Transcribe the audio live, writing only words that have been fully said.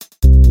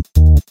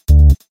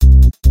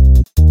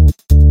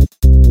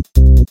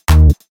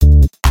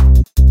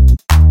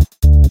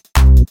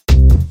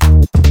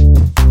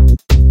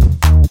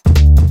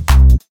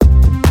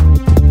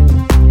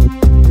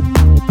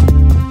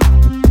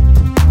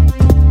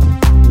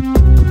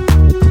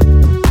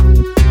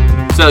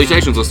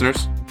Salutations,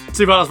 listeners.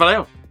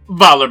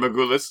 Valer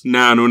Magulis.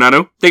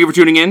 Nanu. Thank you for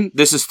tuning in.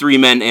 This is Three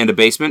Men and a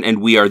Basement,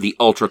 and we are the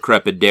Ultra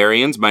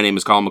Crepidarians. My name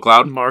is Colin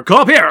McLeod. Mark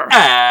up here.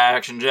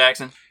 Action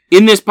Jackson.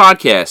 In this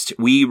podcast,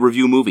 we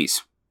review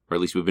movies, or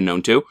at least we've been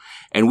known to,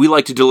 and we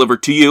like to deliver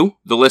to you,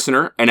 the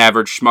listener, an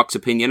average schmuck's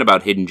opinion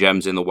about hidden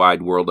gems in the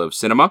wide world of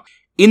cinema.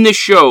 In this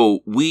show,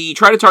 we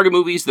try to target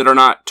movies that are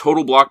not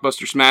total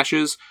blockbuster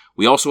smashes.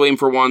 We also aim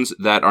for ones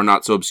that are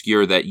not so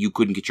obscure that you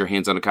couldn't get your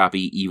hands on a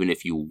copy even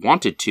if you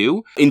wanted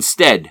to.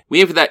 Instead,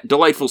 we aim for that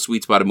delightful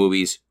sweet spot of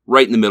movies,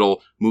 right in the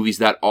middle, movies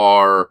that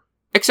are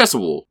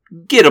accessible,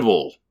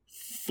 gettable,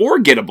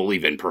 forgettable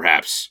even,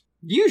 perhaps.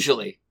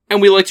 Usually.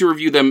 And we like to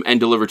review them and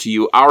deliver to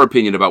you our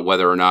opinion about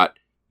whether or not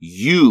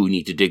you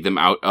need to dig them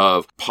out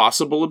of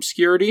possible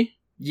obscurity.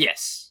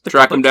 Yes.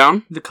 Track them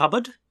down. The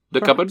cupboard.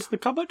 The cupboard. The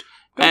cupboard.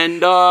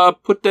 And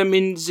put them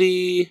in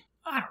the...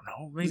 I don't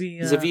know. Maybe...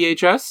 the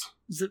VHS?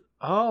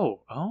 Oh.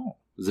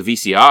 The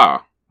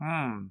VCR.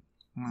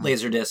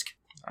 Laserdisc.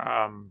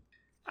 I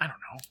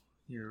don't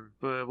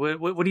know.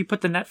 What do you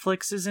put the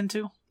Netflixes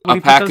into? A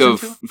pack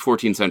of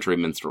 14th century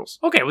minstrels.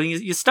 Okay, well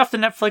you stuff the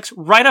Netflix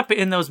right up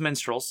in those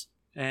minstrels,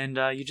 and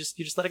you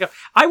just let it go.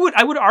 I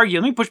would argue.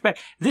 Let me push back.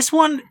 This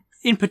one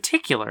in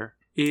particular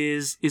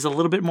is a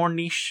little bit more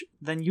niche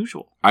than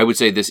usual. I would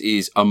say this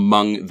is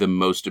among the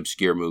most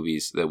obscure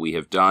movies that we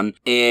have done.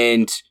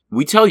 And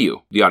we tell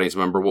you, the audience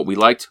member, what we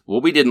liked,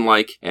 what we didn't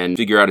like, and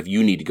figure out if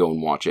you need to go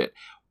and watch it.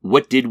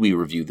 What did we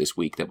review this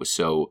week that was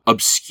so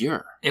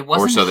obscure? It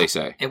wasn't, or so they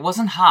say. It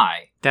wasn't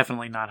high.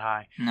 Definitely not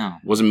high. No.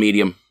 Wasn't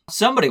medium.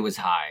 Somebody was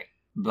high,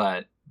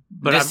 but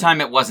this time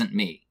it wasn't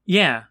me.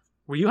 Yeah.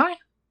 Were you high?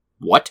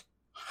 What?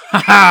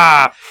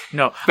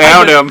 No.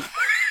 Found him.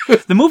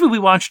 The movie we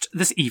watched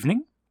this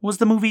evening was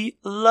the movie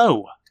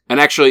Low. And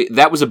actually,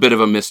 that was a bit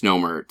of a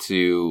misnomer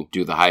to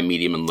do the high,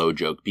 medium, and low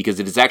joke, because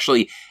it is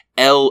actually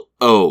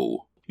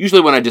L-O.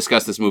 Usually when I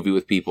discuss this movie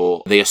with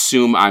people, they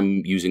assume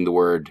I'm using the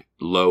word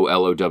low,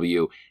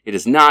 L-O-W. It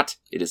is not.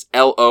 It is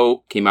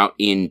L-O. Came out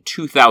in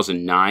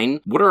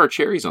 2009. What are our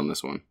cherries on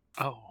this one?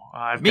 Oh,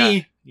 I've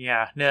Me.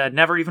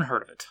 never even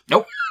heard of it.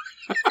 Nope.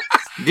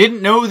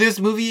 Didn't know this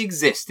movie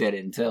existed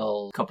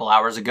until a couple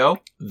hours ago.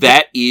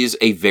 That is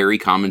a very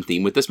common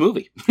theme with this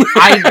movie.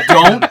 I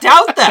don't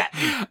doubt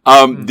that.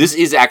 This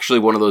is actually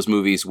one of those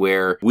movies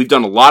where we've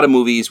done a lot of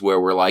movies where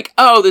we're like,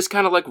 oh, this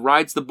kind of like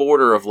rides the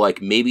border of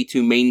like maybe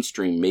too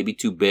mainstream, maybe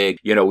too big.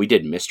 You know, we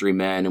did Mystery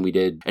Men and we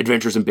did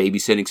Adventures in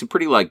Babysitting, some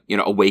pretty like,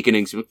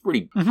 Awakenings, some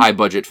pretty high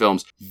budget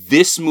films.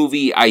 This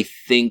movie, I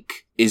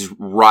think, is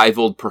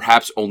rivaled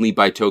perhaps only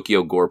by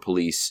Tokyo Gore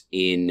Police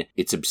in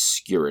its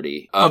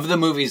obscurity. Of the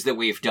movies that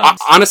we've done.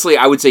 Honestly,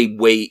 I would say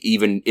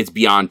it's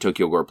beyond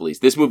Tokyo Gore Police.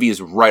 This movie is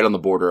right on the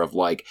border of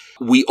like,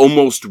 we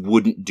almost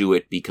wouldn't do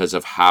it because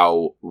of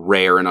how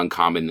rare and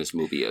uncommon this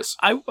movie is.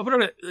 I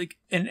would like,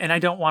 and I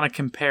don't want to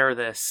compare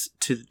this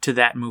to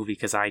that movie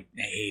because I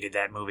hated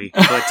that movie.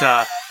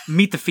 But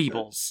Meet the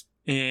Feebles.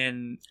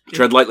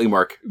 Tread lightly,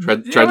 Mark.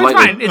 Tread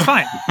lightly. It's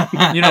fine.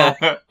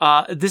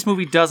 This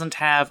movie doesn't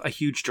have a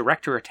huge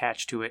director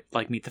attached to it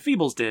like Meet the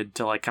Feebles did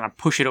to like kind of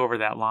push it over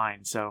that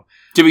line. So,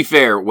 to be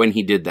fair, when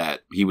he did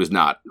that, he was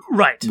not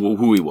right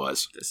who he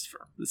was.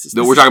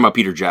 We're talking about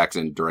Peter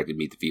Jackson directed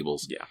Meet the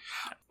Feebles. Yeah.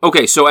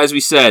 Okay, so as we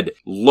said,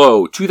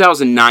 Low,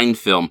 2009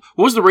 film.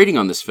 What was the rating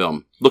on this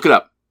film? Look it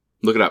up.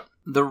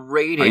 The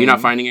rating. Are you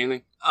not finding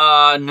anything?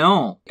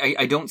 No.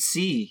 I don't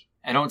see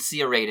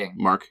a rating.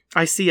 Mark?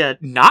 I see a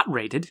not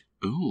rated.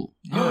 Ooh.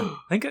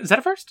 Is that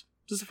a first?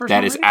 Is this the first?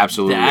 That is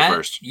absolutely the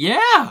first.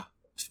 Yeah.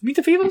 Meet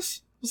the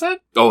Feebles? Was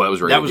that? Oh, that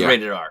was rated. That was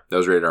rated R. That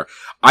was rated R.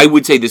 I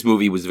would say this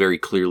movie was very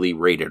clearly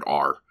rated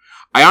R.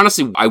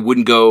 I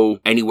wouldn't go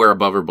anywhere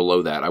above or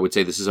below that. I would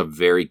say this is a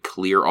very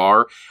clear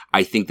R.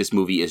 I think this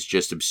movie is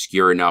just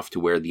obscure enough to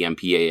where the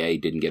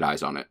MPAA didn't get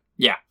eyes on it.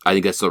 Yeah. I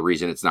think that's the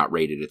reason it's not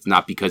rated. It's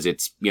not because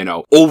it's,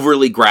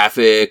 overly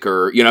graphic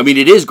or,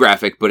 it is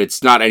graphic, but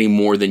it's not any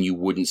more than you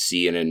wouldn't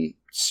see in a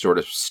sort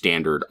of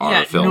standard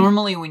R film.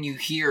 Normally when you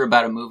hear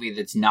about a movie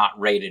that's not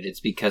rated, it's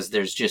because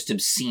there's just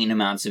obscene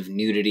amounts of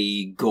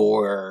nudity,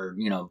 gore,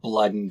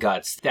 blood and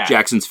guts.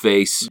 Jackson's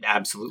face.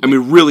 Absolutely.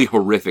 Really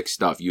horrific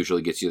stuff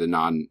usually gets you the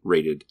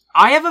non-rated.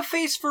 I have a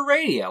face for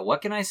radio.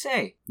 What can I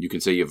say? You can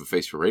say you have a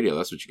face for radio.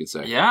 That's what you can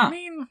say. Yeah.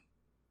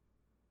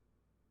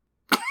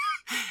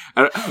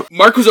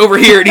 Mark was over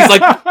here and he's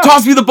like,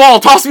 toss me the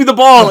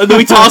ball. And then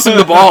we tossed him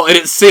the ball and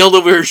it sailed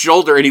over his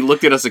shoulder and he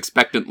looked at us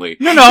expectantly.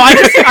 No,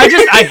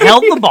 I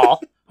held the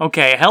ball.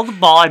 Okay, I held the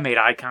ball. I made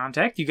eye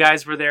contact. You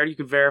guys were there. You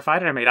could verify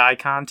it. I made eye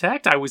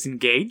contact. I was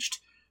engaged.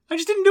 I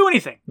just didn't do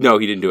anything. No,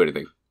 he didn't do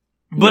anything.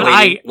 But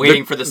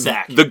waiting for the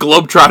sack. The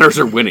Globetrotters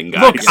are winning,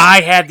 guys. Look,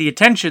 I had the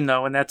attention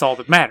though, and that's all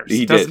that matters.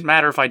 It doesn't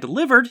matter if I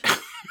delivered.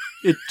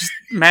 It just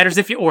matters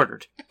if you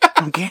ordered.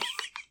 Okay?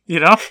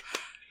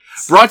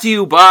 Brought to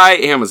you by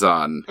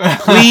Amazon.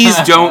 Please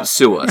don't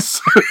sue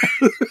us.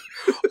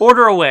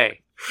 Order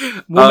away.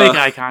 We'll make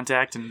eye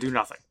contact and do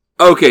nothing.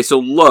 Okay, so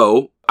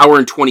Low, hour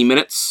and 20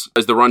 minutes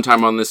is the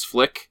runtime on this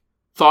flick.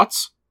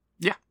 Thoughts?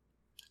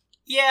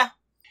 Yeah.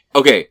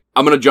 Okay,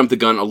 I'm going to jump the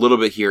gun a little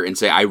bit here and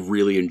say I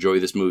really enjoy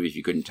this movie, if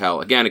you couldn't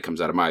tell. Again, it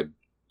comes out of my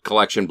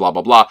collection, blah,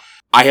 blah, blah.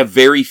 I have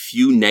very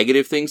few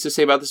negative things to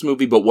say about this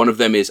movie, but one of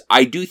them is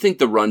I do think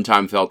the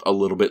runtime felt a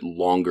little bit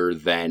longer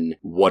than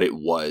what it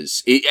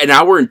was. An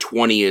hour and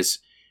 20 is...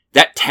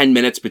 That 10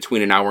 minutes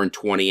between an hour and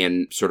 20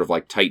 and sort of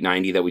like tight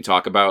 90 that we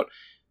talk about,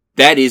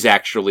 that is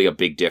actually a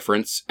big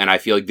difference. And I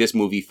feel like this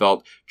movie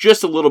felt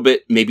just a little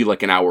bit, maybe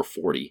like an hour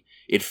 40.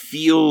 It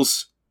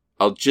feels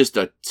just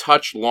a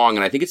touch long.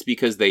 And I think it's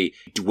because they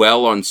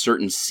dwell on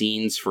certain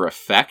scenes for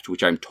effect,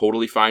 which I'm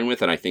totally fine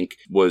with. And I think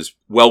was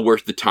well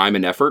worth the time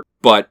and effort.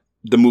 But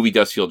the movie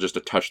does feel just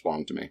a touch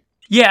long to me.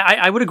 Yeah,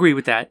 I would agree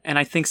with that. And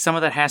I think some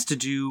of that has to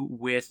do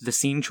with the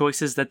scene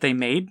choices that they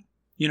made.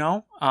 You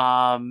know,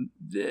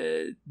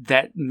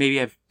 that maybe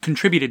have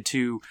contributed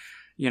to,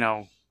 you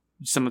know,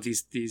 some of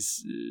these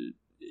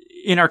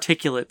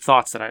inarticulate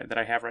thoughts that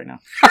I have right now.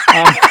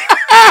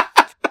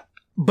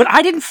 But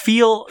I didn't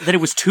feel that it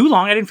was too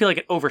long. I didn't feel like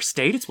it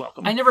overstayed its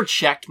welcome. I never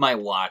checked my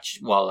watch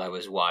while I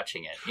was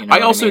watching it. You know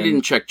I also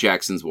didn't check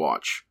Jackson's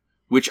watch,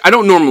 which I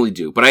don't normally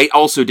do, but I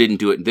also didn't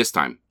do it this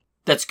time.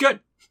 That's good.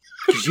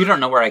 Because you don't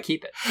know where I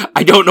keep it.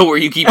 I don't know where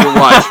you keep your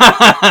watch.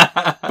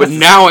 But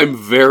now I'm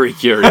very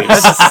curious.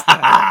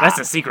 That's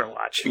a secret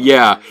watch.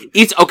 Yeah.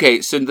 It's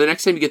okay. So the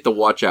next time you get the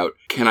watch out,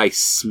 can I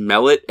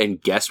smell it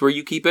and guess where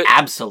you keep it?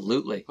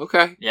 Absolutely.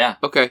 Okay. Yeah.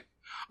 Okay.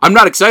 I'm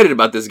not excited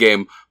about this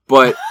game,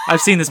 but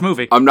I've seen this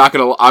movie. I'm not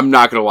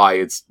gonna lie.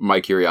 It's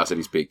my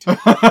curiosity's piqued.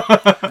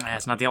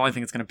 It's not the only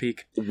thing that's gonna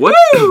pique.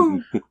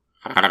 Woo!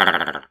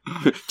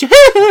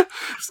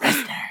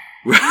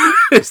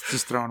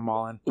 just throwing them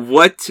all in.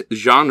 What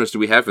genres do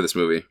we have for this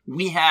movie?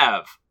 We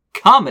have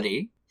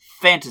comedy,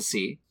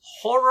 fantasy,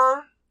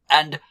 horror,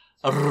 and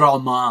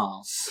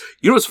romance.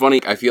 You know what's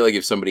funny? I feel like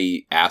if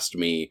somebody asked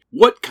me,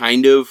 what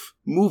kind of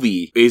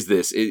movie is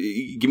this?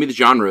 Give me the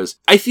genres.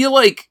 I feel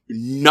like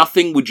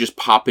nothing would just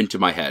pop into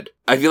my head.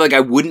 I feel like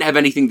I wouldn't have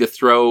anything to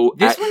throw.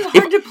 This one's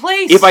hard to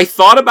place. If I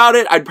thought about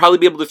it, I'd probably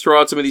be able to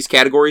throw out some of these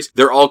categories.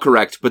 They're all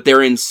correct, but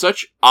they're in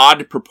such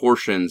odd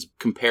proportions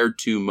compared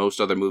to most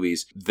other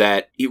movies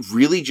that it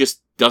really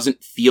just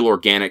doesn't feel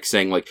organic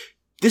saying like,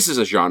 this is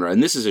a genre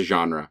and this is a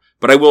genre.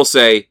 But I will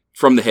say,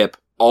 from the hip,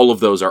 all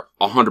of those are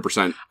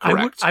 100%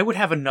 correct. I would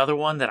have another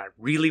one that I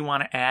really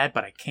want to add,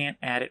 but I can't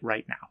add it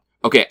right now.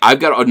 Okay, I've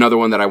got another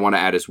one that I want to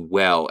add as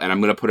well, and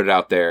I'm going to put it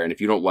out there, and if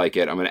you don't like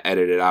it, I'm going to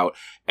edit it out,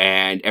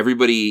 and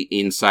everybody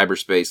in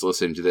cyberspace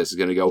listening to this is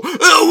going to go,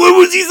 oh, what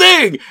was he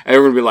saying? And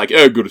everyone will be like,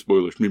 oh, go to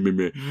spoilers.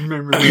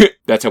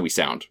 That's how we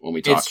sound when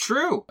we talk. It's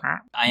true.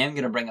 I am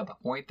going to bring up a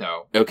point,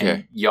 though. Okay.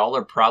 And y'all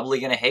are probably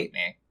going to hate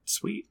me.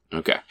 Sweet.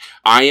 Okay.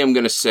 I am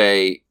going to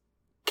say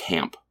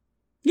camp.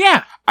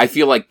 Yeah. I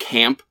feel like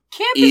camp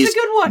is a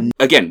good one.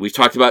 Again, we've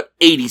talked about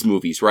 80s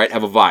movies, right?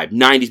 Have a vibe.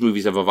 90s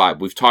movies have a vibe.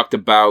 We've talked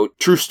about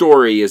true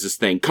story is this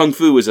thing. Kung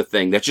fu is a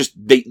thing. That's just,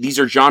 these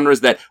are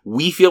genres that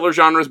we feel are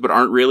genres, but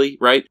aren't really,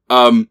 right?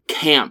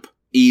 Camp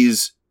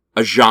is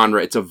a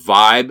genre. It's a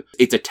vibe.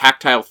 It's a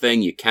tactile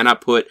thing. You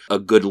cannot put a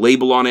good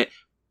label on it,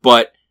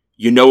 but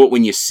you know it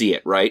when you see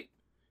it, right?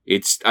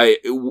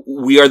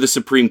 We are the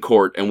Supreme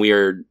Court, and we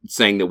are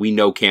saying that we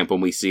know camp when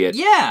we see it.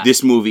 Yeah.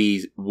 This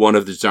movie, one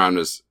of the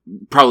genres,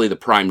 probably the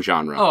prime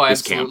genre. Oh,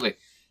 is absolutely.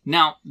 Camp.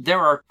 Now, there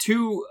are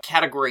two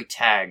category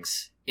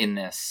tags in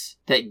this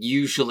that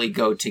usually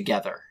go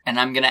together, and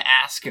I'm going to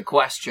ask a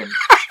question.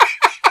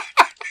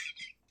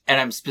 And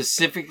I'm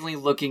specifically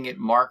looking at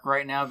Mark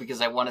right now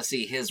because I want to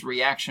see his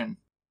reaction.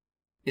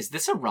 Is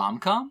this a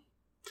rom-com?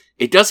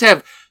 It does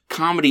have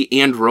comedy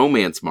and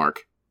romance,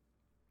 Mark.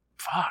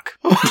 Fuck.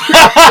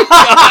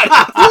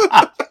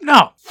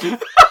 No.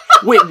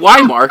 Wait, why,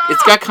 Mark?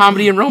 It's got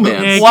comedy and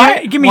romance. Yeah,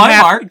 why? Give me Why,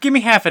 half, Mark? Give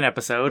me half an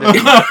episode.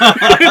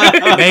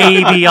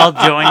 Maybe I'll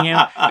join you.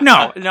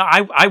 No,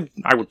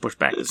 I would push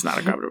back. It's not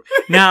a comedy.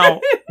 Now,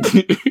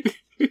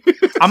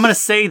 I'm going to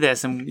say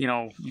this, and you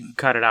can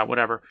cut it out,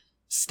 whatever.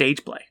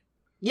 Stage play.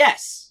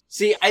 Yes.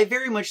 See, I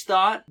very much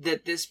thought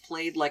that this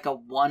played like a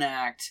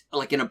one-act,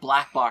 like in a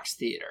black box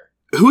theater.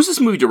 Who's this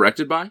movie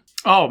directed by?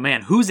 Oh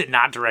man, who's it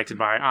not directed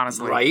by?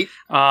 Honestly, Right?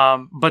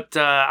 But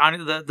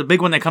the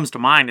big one that comes to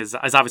mind is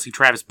obviously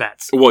Travis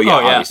Betts. Well, yeah, Oh,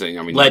 yeah. obviously.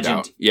 I mean, Legend.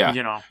 No doubt.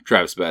 Yeah,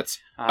 Travis Betts.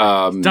 He's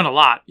done a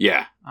lot.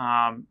 Yeah,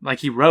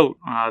 like he wrote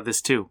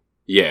this too.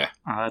 yeah.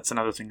 That's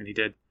another thing that he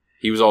did.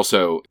 He was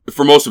also,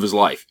 for most of his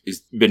life,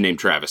 he's been named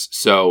Travis.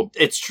 So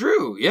It's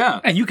true, yeah.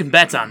 And you can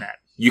bet on that.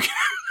 you can.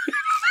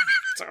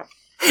 So.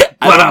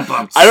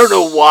 I don't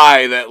know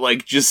why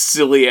that just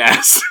silly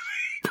ass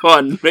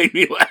pun made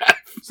me laugh.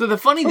 So the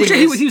funny Oh, thing shit,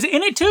 is... he was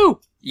in it too.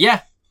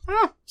 Yeah.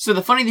 So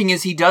the funny thing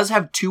is he does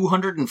have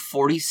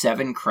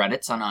 247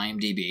 credits on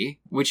IMDb,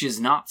 which is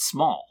not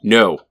small.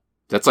 No,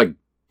 that's like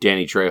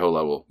Danny Trejo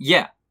level.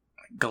 Yeah.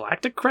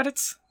 Galactic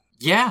credits?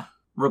 Yeah.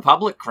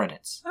 Republic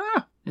credits.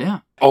 Ah. Yeah.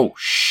 Oh,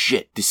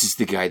 shit. This is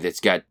the guy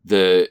that's got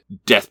the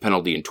death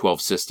penalty in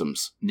 12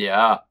 Systems.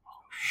 Yeah.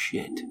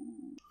 Shit.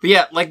 But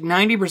yeah,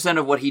 90%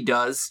 of what he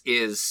does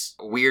is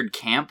weird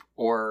camp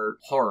or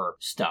horror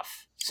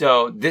stuff.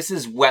 So this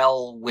is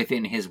well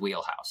within his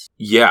wheelhouse.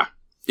 Yeah.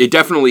 It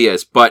definitely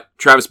is. But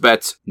Travis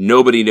Betts,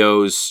 nobody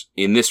knows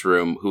in this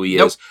room who he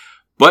is.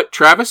 But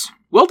Travis,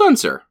 well done,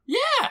 sir.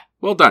 Yeah.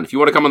 Well done. If you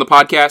want to come on the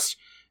podcast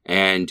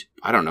and,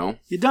 I don't know.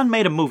 You done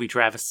made a movie,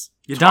 Travis.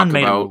 You done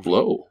made a movie.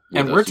 Blow.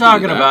 And we're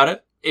talking about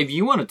it. If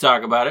you want to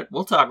talk about it,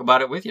 we'll talk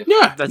about it with you.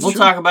 Yeah, we'll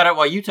talk about it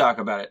while you talk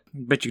about it.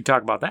 Bet you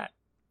talk about that.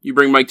 You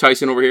bring Mike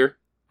Tyson over here?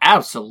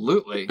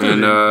 Absolutely.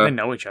 And they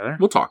know each other.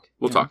 We'll talk.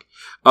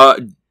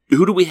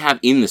 Who do we have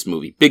in this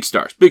movie? Big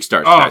stars.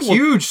 Oh, guys.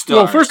 huge stars.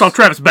 Well, first off,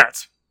 Travis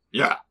Betts.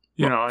 Yeah.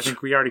 I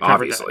think we already covered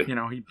obviously.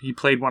 that. He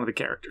played one of the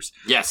characters.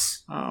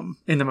 Yes.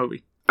 In the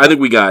movie. I think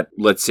we got,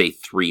 let's say,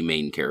 3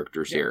 main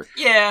characters here.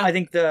 Yeah. I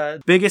think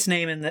the biggest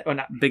name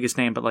not biggest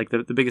name, but like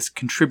the biggest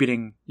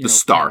contributing...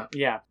 star.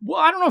 Yeah. Well,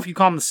 I don't know if you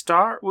call him the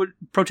star,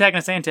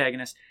 protagonist,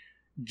 antagonist.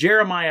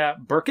 Jeremiah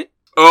Birkett.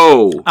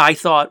 Oh. I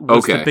thought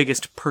was the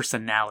biggest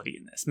personality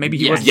in this. Maybe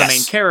he wasn't the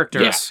main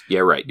character. Yes. Yeah,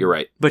 right. You're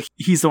right. But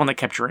he's the one that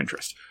kept your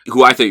interest.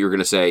 Who I thought you were going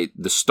to say,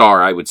 the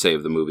star, I would say,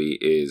 of the movie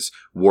is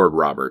Ward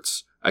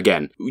Roberts.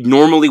 Again,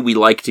 normally we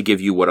like to give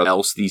you what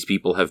else these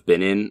people have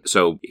been in.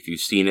 So if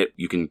you've seen it,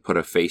 you can put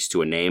a face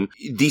to a name.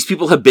 These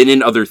people have been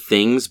in other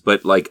things,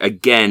 but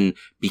again,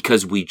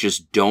 because we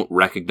just don't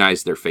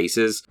recognize their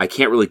faces, I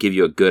can't really give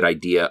you a good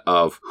idea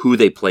of who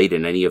they played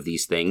in any of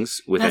these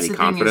things with any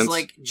confidence.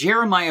 Thing is,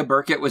 Jeremiah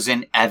Birkett was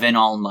in Evan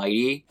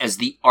Almighty as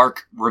the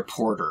Ark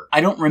reporter. I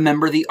don't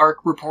remember the Ark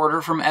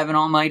reporter from Evan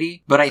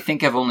Almighty, but I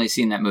think I've only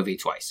seen that movie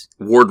twice.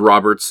 Ward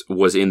Roberts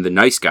was in The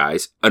Nice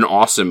Guys, an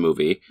awesome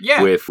movie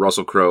with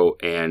Russell Crowe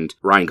and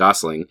Ryan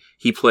Gosling.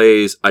 He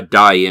plays a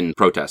die-in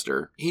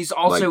protester. He's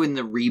also in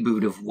the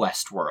reboot of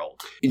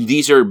Westworld.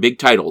 These are big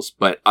titles,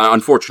 but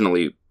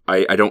unfortunately,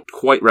 I don't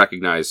quite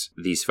recognize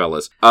these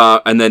fellas.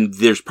 And then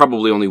there's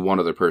probably only one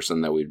other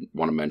person that we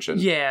want to mention.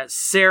 Yeah,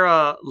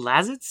 Sarah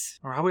Lassez?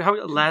 Or how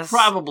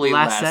probably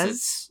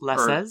Lassez?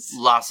 Lassez?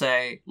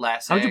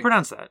 Lassez. How would you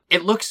pronounce that?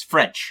 It looks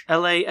French.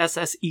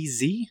 Lassez?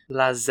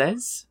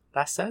 Lassez?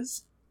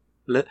 Lassez?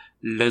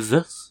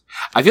 Lassez?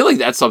 I feel like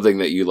that's something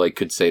that you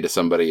could say to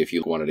somebody if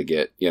you wanted to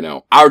get,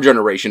 our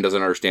generation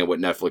doesn't understand what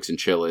Netflix and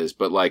chill is,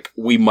 but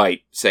we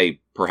might say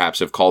perhaps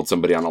have called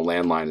somebody on a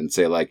landline and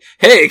say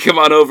hey, come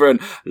on over and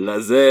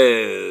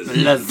Lassez.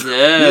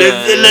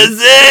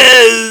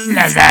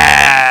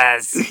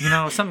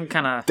 Something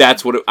kind of...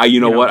 That's what, I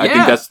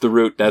think that's the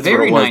root. That's what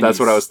it was. 90s. That's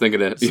what I was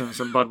thinking of.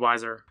 Some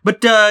Budweiser.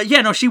 But,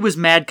 she was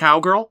Mad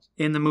Cowgirl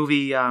in the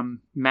movie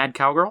Mad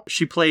Cowgirl.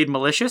 She played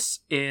Malicious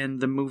in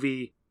the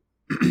movie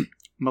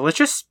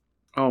Malicious?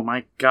 Oh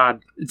my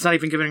god. It's not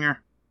even giving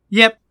her...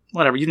 Yep.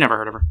 Whatever. You've never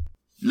heard of her.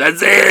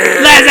 Lassez!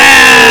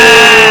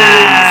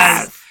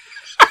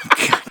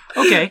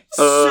 Okay.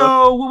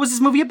 So, what was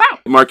this movie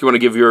about? Mark, you want to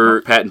give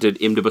your patented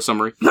IMDb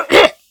summary? Get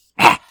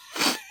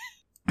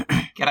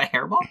a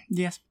hairball?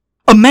 Yes.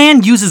 A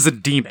man uses a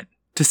demon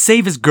to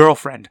save his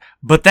girlfriend,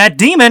 but that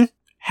demon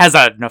has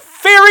a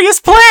nefarious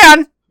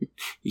plan.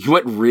 You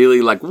went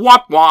really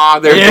wah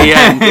there at the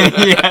end.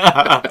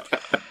 Yeah.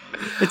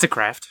 It's a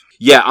craft.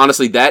 Yeah,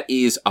 honestly, that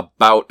is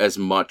about as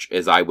much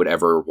as I would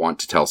ever want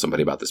to tell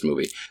somebody about this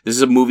movie. This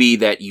is a movie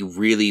that you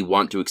really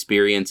want to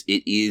experience.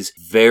 It is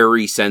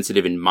very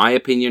sensitive, in my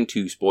opinion,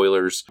 to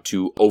spoilers,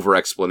 to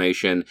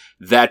over-explanation.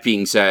 That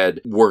being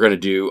said, we're going to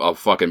do a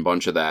fucking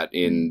bunch of that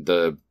in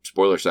the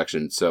spoiler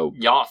section. So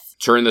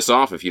turn this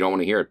off if you don't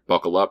want to hear it.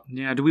 Buckle up.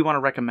 Yeah, do we want to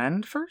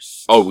recommend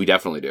first? Oh, we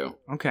definitely do.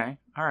 Okay,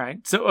 all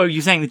right. So are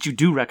you saying that you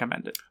do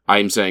recommend it?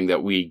 I'm saying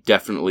that we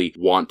definitely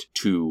want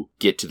to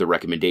get to the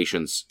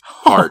recommendations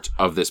part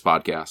of this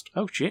podcast.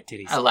 Oh, shit,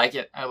 titties. I like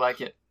it.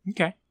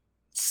 Okay.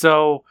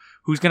 So,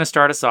 who's going to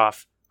start us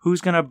off? Who's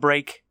going to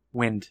break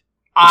wind?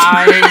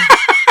 I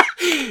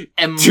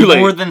am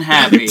more than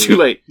happy. Too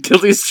late.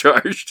 Guilty as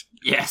charged.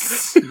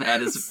 Yes,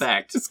 that is a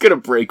fact. It's going to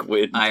break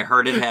wind. I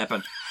heard it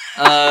happen.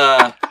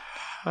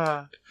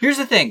 Here's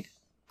the thing.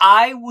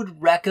 I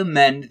would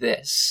recommend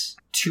this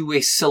to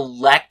a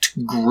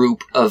select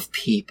group of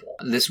people.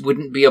 This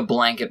wouldn't be a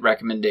blanket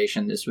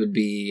recommendation. This would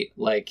be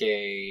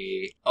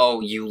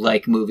you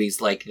like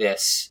movies like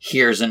this.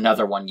 Here's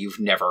another one you've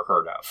never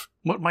heard of.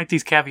 What might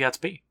these caveats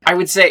be? I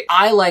would say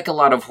I like a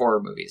lot of horror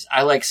movies.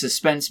 I like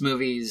suspense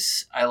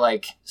movies. I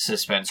like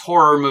suspense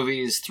horror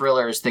movies,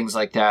 thrillers, things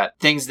like that.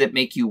 Things that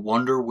make you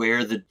wonder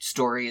where the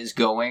story is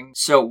going.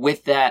 So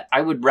with that, I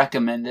would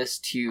recommend this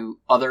to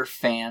other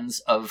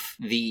fans of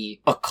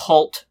the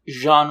occult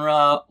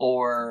genre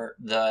or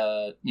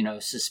the,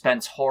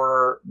 suspense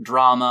horror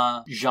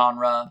drama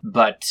genre.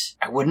 But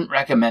I wouldn't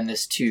recommend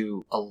this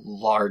to a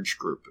large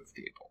group of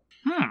people.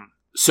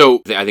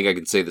 So, I think I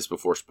can say this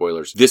before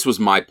spoilers. This was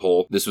my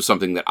poll. This was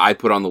something that I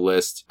put on the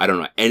list. I don't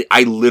know. And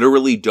I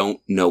literally don't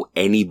know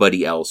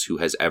anybody else who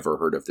has ever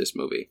heard of this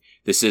movie.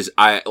 This is,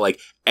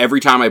 every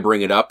time I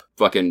bring it up,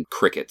 fucking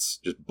crickets.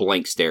 Just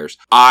blank stares.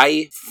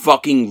 I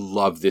fucking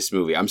love this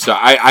movie. I'm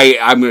sorry.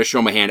 I'm gonna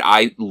show my hand.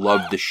 I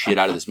love the shit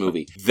out of this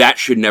movie. That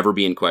should never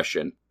be in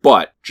question.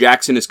 But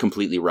Jackson is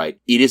completely right.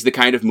 It is the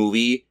kind of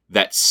movie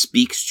that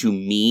speaks to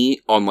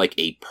me on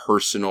a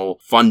personal,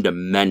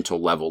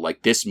 fundamental level.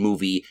 This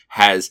movie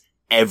has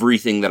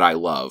everything that I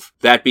love.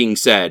 That being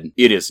said,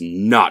 it is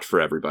not for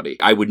everybody.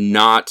 I would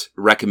not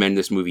recommend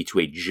this movie to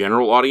a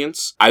general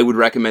audience. I would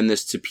recommend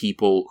this to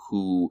people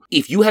who,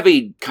 if you have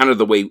a kind of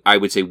the way I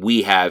would say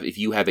we have, if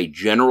you have a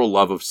general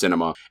love of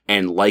cinema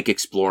and like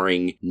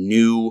exploring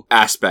new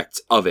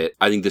aspects of it,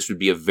 I think this would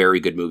be a very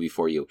good movie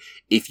for you.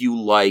 If you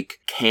like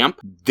camp,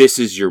 this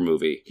is your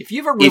movie. If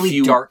you have a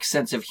really dark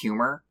sense of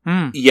humor.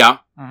 Yeah.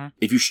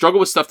 If you struggle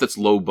with stuff that's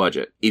low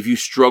budget, if you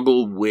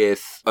struggle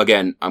with,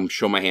 again, I'm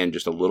showing my hand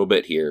just a little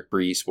bit here,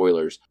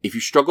 pre-spoilers. If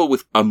you struggle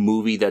with a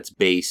movie that's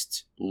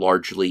based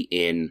largely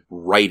in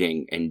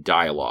writing and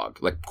dialogue,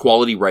 like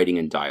quality writing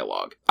and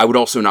dialogue, I would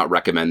also not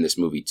recommend this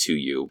movie to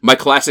you. My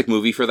classic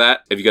movie for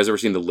that, have you guys ever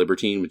seen The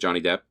Libertine with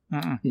Johnny Depp?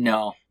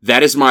 No.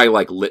 That is my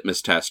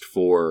litmus test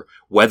for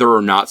whether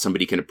or not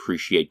somebody can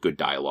appreciate good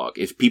dialogue.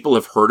 If people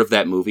have heard of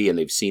that movie and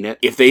they've seen it,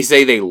 if they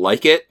say they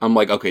like it, I'm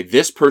like, okay,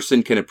 this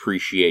person can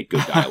appreciate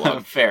good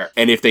dialogue. Fair.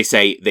 And if they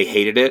say they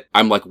hated it,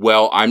 I'm like,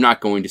 well, I'm not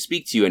going to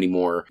speak to you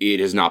anymore. It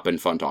has not been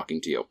fun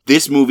talking to you.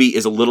 This movie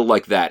is a little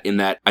like that in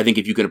that I think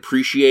if you can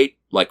appreciate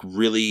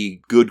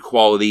really good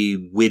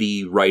quality,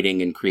 witty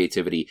writing and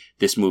creativity,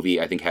 this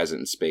movie I think has it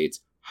in spades.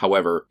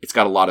 However, it's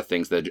got a lot of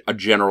things that a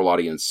general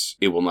audience,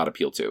 it will not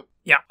appeal to.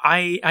 Yeah,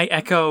 I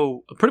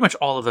echo pretty much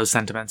all of those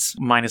sentiments,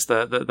 minus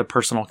the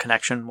personal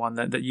connection one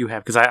that you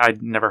have, because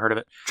I'd never heard of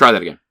it. Try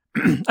that again.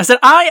 I said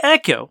I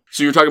echo.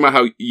 So you're talking about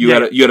how you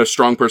had a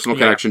strong personal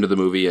connection to the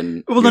movie,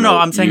 and well, no,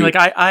 I'm saying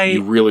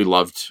you really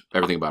loved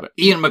everything about it.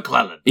 Ian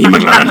McClellan.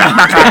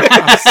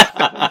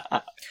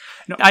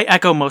 No, I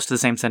echo most of the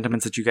same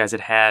sentiments that you guys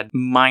had,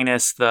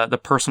 minus the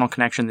personal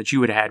connection that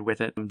you had with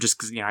it, just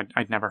because,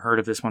 I'd never heard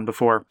of this one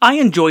before. I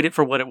enjoyed it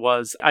for what it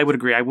was. I would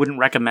agree. I wouldn't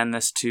recommend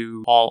this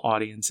to all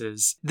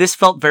audiences. This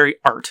felt very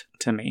art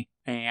to me,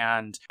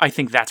 and I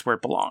think that's where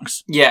it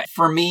belongs. Yeah,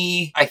 for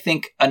me, I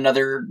think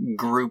another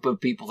group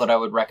of people that I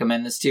would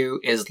recommend this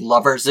to is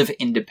lovers of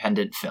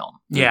independent film.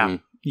 Yeah. Mm-hmm.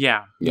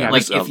 Yeah.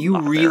 Like, if you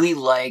really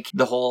like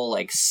the whole,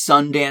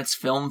 Sundance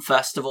Film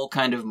Festival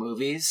kind of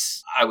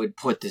movies, I would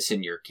put this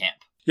in your camp.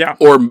 Yeah.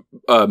 Or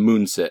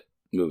Moonsit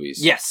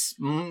movies. Yes.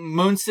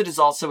 Moonsit is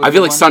also I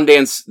feel like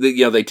Sundance,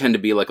 they tend to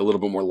be, a little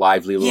bit more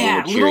lively, a little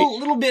more cheery.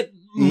 little bit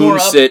more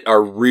Moonsit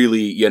are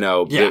really,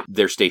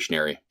 they're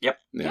stationary. Yep.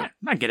 Yeah,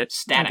 I get it.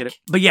 Static. I get it.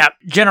 But yeah,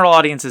 general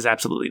audience is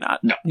absolutely not.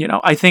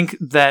 No. I think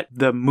that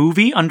the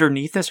movie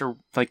underneath this, or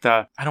I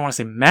don't want to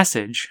say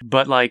message,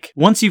 but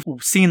once you've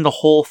seen the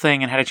whole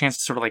thing and had a chance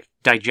to sort of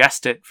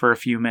digest it for a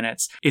few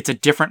minutes, it's a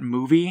different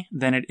movie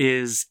than it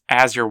is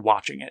as you're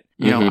watching it.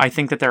 I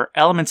think that there are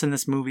elements in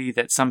this movie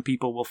that some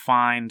people will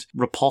find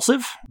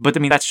repulsive, but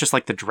that's just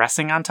the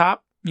dressing on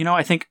top.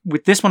 I think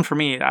with this one for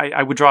me,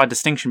 I would draw a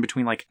distinction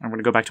between I'm going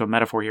to go back to a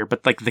metaphor here,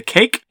 but the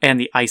cake and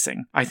the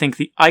icing. I think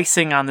the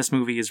icing on this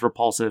movie is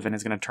repulsive and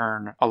is going to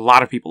turn a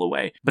lot of people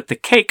away, but the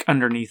cake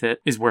underneath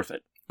it is worth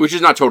it. Which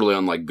is not totally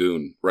unlike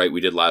Goon, right? We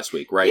did last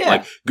week, right?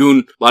 Yeah. Goon,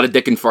 a lot of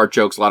dick and fart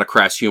jokes, a lot of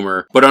crass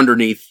humor, but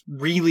underneath,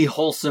 really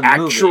wholesome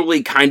actually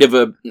movie. Kind of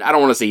I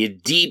don't want to say a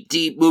deep,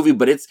 deep movie,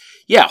 but it's,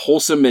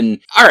 wholesome and,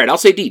 all right, I'll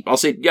say deep. I'll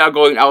say,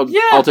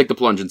 I'll take the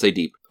plunge and say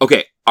deep.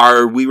 Okay,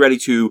 are we ready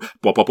to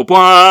blah, blah, blah,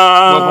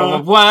 blah,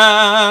 blah,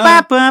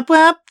 blah, blah, blah,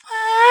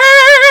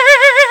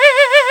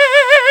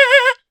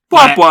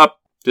 blah, blah.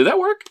 Did that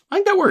work? I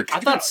think that worked. I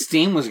thought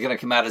steam was going to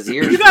come out his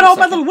ears. You got all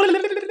by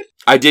the...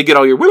 I did get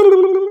all your...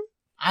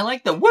 I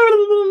like the...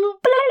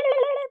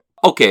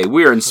 Okay,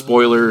 we're in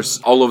spoilers.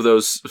 All of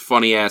those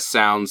funny-ass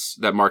sounds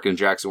that Mark and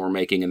Jackson were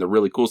making and the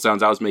really cool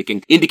sounds I was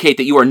making indicate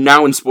that you are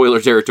now in spoiler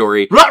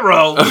territory.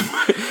 Ruh-roh!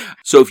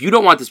 So if you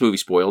don't want this movie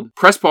spoiled,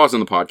 press pause on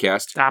the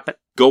podcast. Stop it.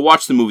 Go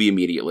watch the movie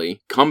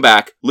immediately. Come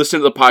back. Listen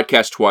to the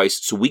podcast twice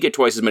so we get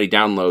twice as many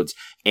downloads.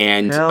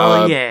 And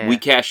we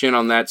cash in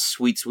on that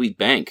sweet, sweet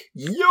bank.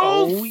 Yo!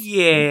 Oh,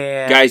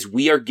 yeah. Guys,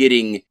 we are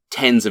getting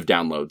tens of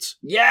downloads.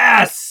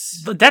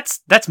 Yes! But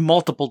that's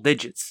multiple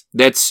digits.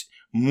 That's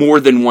more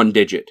than one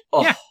digit.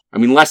 Oh. Yeah. I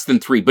mean, less than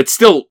 3, but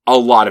still a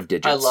lot of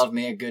digits. I love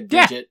me a good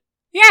digit.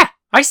 Yeah.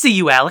 I see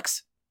you,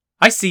 Alex.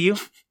 I see you.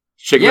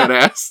 Shaking that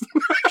ass.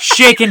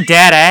 Shaking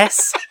that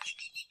ass.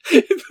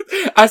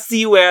 I see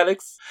you,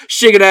 Alex.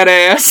 Shaking that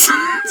ass.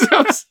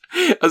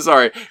 I'm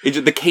sorry.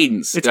 The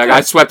cadence. I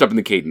got swept up in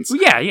the cadence. Well,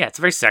 yeah. It's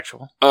very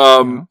sexual.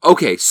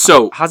 Okay,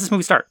 so... How's this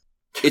movie start?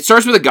 It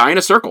starts with a guy in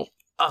a circle.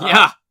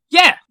 Yeah.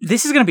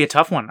 This is going to be a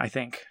tough one, I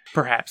think.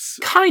 Perhaps.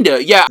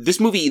 Kinda, yeah. This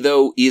movie,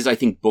 though, is, I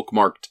think,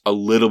 bookmarked a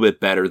little bit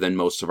better than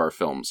most of our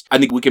films. I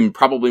think we can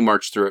probably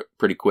march through it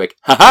pretty quick.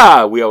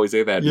 Haha! We always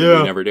say that, but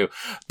we never do.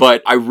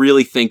 But I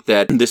really think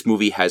that this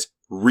movie has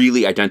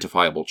really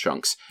identifiable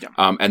chunks. Yeah.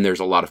 And there's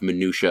a lot of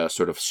minutia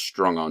sort of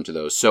strung onto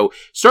those. So,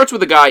 starts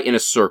with a guy in a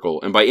circle.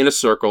 And by in a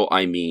circle,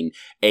 I mean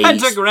a...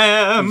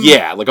 Pentagram!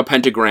 Yeah, like a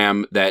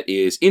pentagram that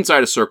is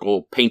inside a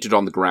circle, painted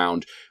on the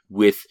ground,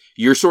 with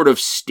your sort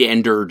of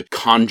standard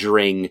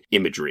conjuring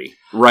imagery,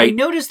 right? I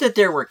noticed that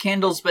there were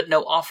candles, but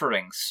no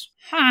offerings.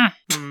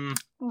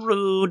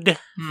 Rude.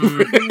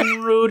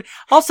 Rude.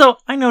 Also,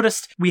 I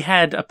noticed we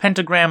had a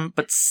pentagram,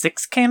 but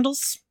 6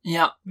 candles.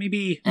 Yeah.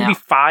 Maybe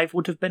 5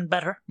 would have been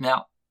better.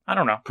 Yeah. I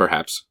don't know.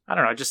 Perhaps. I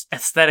don't know. Just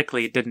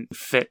aesthetically, it didn't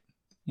fit,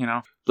 you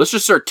know? Let's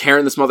just start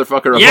tearing this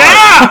motherfucker apart. Yeah!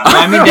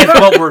 I mean, that's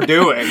what we're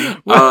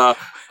doing.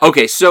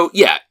 Okay, so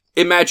yeah.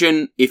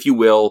 Imagine, if you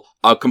will,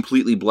 a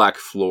completely black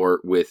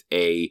floor with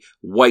a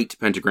white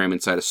pentagram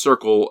inside a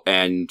circle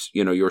and,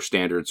 you know, your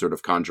standard sort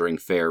of conjuring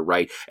fare,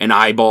 right? An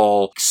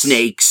eyeball,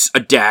 snakes, a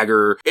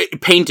dagger,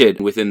 painted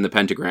within the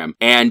pentagram.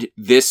 And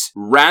this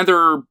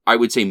rather, I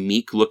would say,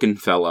 meek-looking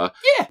fella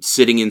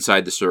sitting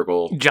inside the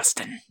circle.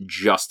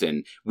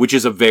 Justin. Which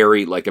is a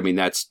very, like, I mean,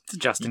 that's... It's a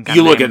Justin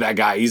You look at that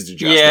guy, he's a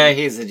Justin. Yeah,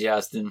 he's a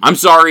Justin. I'm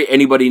sorry,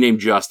 anybody named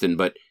Justin,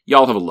 but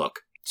y'all have a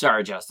look.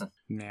 Sorry, Justin.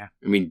 Yeah.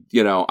 I mean,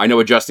 you know, I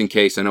know a just in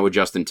case, I know a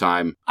just in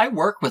time. I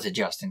work with a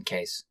just in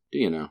case. Do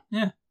you know?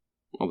 Yeah.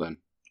 Well then.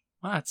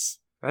 Well,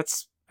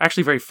 that's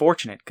actually very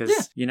fortunate,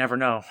 because you never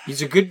know.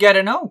 He's a good guy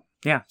to know.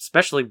 Yeah,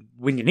 especially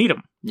when you need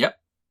him. Yep.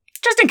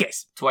 Just in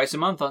case. Twice a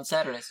month on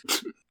Saturdays.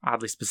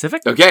 Oddly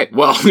specific. Okay,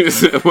 well,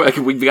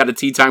 we've got a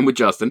tea time with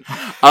Justin.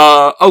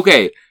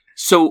 Okay,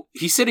 so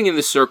he's sitting in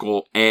this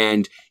circle,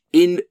 and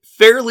in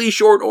fairly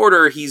short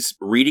order, he's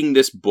reading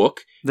this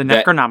book. The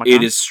Necronomicon.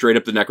 It is straight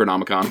up the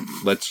Necronomicon.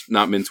 Let's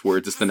not mince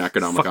words. It's the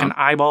Necronomicon. Fucking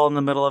eyeball in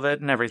the middle of it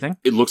and everything.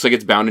 It looks like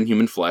it's bound in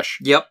human flesh.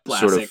 Yep.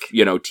 Classic. Sort of,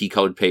 you know,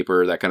 tea-colored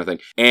paper, that kind of thing.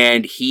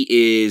 And he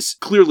is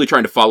clearly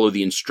trying to follow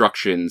the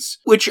instructions,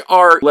 which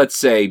are, let's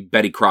say,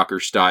 Betty Crocker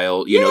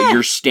style. You know,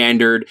 your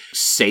standard,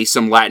 say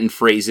some Latin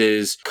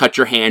phrases, cut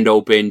your hand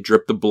open,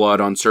 drip the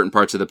blood on certain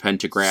parts of the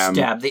pentagram.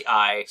 Stab the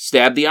eye.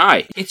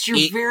 It's your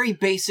very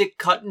basic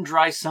cut and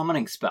dry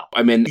summoning spell.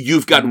 I mean,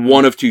 you've got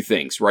one of two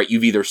things, right?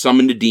 You've either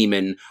summoned a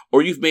demon,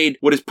 or you've made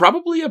what is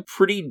probably a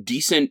pretty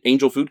decent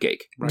angel food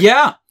cake. Right.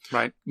 Yeah.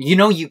 Right. You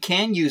know, you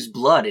can use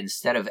blood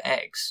instead of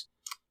eggs.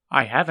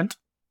 I haven't.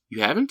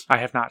 You haven't? I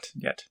have not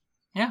yet.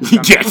 Yeah.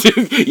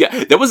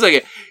 Yeah, that was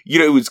like you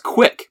know, it was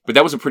quick, but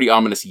that was a pretty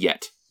ominous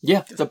yet.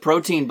 Yeah. The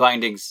protein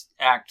bindings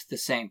act the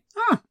same.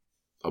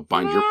 I'll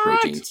bind your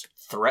proteins.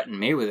 Threaten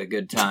me with a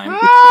good time.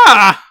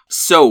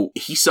 So,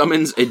 he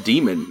summons a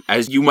demon,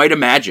 as you might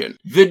imagine.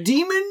 The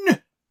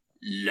demon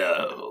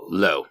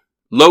Lo.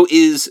 Lo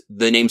is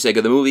the namesake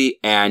of the movie,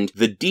 and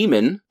the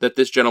demon that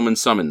this gentleman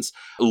summons.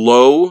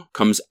 Lo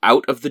comes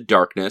out of the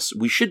darkness.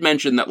 We should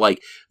mention that,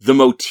 like, the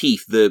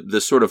motif, the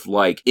sort of,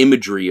 like,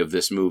 imagery of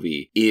this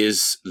movie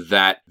is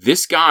that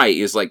this guy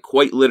is, like,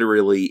 quite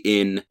literally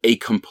in a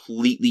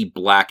completely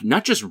black,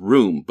 not just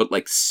room, but,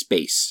 like,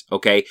 space,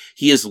 okay?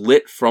 He is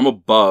lit from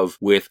above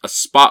with a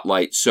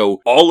spotlight, so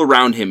all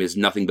around him is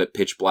nothing but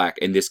pitch black,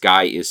 and this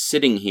guy is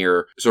sitting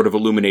here, sort of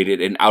illuminated,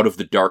 and out of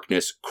the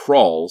darkness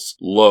crawls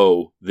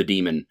Lo, the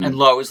demon. And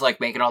Lo is like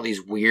making all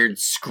these weird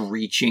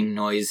screeching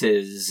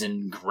noises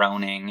and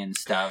groaning and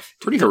stuff.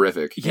 Pretty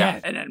horrific. Yeah,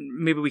 and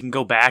maybe we can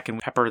go back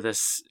and pepper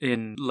this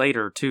in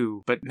later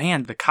too. But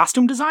man, the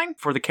costume design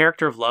for the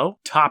character of Lo,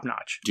 top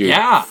notch. Dude,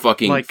 yeah,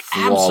 fucking like,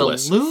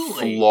 flawless.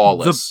 Absolutely.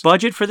 Flawless. The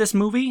budget for this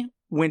movie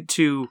went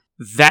to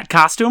that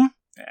costume.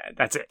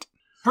 That's it.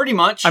 Pretty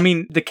much. I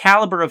mean, the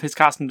caliber of his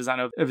costume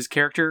design of his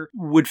character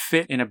would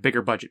fit in a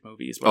bigger budget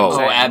movie. Is what I'm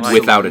saying. Absolutely.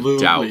 Without a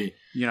doubt.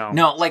 You know,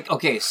 no, like,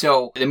 okay,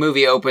 so the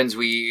movie opens,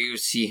 we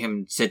see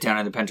him sit down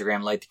at the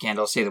pentagram, light the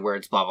candle, say the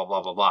words, blah, blah,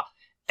 blah, blah, blah.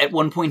 At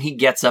one point, he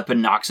gets up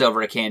and knocks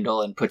over a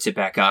candle and puts it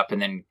back up,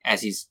 and then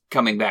as he's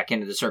coming back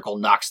into the circle,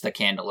 knocks the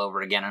candle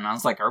over again. And I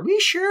was like, are we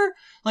sure?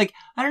 Like,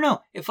 I don't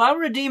know. If I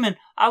were a demon,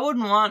 I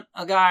wouldn't want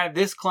a guy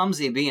this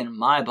clumsy being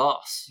my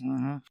boss.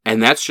 Mm-hmm.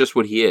 And that's just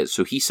what he is.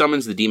 So he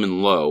summons the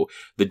demon Lo.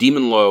 The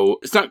demon Lo,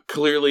 it's not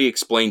clearly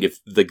explained if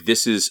like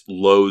this is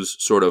Lo's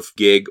sort of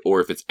gig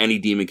or if it's any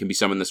demon can be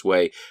summoned this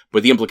way.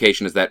 But the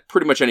implication is that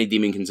pretty much any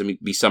demon can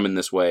be summoned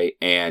this way.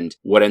 And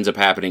what ends up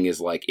happening is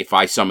like, if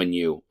I summon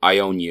you, I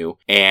own you.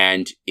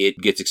 And it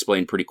gets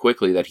explained pretty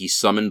quickly that he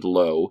summoned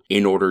Lo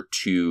in order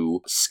to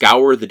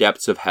scour the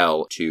depths of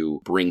hell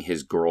to bring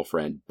his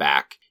girlfriend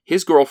back.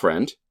 His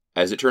girlfriend,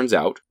 as it turns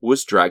out,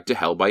 was dragged to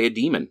hell by a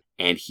demon,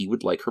 and he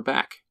would like her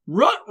back.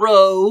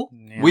 Ruh-roh!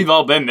 Yeah. We've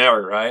all been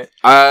there, right?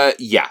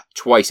 Yeah,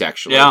 twice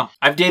actually. Yeah.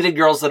 I've dated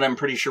girls that I'm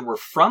pretty sure were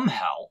from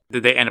hell.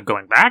 Did they end up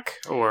going back,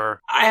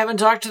 or I haven't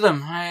talked to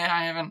them.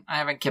 I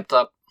haven't kept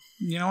up.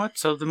 you know what?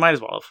 So they might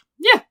as well have.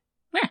 Yeah.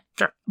 Yeah,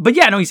 sure. But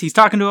yeah, no, he's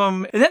talking to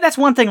him. That's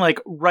one thing, like,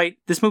 right,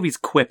 this movie's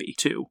quippy,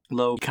 too.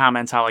 Lo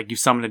comments how, like, you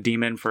summon a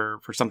demon for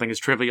something as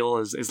trivial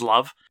as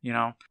love, you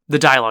know? The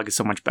dialogue is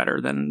so much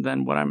better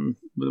than what I'm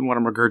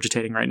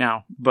regurgitating right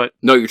now, but...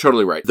 No, you're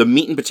totally right. The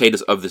meat and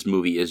potatoes of this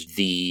movie is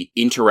the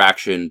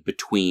interaction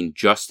between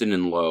Justin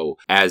and Lo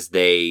as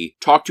they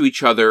talk to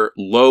each other.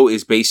 Lo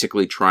is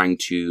basically trying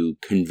to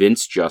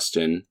convince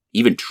Justin,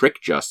 even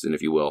trick Justin,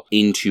 if you will,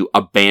 into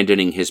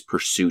abandoning his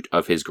pursuit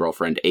of his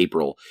girlfriend,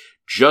 April.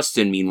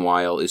 Justin,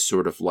 meanwhile, is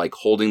sort of like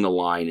holding the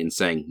line and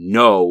saying,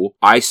 no,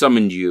 I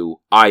summoned you.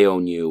 I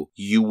own you.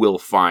 You will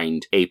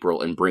find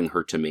April and bring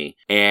her to me.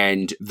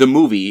 And the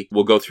movie,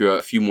 we'll go through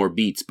a few more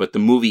beats, but the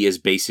movie is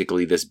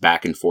basically this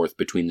back and forth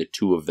between the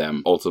two of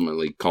them,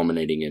 ultimately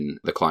culminating in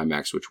the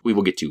climax, which we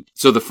will get to.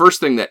 So the first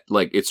thing that,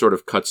 like, it sort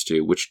of cuts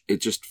to, which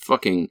it just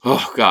fucking,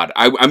 oh God,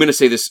 I'm going to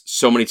say this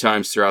so many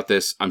times throughout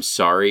this. I'm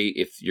sorry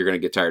if you're going to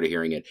get tired of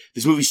hearing it.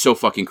 This movie's so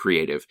fucking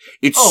creative.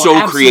 It's so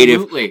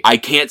absolutely. creative. I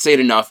can't say it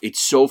enough.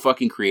 It's so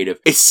fucking creative,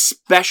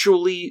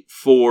 especially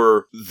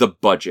for the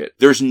budget.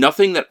 There's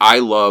nothing that I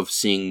love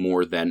seeing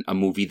more than a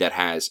movie that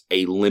has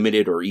a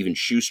limited or even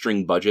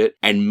shoestring budget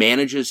and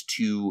manages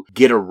to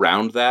get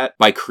around that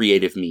by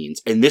creative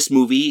means. And this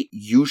movie,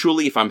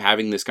 usually if I'm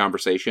having this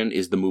conversation,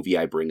 is the movie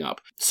I bring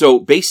up. So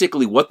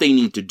basically what they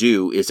need to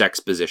do is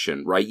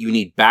exposition, right? You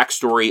need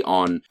backstory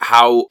on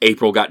how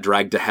April got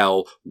dragged to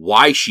hell,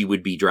 why she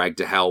would be dragged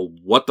to hell,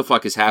 what the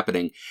fuck is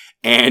happening.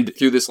 And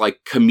through this,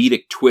 like,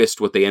 comedic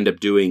twist, what they end up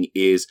doing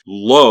is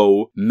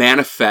Lo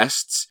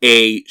manifests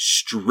a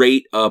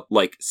straight up,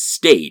 like,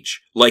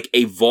 stage. Like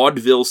a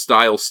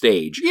vaudeville-style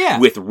stage. Yeah.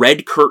 With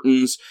red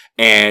curtains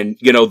and,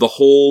 you know, the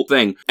whole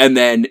thing. And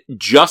then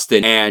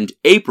Justin and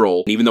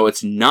April, even though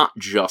it's not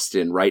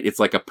Justin, right? It's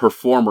like a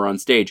performer on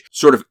stage,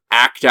 sort of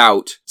act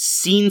out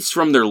scenes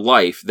from their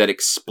life that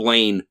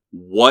explain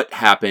what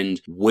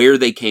happened, where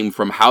they came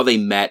from, how they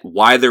met,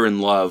 why they're in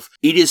love.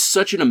 It is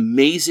such an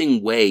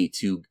amazing way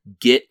to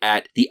get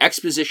at the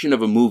exposition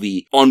of a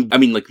movie on, I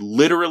mean, like,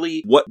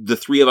 literally what the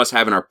three of us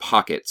have in our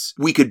pockets.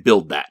 We could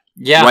build that.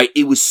 Yeah. Right?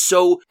 It was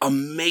so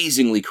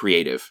amazingly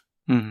creative.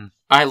 Mm-hmm.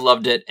 I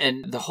loved it.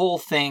 And the whole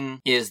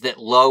thing is that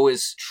Lo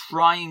is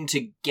trying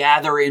to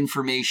gather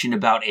information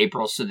about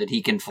April so that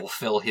he can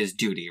fulfill his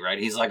duty, right?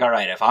 He's like, all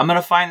right, if I'm going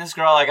to find this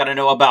girl, I got to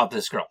know about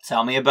this girl.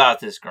 Tell me about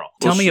this girl.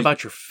 Tell me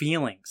about your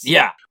feelings.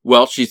 Yeah.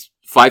 Well, she's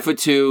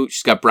 5'2",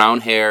 she's got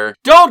brown hair.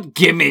 Don't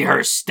give me her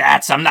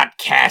stats. I'm not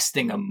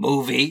casting a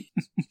movie.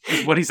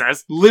 Is what he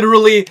says.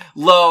 Literally,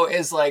 Lo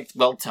is like,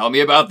 well, tell me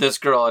about this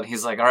girl. And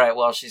he's like, all right,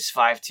 well, she's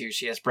 5'2",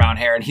 she has brown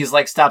hair. And he's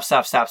like, stop.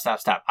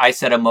 I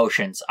said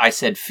emotions. I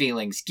said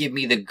feelings. Give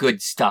me the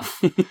good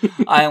stuff.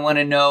 I want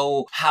to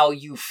know how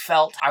you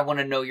felt. I want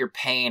to know your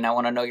pain. I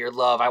want to know your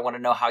love. I want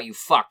to know how you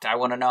fucked. I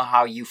want to know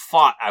how you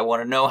fought. I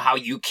want to know how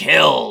you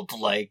killed.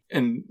 Like,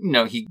 and, you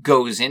know, he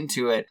goes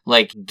into it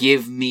like,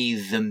 give me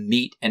the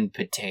meat and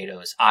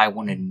potatoes. I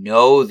want to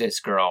know this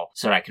girl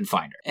so that I can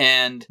find her.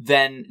 And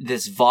then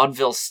this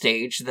vaudeville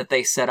stage that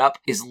they set up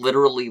is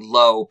literally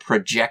Lo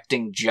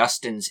projecting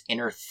Justin's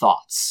inner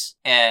thoughts.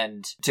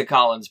 And to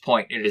Colin's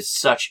point, it is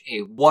such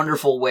a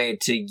wonderful way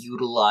to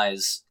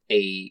utilize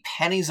a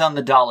pennies on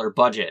the dollar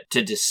budget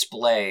to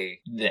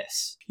display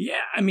this. Yeah,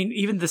 I mean,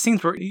 even the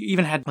scenes where you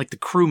even had, like, the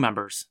crew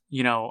members,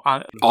 you know.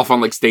 Off on,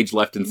 like, stage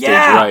left and stage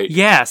right.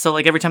 Yeah, so,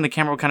 like, every time the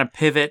camera would kind of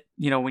pivot,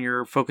 you know, when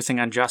you're focusing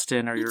on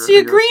Justin or you'd see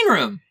a green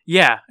room.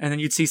 Yeah, and then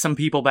you'd see some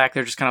people back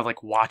there just kind of,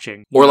 like,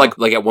 watching. Or,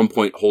 like at one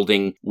point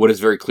holding what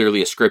is very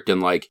clearly a script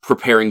and, like,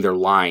 preparing their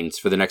lines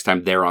for the next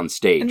time they're on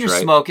stage, and they're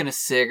right? smoking a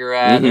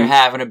cigarette, Mm-hmm. they're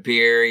having a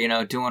beer, you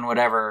know, doing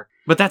whatever.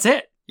 But that's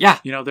it. Yeah.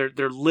 You know,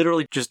 they're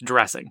literally just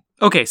dressing.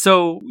 Okay,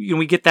 so you know,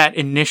 we get that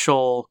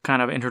initial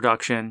kind of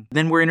introduction.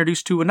 Then we're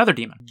introduced to another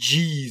demon.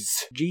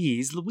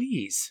 Jeez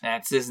Louise.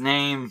 That's his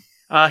name.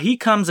 He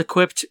comes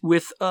equipped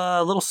with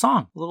a little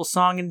song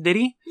and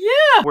ditty.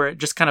 Yeah. Where it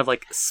just kind of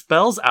like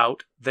spells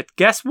out that,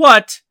 guess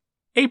what?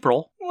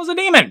 April was a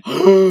demon.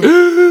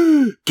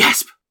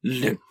 Gasp.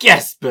 Le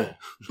gasp.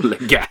 Le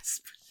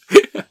gasp.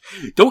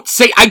 Don't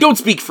say, I don't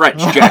speak French,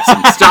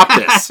 Jackson. Stop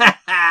this.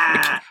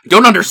 I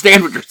don't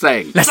understand what you're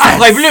saying.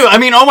 I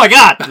mean, oh my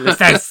God.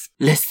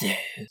 Listen.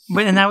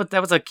 But and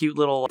that was a cute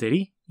little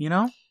ditty, you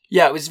know?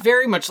 Yeah, it was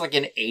very much like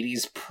an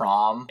 80s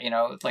prom, you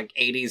know, like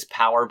 80s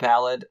power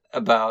ballad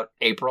about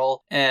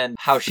April and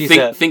how she's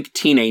think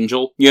Teen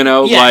Angel, you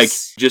know, yes.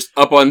 Like just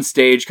up on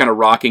stage, kind of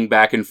rocking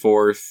back and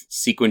forth,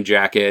 sequin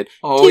jacket.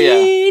 Oh,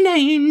 Teen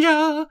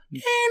Angel.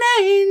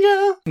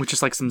 With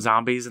just like some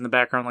zombies in the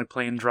background, like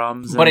playing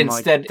drums. But and,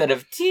 instead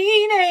of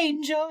Teen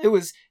Angel, it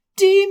was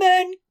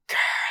Demon Girl.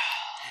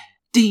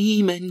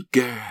 Demon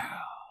Girl.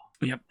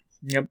 Yep.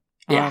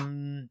 Yeah.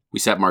 We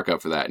set Mark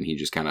up for that, and he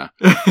just kind of...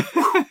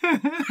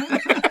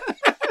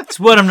 It's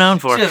what I'm known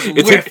for. Just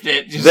whiffed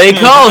it. They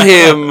call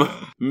him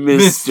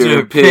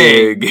Mr.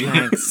 Pig.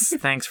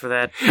 Thanks for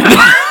that.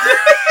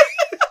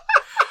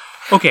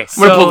 Okay,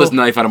 so... I'm going to pull this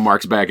knife out of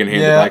Mark's bag and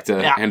hand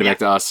it back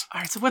to us. All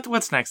right, so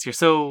what's next here?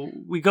 So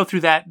we go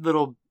through that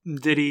little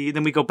ditty,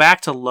 then we go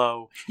back to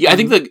Lo. Yeah, I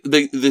think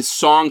the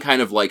song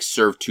kind of like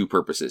served two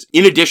purposes.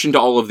 In addition to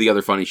all of the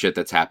other funny shit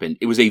that's happened,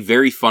 it was a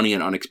very funny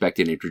and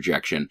unexpected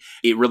interjection.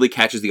 It really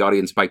catches the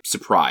audience by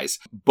surprise,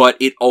 but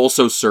it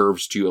also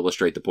serves to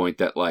illustrate the point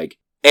that, like,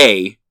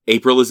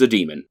 April is a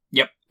demon.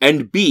 Yep.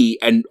 And B,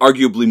 and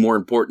arguably more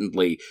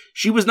importantly,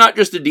 she was not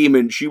just a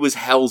demon, she was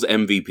Hell's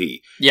MVP.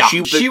 Yeah.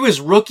 She was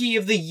Rookie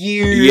of the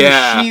Year.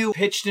 Yeah. She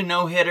pitched a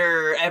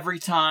no-hitter every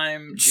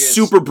time.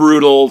 Super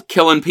brutal,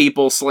 killing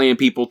people, slaying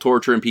people,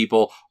 torturing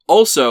people.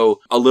 Also,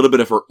 a little bit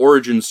of her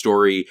origin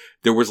story.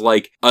 There was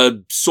like a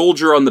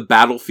soldier on the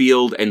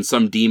battlefield and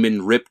some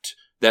demon ripped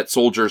that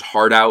soldier's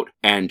heart out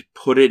and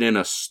put it in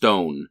a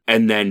stone.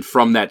 And then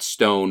from that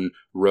stone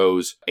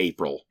rose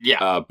April.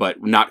 Yeah.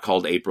 But not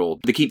called April.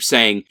 They keep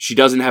saying she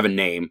doesn't have a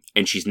name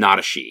and she's not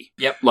a she.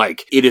 Yep.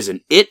 Like, it is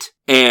an it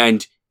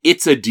and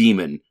it's a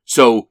demon.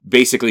 So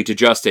basically to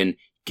Justin,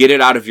 get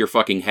it out of your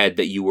fucking head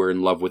that you were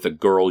in love with a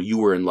girl. You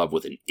were in love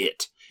with an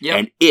it. Yep.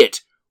 And it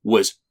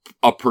was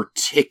a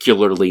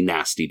particularly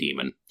nasty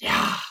demon.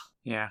 Yeah.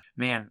 Yeah,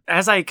 man.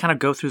 As I kind of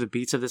go through the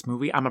beats of this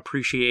movie, I'm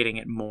appreciating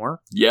it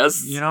more.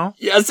 Yes. You know?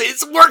 Yes,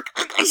 it's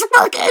working. It's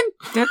working.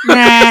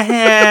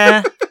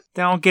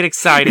 Don't get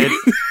excited.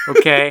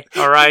 Okay?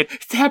 All right?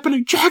 It's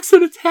happening,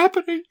 Jackson. It's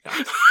happening.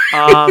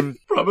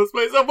 Promise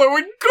myself I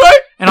wouldn't cry.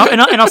 And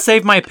I'll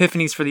save my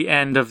epiphanies for the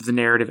end of the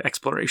narrative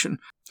exploration.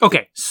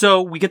 Okay,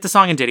 so we get the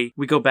song and ditty.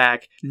 We go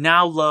back.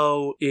 Now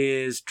Lo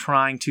is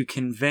trying to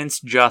convince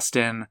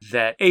Justin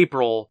that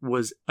April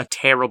was a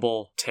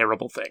terrible,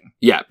 terrible thing.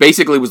 Yeah,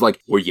 basically was like,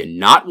 were you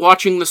not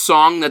watching the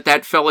song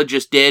that fella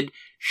just did?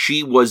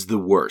 She was the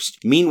worst.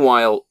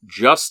 Meanwhile,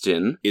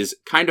 Justin is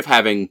kind of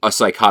having a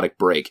psychotic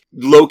break.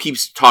 Lo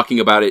keeps talking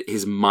about it.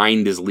 His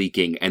mind is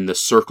leaking and the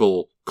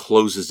circle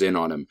closes in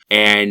on him.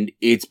 And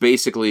it's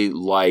basically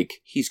like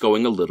he's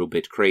going a little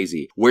bit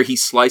crazy. Where he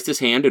sliced his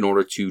hand in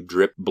order to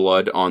drip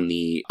blood on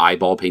the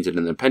eyeball painted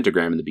in the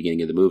pentagram in the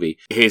beginning of the movie,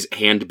 his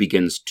hand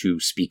begins to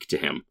speak to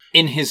him.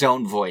 In his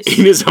own voice.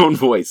 In his own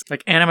voice.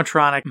 Like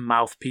animatronic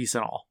mouthpiece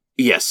and all.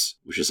 Yes,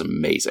 which is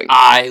amazing.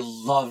 I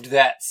loved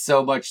that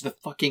so much. The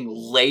fucking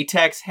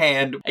latex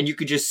hand, and you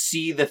could just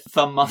see the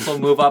thumb muscle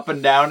move up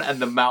and down, and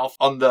the mouth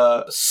on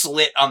the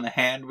slit on the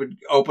hand would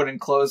open and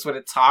close when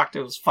it talked.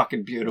 It was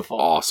fucking beautiful.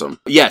 Awesome.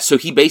 Yeah, so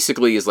he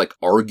basically is like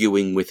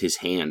arguing with his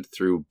hand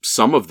through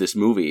some of this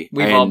movie.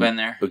 We've all been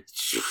there.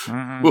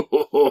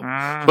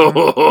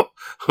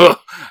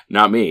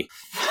 Not me.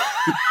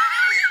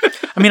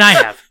 I mean, I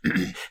have.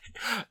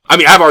 I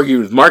mean, I've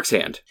argued with Mark's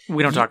hand.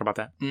 We don't talk about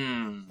that.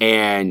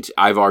 And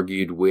I've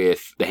argued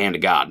with the hand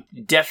of God.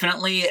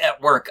 Definitely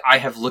at work, I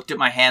have looked at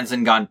my hands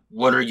and gone,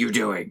 what are you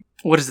doing?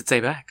 What does it say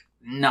back?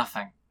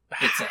 Nothing.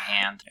 It's a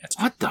hand.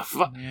 What the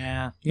fuck?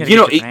 Yeah. You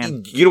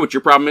know what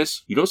your problem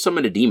is? You don't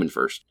summon a demon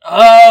first.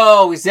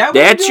 Oh, is that what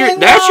that's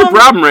your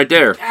problem right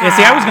there. Yeah,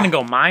 see, I was going to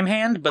go mime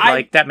hand, but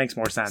like that makes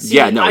more sense. See,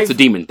 yeah, no, it's a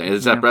demon thing.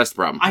 That's the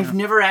problem. I've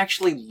never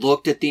actually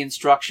looked at the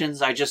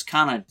instructions. I just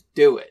kind of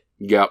do it.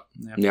 Yep.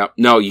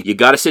 No, you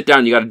got to sit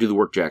down. You got to do the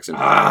work, Jackson.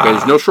 Okay,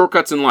 there's no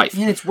shortcuts in life.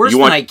 Man, it's worse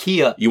than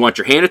IKEA. You want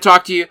your hand to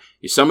talk to you,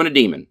 you summon a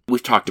demon.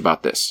 We've talked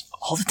about this.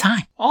 All the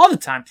time. All the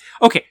time.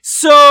 Okay,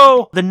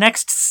 so the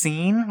next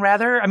scene,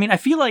 rather, I mean, I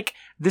feel like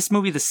this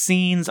movie, the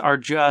scenes are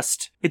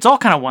just, it's all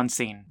kind of one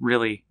scene,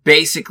 really.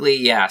 Basically,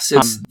 yes.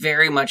 It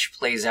very much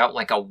plays out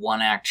like a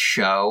one-act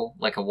show,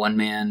 like a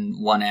one-man,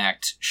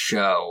 one-act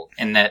show,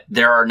 in that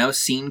there are no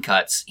scene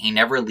cuts. He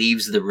never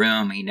leaves the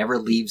room. He never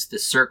leaves the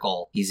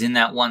circle. He's in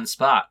that one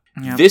spot.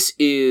 Yep. This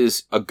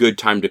is a good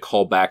time to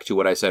call back to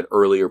what I said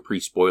earlier,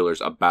 pre-spoilers,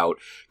 about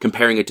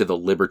comparing it to The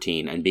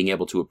Libertine and being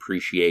able to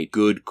appreciate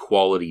good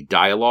quality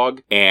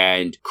dialogue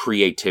and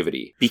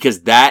creativity.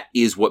 Because that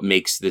is what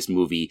makes this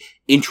movie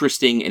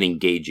interesting and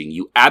engaging.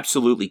 You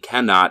absolutely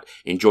cannot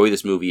enjoy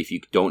this movie if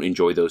you don't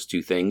enjoy those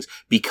two things,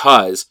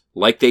 because,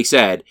 like they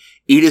said,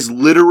 it is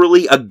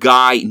literally a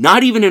guy,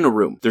 not even in a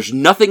room. There's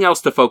nothing else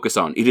to focus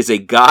on. It is a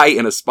guy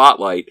in a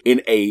spotlight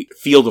in a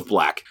field of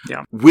black.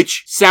 Yeah.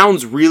 Which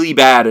sounds really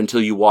bad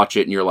until you watch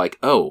it and you're like,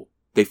 oh,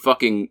 they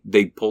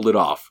pulled it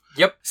off.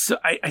 Yep. So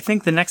I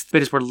think the next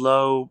bit is where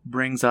Lo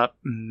brings up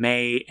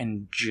May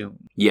and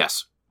June.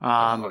 Yes.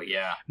 Oh,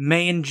 yeah.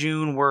 May and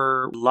June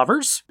were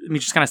lovers. Let me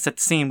just kind of set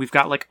the scene. We've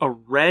got like a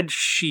red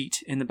sheet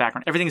in the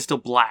background. Everything is still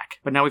black,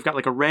 but now we've got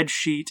like a red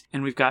sheet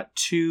and we've got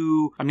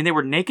two, I mean, they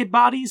were naked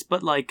bodies,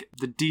 but like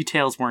the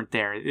details weren't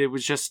there. It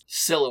was just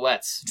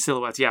silhouettes.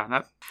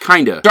 Yeah.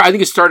 Kinda. I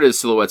think it started as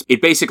silhouettes.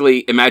 It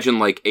basically, imagine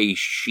like a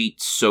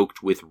sheet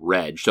soaked with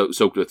red,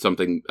 soaked with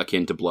something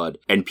akin to blood,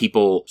 and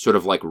people sort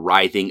of like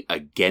writhing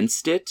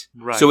against it.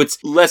 Right. So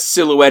it's less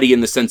silhouette-y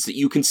in the sense that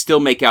you can still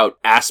make out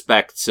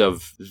aspects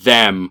of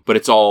them, but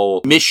it's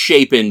all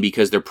misshapen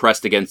because they're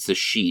pressed against the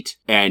sheet,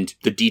 and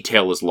the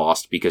detail is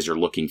lost because you're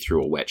looking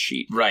through a wet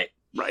sheet. Right.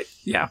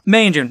 Yeah.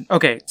 May and June.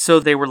 Okay,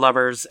 so they were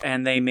lovers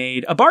and they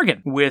made a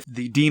bargain with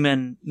the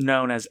demon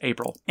known as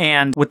April.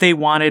 And what they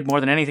wanted more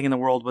than anything in the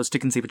world was to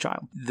conceive a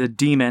child. The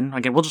demon,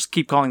 again, we'll just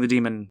keep calling the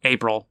demon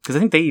April, because I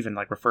think they even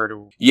like refer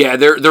to... Yeah,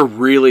 they're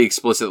really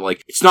explicit.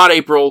 Like, it's not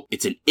April,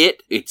 it's an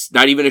it, it's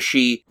not even a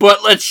she,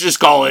 but let's just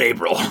call it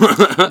April.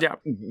 Yeah.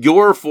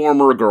 Your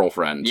former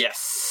girlfriend.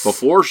 Yes.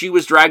 Before she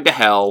was dragged to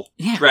hell.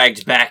 Yeah.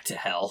 Dragged back to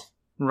hell.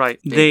 Right.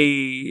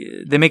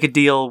 They make a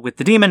deal with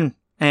the demon,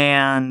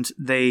 and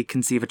they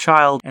conceive a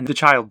child, and the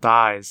child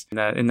dies in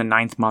the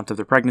 9th month of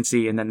their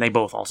pregnancy, and then they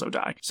both also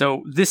die.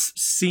 So this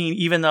scene,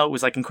 even though it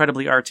was like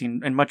incredibly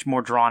artsy and much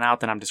more drawn out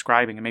than I'm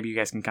describing, and maybe you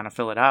guys can kind of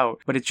fill it out,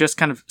 but it just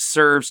kind of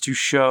serves to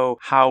show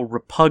how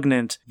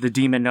repugnant the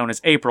demon known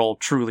as April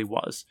truly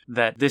was.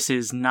 That this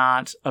is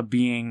not a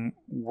being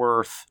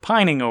worth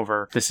pining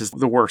over. This is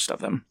the worst of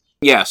them.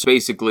 Yeah, so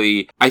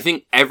basically, I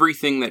think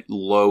everything that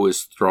Lo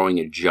is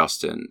throwing at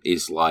Justin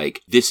is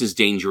like, this is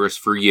dangerous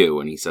for you,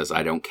 and he says,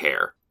 I don't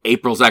care.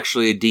 April's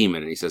actually a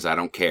demon, and he says, I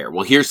don't care.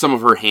 Well, here's some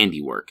of her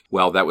handiwork.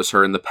 Well, that was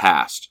her in the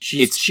past.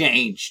 It's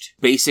changed.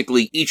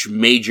 Basically, each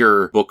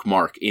major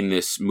bookmark in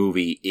this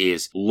movie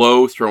is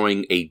Lo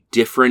throwing a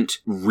different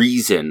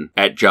reason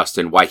at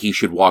Justin why he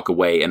should walk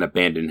away and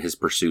abandon his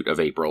pursuit of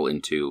April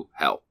into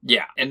hell.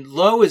 Yeah, and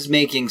Lo is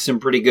making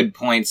some pretty good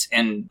points,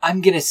 and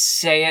I'm gonna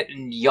say it,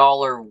 and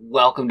y'all are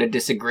welcome to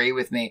disagree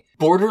with me.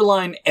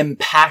 Borderline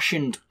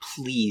impassioned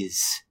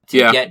pleas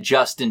to get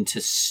Justin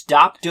to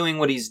stop doing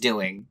what he's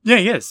doing. Yeah,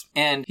 he is.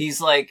 And he's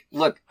like,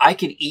 look, I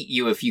could eat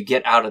you if you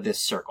get out of this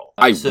circle.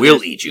 I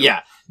will eat you.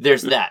 Yeah,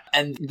 there's that.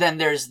 And then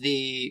there's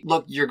the,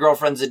 look, your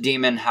girlfriend's a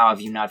demon. How have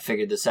you not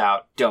figured this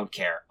out? Don't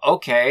care.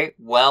 Okay,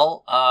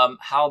 well,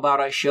 how about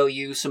I show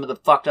you some of the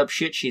fucked up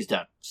shit she's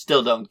done?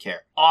 Still don't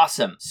care.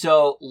 Awesome.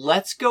 So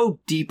let's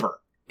go deeper.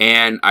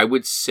 And I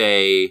would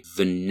say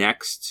the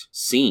next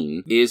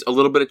scene is a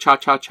little bit of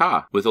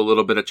cha-cha-cha with a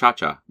little bit of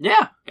cha-cha.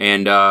 Yeah.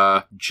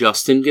 And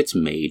Justin gets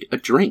made a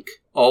drink.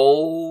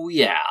 Oh,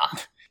 yeah.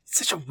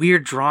 It's such a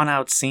weird,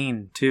 drawn-out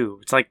scene, too.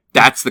 It's like...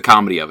 That's the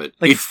comedy of it.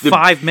 Like it's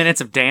 5 minutes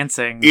of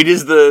dancing it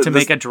is to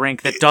make a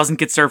drink that doesn't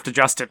get served to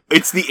Justin.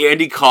 It's the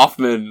Andy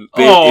Kaufman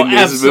bit in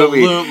this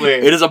movie. Absolutely.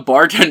 It is a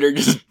bartender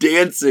just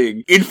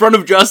dancing in front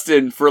of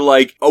Justin for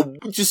like a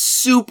just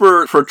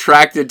super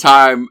protracted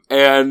time,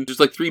 and there's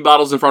like 3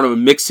 bottles in front of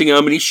him, mixing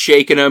them, and he's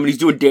shaking them, and he's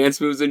doing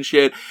dance moves and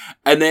shit.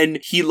 And then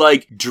he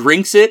like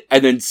drinks it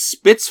and then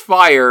spits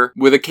fire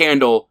with a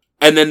candle.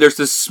 And then there's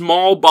this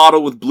small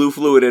bottle with blue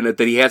fluid in it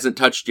that he hasn't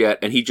touched yet,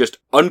 and he just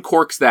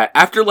uncorks that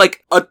after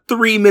like a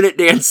 3-minute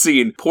dance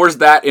scene, pours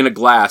that in a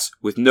glass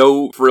with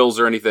no frills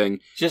or anything.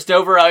 Just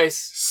over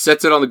ice.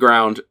 Sets it on the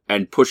ground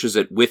and pushes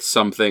it with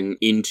something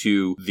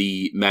into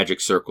the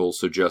magic circle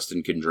so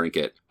Justin can drink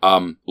it.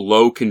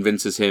 Lo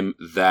convinces him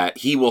that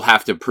he will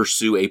have to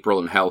pursue April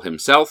in hell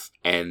himself,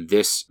 and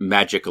this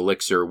magic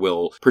elixir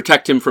will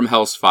protect him from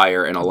hell's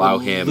fire and allow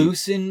him...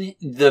 loosen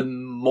the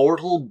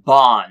mortal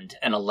bond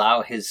and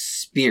allow his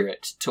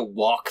spirit to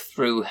walk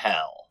through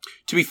hell.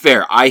 To be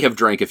fair, I have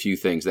drank a few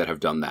things that have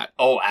done that.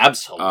 Oh,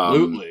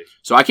 absolutely.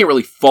 So I can't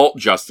really fault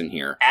Justin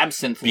here.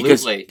 Absolutely.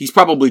 Because he's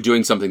probably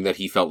doing something that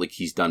he felt like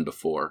he's done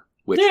before.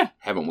 Which,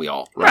 haven't we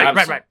all?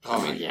 Right.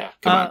 Oh, yeah.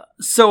 Come on.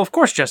 So, of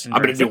course, Justin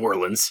I've been drinks in it. New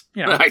Orleans.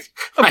 You know,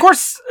 of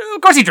course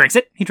he drinks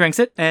it. He drinks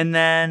it. And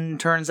then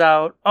turns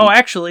out,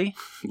 actually...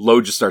 Lo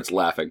just starts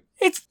laughing.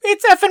 It's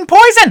effing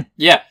poison!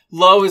 Yeah.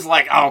 Lo is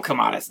like, oh, come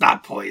on, it's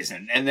not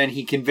poison. And then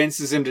he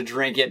convinces him to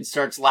drink it and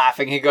starts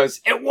laughing. He goes,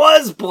 it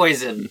was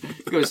poison.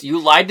 He goes, you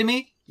lied to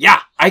me?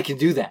 Yeah, I can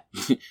do that.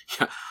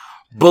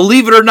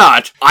 Believe it or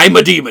not, I'm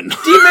a demon.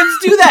 Demons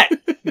do that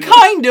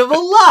kind of a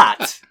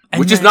lot.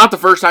 Which is not the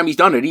first time he's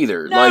done it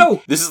either. No.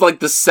 Like, this is like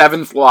the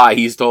 7th lie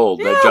he's told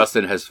that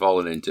Justin has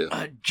fallen into.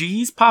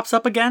 Jeez pops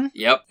up again.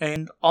 Yep.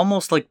 And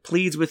almost like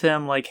pleads with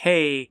him like,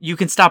 hey, you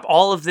can stop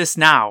all of this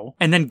now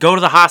and then go to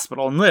the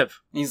hospital and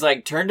live. He's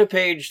like, turn to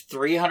page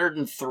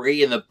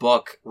 303 in the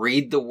book,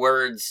 read the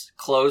words,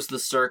 close the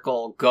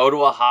circle, go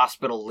to a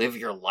hospital, live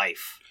your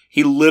life.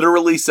 He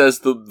literally says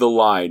the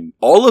line,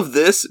 all of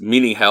this,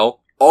 meaning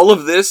hell, all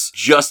of this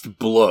just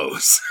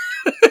blows.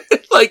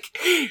 Like,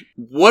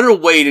 what a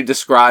way to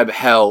describe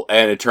hell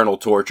and eternal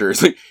torture.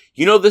 It's like,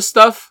 you know this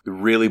stuff? It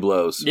really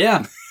blows.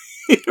 Yeah.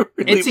 It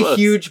really it's blows. A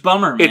huge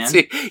bummer, man. It's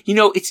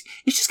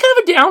just kind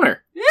of a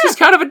downer. Yeah. It's just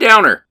kind of a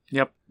downer.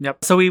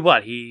 Yep. So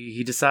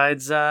he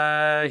decides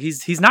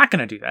he's not going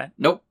to do that.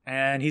 Nope.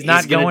 And he's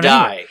not gonna going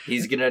die.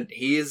 anywhere.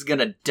 He is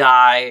gonna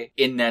die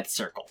in that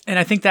circle. And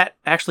I think that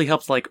actually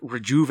helps like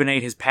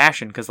rejuvenate his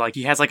passion, because like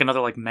he has like another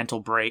like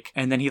mental break,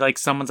 and then he like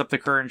summons up the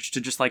courage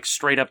to just like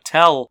straight up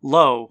tell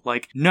Lo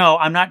like, no,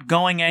 I'm not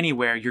going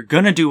anywhere. You're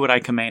gonna do what I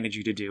commanded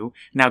you to do.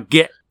 Now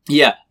get.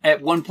 Yeah,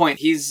 at one point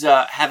he's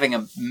having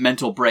a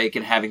mental break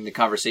and having the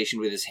conversation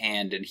with his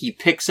hand, and he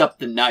picks up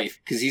the knife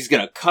because he's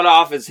going to cut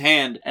off his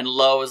hand, and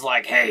Lo is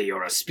like, hey, you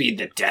want to speed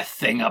the death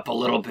thing up a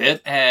little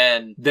bit?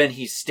 And then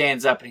he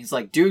stands up and he's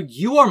like, dude,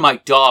 you are my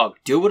dog.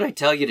 Do what I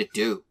tell you to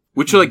do.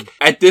 Which, like,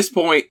 at this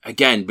point,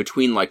 again,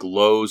 between, like,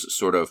 Lo's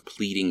sort of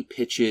pleading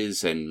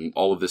pitches and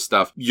all of this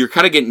stuff, you're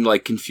kind of getting,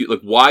 like, confused.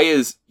 Like, why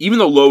is, even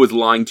though Lo is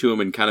lying to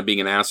him and kind of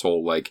being an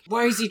asshole, like...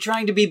 why is he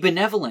trying to be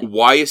benevolent?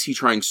 Why is he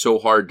trying so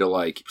hard to,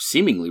 like,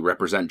 seemingly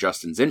represent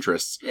Justin's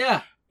interests?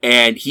 Yeah.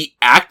 and he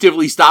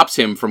actively stops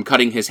him from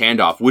cutting his hand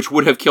off, which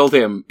would have killed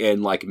him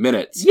in like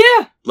minutes.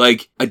 Yeah.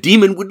 Like, a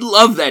demon would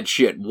love that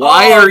shit.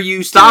 Why are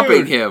you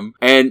stopping him?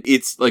 And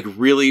it's, like,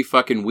 really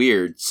fucking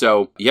weird.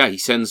 So, yeah, he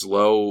sends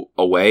Lo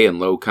away, and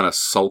Lo kind of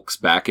sulks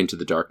back into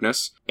the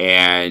darkness,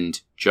 and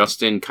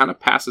Justin kind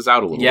of passes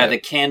out a little bit. Yeah, the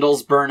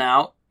candles burn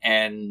out,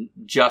 and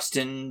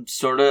Justin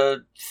sort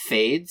of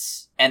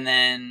fades, and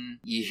then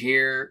you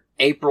hear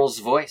April's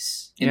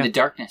voice in the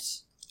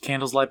darkness.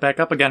 Candles light back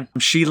up again.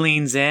 She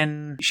leans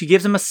in. She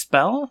gives him a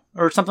spell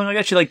or something like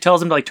that. She like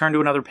tells him to like turn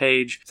to another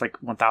page. It's like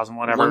 1,000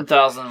 whatever.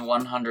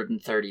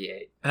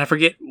 1,138. And I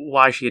forget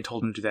why she had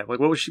told him to do that.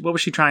 Like what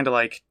was she trying to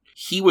like?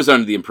 He was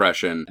under the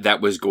impression that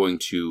was going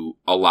to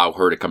allow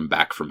her to come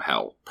back from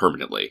hell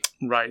permanently.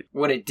 Right.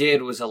 What it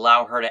did was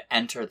allow her to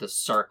enter the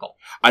circle.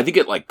 I think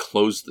it like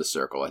closed the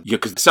circle. Yeah,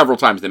 because several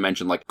times they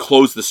mentioned like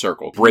close the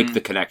circle, break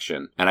the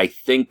connection. And I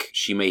think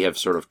she may have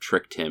sort of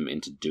tricked him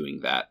into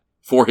doing that.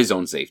 For his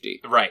own safety.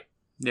 Right.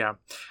 Yeah.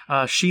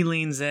 She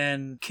leans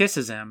in,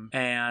 kisses him,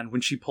 and when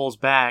she pulls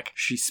back,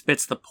 she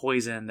spits the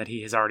poison that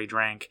he has already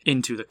drank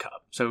into the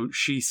cup. So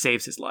she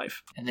saves his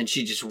life. And then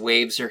she just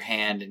waves her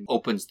hand and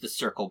opens the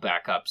circle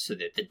back up so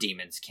that the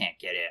demons can't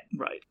get in.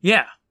 Right.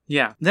 Yeah.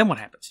 Yeah. Then what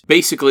happens?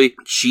 Basically,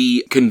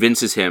 she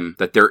convinces him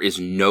that there is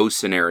no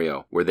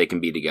scenario where they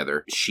can be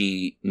together.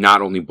 She not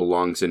only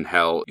belongs in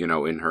hell, you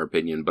know, in her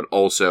opinion, but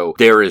also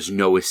there is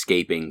no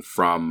escaping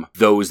from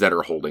those that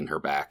are holding her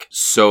back.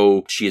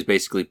 So she is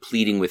basically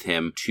pleading with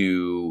him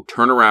to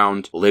turn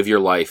around, live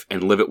your life,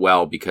 and live it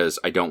well because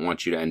I don't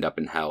want you to end up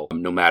in hell.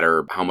 No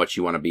matter how much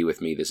you want to be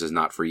with me, this is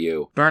not for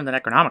you. Burn the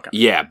Necronomicon.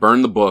 Yeah,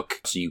 burn the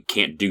book so you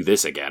can't do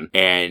this again.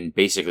 And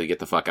basically get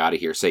the fuck out of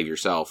here, save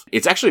yourself.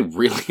 It's actually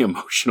really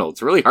emotional.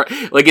 It's really hard.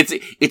 Like,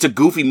 it's a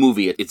goofy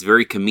movie. It's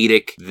very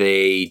comedic.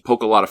 They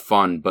poke a lot of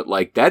fun, but,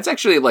 like, that's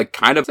actually, like,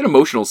 kind of an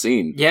emotional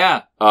scene.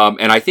 Yeah.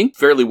 And I think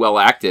fairly well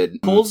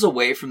acted. Pulls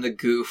away from the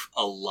goof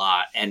a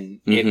lot, and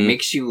it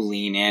makes you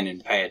lean in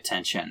and pay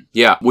attention.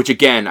 Yeah, which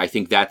again, I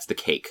think that's the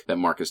cake that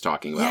Mark is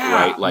talking about,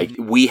 right? Like,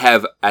 we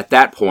have, at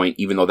that point,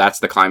 even though that's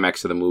the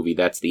climax of the movie,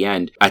 that's the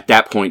end, at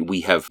that point,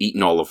 we have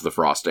eaten all of the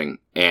frosting.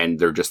 And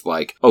they're just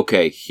like,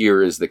 okay,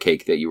 here is the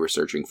cake that you were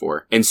searching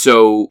for. And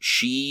so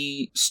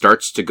she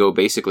starts to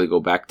basically go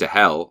back to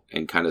hell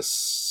and kind of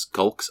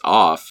skulks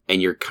off.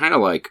 And you're kind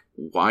of like,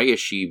 why is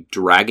she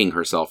dragging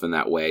herself in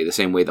that way? The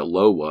same way that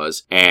Lo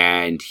was.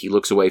 And he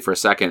looks away for a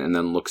second and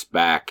then looks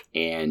back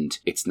and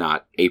it's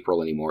not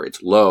April anymore.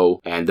 It's Lo.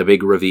 And the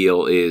big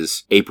reveal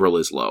is April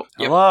is Lo.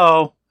 Yep.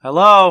 Hello.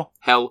 Hello.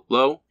 Hell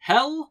Lo.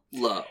 Hell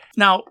Lo.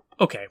 Now,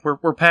 okay,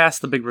 we're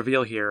past the big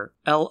reveal here.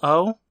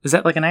 L-O? Is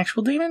that like an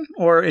actual demon?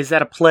 Or is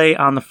that a play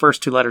on the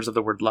first two letters of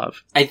the word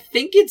love? I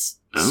think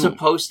it's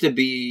supposed to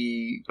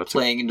be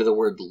playing into the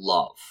word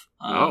love.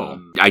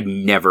 I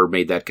never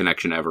made that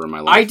connection ever in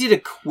my life. I did a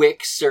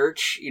quick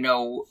search,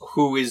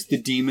 who is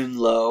the demon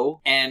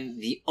Lo?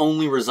 And the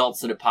only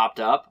results that have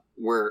popped up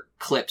were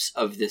clips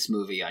of this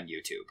movie on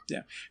YouTube.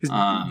 Yeah.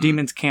 Because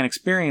demons can't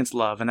experience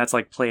love, and that's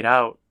like played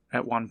out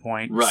at one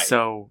point. Right.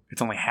 So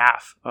it's only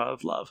half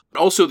of love.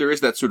 Also, there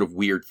is that sort of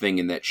weird thing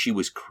in that she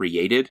was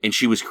created, and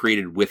she was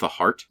created with a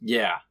heart.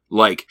 Yeah.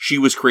 Like, she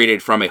was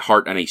created from a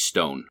heart and a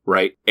stone,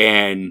 right?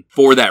 And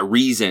for that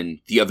reason,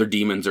 the other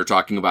demons are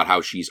talking about how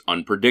she's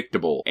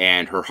unpredictable,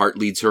 and her heart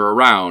leads her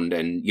around,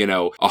 and,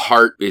 a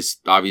heart is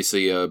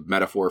obviously a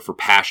metaphor for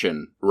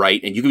passion,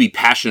 right? And you can be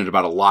passionate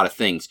about a lot of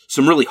things.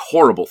 Some really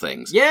horrible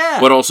things. Yeah!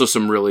 But also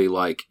some really,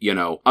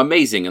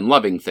 amazing and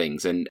loving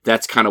things, and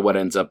that's kind of what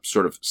ends up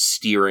sort of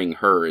steering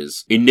her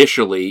is,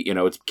 initially,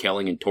 it's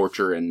killing and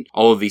torture and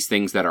all of these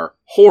things that are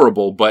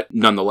horrible, but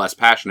nonetheless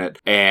passionate,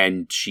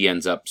 and she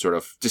ends up sort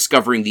of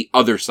discovering the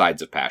other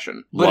sides of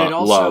passion.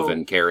 Love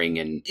and caring,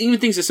 and even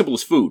things as simple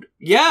as food.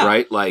 Yeah.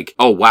 Right? Like,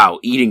 oh wow,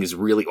 eating is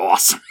really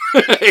awesome.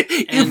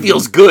 It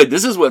feels good.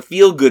 This is what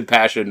feel-good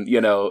passion,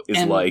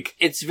 is like.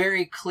 It's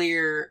very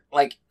clear,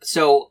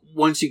 so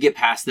once you get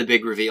past the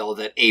big reveal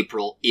that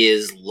April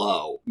is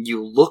Lo,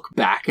 you look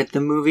back at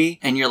the movie,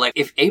 and you're like,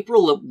 if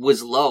April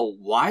was Lo,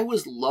 why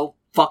was Lo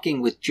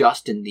fucking with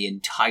Justin the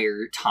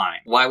entire time?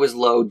 Why was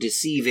Lo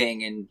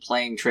deceiving and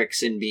playing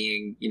tricks and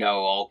being,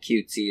 all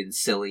cutesy and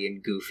silly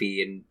and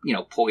goofy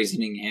and,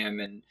 poisoning him?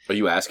 And are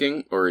you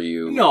asking, or are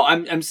you? No,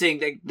 I'm saying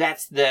that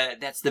that's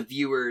the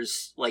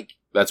viewers,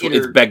 that's what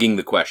it's begging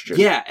the question.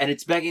 Yeah, and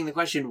it's begging the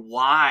question,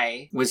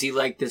 why was he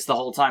like this the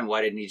whole time?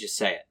 Why didn't he just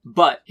say it?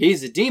 But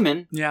he's a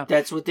demon. Yeah.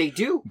 That's what they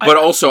do. But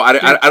also, I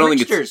don't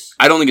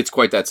think it's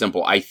quite that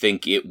simple. I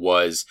think it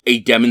was a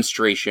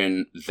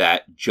demonstration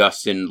that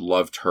Justin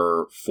loved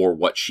her for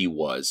what she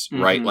was,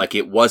 right? Like,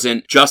 it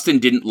wasn't, Justin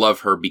didn't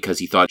love her because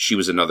he thought she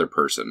was another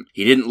person.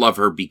 He didn't love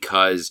her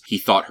because he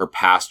thought her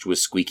past was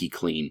squeaky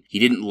clean. He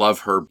didn't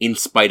love her in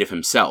spite of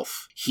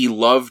himself. he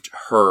loved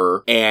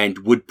her and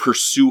would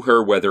pursue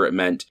her whether it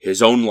meant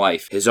his own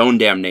life, his own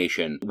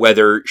damnation,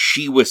 whether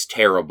she was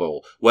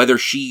terrible, whether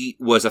she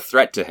was a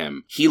threat to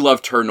him. He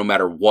loved her no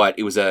matter what.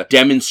 It was a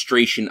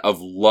demonstration of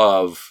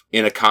love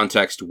in a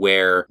context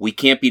where we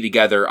can't be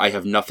together. I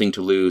have nothing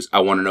to lose. I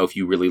want to know if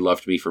you really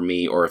loved me for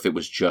me or if it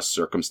was just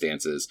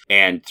circumstances.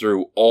 And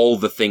through all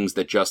the things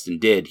that Justin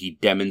did, he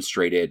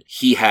demonstrated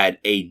he had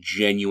a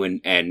genuine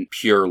and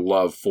pure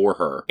love for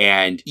her.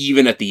 And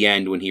even at the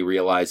end, when he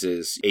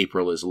realizes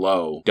April is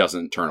Lowe,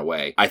 doesn't turn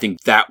away. I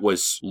think that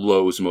was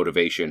Lowe's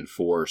motivation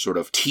for sort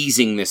of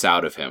teasing this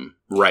out of him,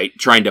 right?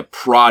 Trying to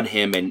prod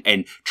him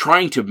and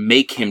trying to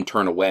make him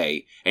turn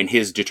away. And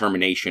his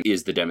determination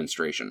is the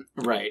demonstration.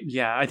 Right.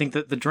 Yeah, I think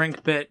that the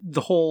drink bit,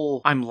 the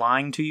whole I'm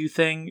lying to you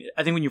thing,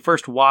 I think when you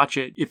first watch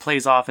it, it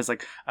plays off as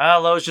like,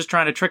 Lowe's just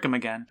trying to trick him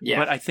again. Yeah.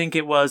 But I think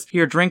it was,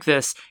 here, drink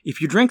this.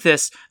 If you drink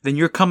this, then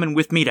you're coming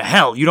with me to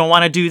hell. You don't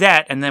want to do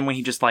that. And then when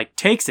he just like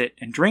takes it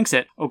and drinks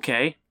it,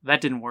 okay,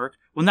 that didn't work.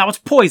 Well, now it's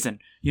poison.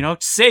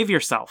 Save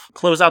yourself.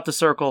 Close out the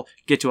circle,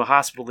 get to a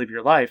hospital, live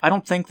your life. I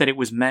don't think that it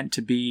was meant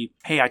to be,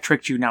 hey, I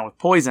tricked you now with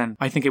poison.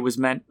 I think it was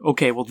meant,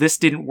 okay, well, this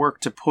didn't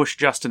work to push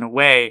Justin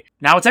away.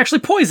 Now it's actually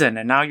poison,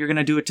 and now you're going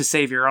to do it to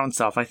save your own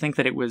self. I think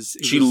that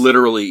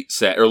Literally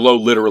said, or Lowe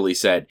literally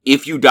said,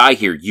 if you die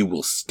here, you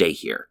will stay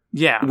here.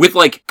 Yeah. With,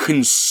 like,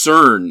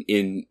 concern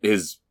in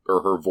his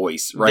or her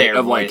voice, right?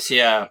 Their voice,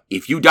 yeah.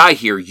 If you die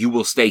here, you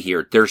will stay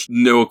here. There's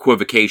no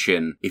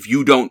equivocation. If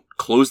you don't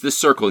close this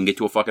circle and get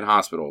to a fucking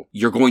hospital,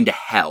 you're going to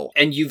hell.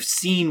 And you've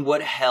seen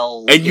what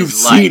hell and you've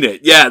seen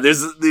it. Yeah,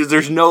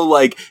 there's no,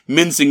 like,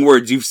 mincing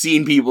words. You've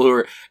seen people who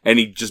are... And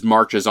he just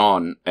marches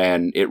on,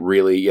 and it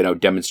really,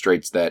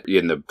 demonstrates that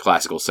in the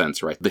classical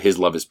sense, right? His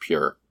love is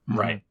pure.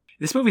 Right.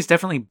 This movie's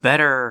definitely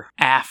better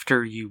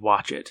after you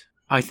watch it.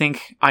 I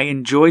think I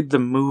enjoyed the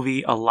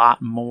movie a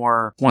lot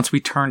more once we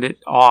turned it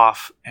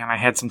off and I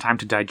had some time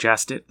to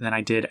digest it than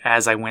I did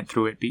as I went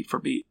through it beat for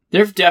beat.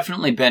 There have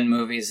definitely been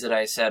movies that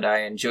I said I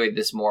enjoyed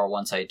this more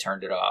once I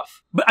turned it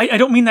off. But I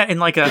don't mean that in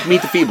like a...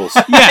 Meet the Feebles.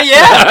 Yeah.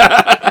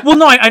 Yeah. Well,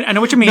 no, I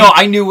know what you mean. No,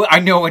 I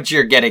know what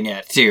you're getting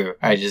at, too.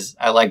 I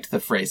liked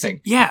the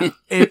phrasing. Yeah,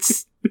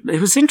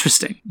 it was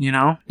interesting,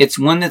 It's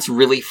one that's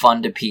really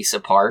fun to piece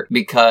apart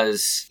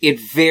because it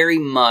very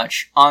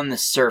much, on the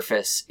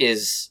surface,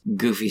 is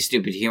goofy,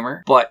 stupid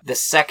humor. But the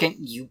second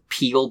you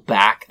peel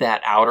back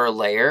that outer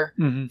layer,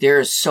 there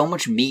is so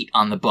much meat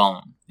on the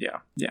bone.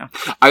 Yeah.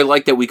 I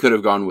like that we could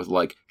have gone with,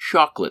 like,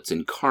 chocolates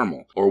and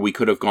caramel. Or we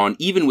could have gone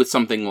even with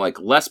something, like,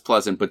 less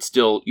pleasant, but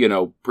still,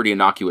 pretty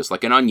innocuous,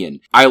 like an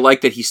onion. I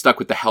like that he stuck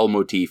with the hell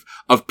motif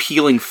of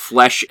peeling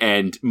flesh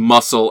and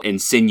muscle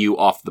and sinew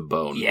off the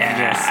bone.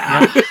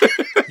 Yeah.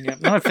 Yeah.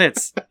 No, it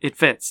fits. It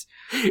fits.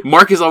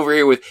 Mark is over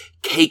here with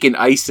cake and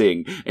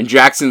icing, and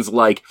Jackson's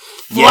like,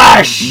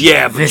 flesh!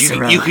 Yeah, but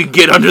you could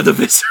get under the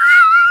viscera.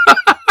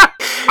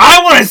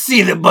 I want to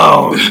see the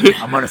bone.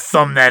 I'm going to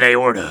thumb that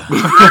aorta.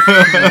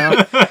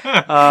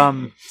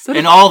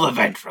 And all the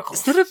ventricles.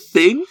 Is that a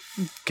thing?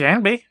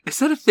 Can be. Is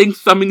that a thing,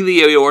 thumbing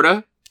the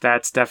aorta?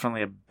 That's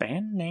definitely a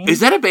band name. Is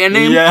that a band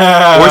name?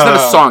 Yeah. Or is that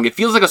a song? It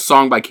feels like a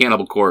song by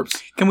Cannibal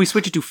Corpse. Can we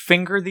switch it to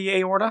Finger the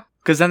Aorta?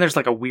 Because then there's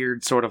like a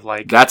weird sort of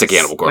like... That's a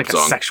Cannibal Corpse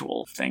song. Like a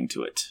sexual thing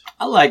to it.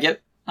 I like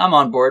it. I'm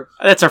on board.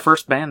 That's our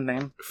first band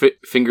name.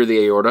 Finger the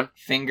aorta?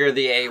 Finger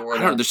the aorta.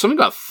 I don't know, there's something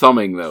about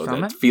thumbing, though,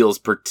 that feels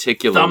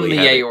particularly Thumb the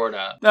heavy.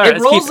 aorta. Right,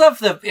 it rolls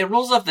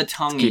off the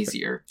tongue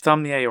easier.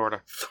 Thumb the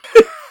aorta.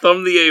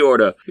 Thumb the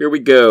aorta. Here we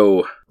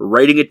go.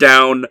 Writing it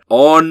down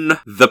on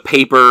the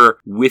paper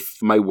with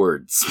my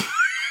words.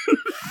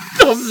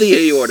 Thumb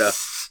the aorta.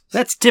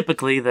 That's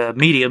typically the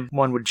medium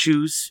one would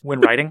choose when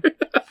writing.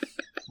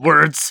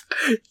 Words.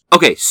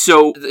 Okay,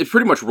 so it's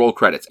pretty much roll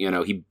credits.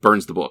 He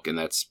burns the book, and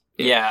that's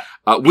it. Yeah.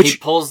 Which he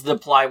pulls the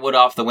plywood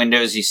off the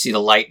windows, you see the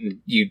light,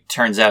 and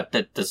turns out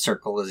that the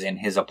circle is in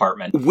his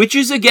apartment. Which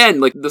is, again,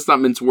 like, let's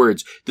not mince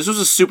words. This was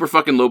a super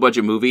fucking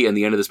low-budget movie, and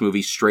the end of this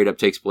movie straight up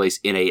takes place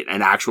in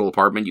an actual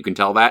apartment. You can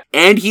tell that.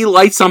 And he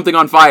lights something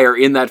on fire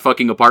in that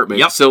fucking apartment.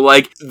 Yep. So,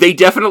 like, they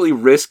definitely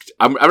risked,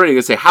 I'm not even going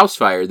to say house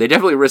fire, they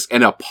definitely risked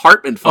an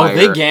apartment fire. Oh,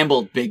 they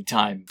gambled big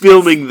time.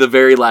 Filming the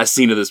very last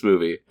scene of this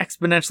movie.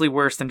 Exponentially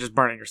worse than just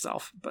burning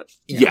yourself. But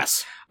yeah.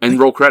 Yes. And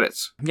roll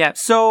credits. Yeah,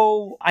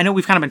 so I know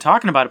we've kind of been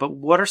talking about it, but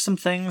what are some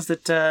things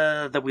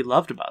that we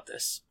loved about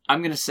this?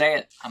 I'm going to say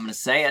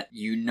it.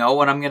 You know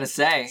what I'm going to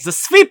say. The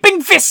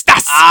sweeping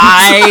vistas!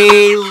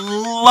 I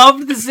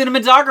loved the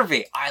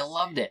cinematography. I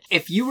loved it.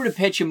 If you were to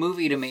pitch a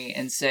movie to me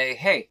and say,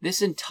 hey,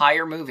 this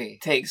entire movie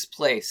takes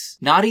place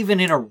not even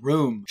in a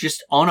room,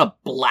 just on a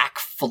black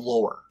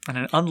floor. In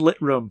an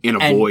unlit room.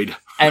 In a void.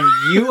 And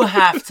you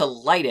have to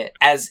light it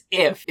as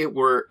if it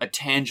were a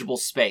tangible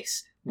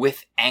space.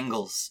 With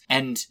angles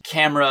and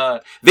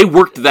camera. They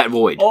worked that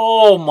void.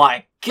 Oh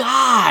my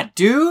God,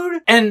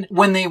 dude! And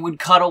when they would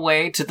cut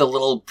away to the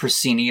little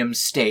proscenium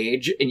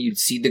stage, and you'd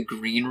see the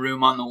green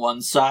room on the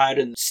one side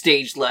and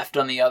stage left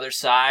on the other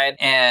side,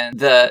 and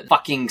the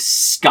fucking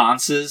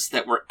sconces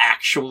that were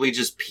actually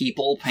just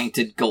people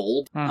painted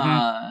gold.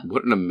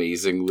 What an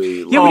amazingly...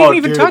 Yeah, we didn't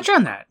even touch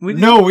on that. We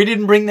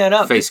didn't bring that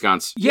up. Face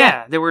sconce.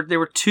 Yeah, there were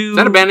two... Is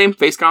that a band name?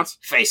 Face sconce?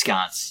 Face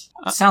sconce.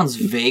 Sounds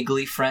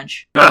vaguely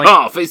French.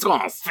 Oh, face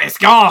sconce. Face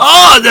sconce.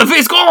 Oh, the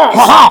face sconce.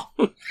 Ha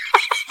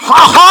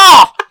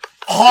ha.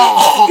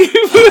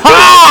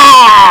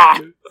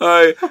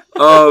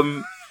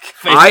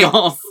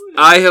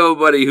 I have a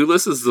buddy who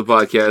listens to the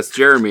podcast,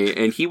 Jeremy,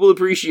 and he will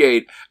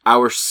appreciate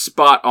our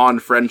spot-on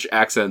French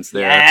accents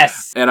there.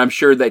 Yes! And I'm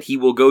sure that he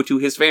will go to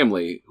his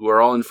family, who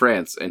are all in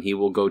France, and he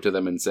will go to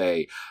them and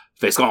say,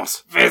 Face sconce.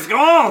 Face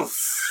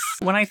sconce.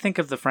 When I think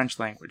of the French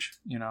language,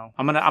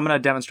 I'm gonna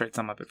demonstrate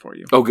some of it for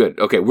you. Oh, good.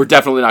 Okay, we're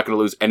definitely not going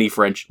to lose any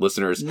French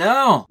listeners.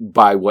 No.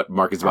 By what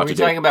Mark is about to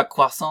do. Are we talking about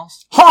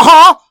croissants? Ha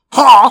ha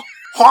ha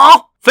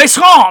ha. Face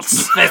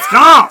sconce. Face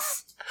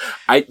sconce.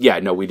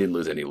 No, we didn't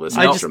lose any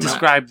listeners. I just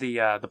described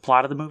the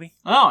plot of the movie.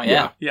 Oh,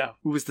 yeah. Yeah.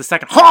 Who was the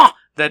second? Ha!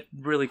 That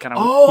really kind of...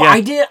 Oh, yeah. I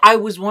did. I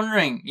was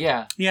wondering.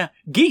 Yeah. Yeah.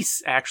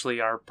 Geese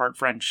actually are part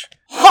French.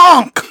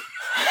 Honk!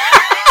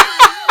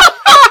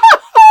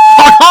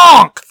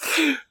 Honk!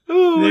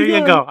 Oh, there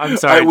you go. I'm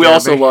sorry. We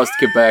also lost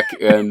Quebec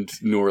and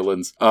New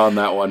Orleans on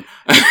that one.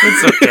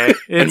 It's okay.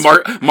 And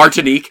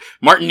Martinique.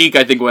 Martinique,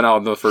 I think, went out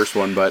on the first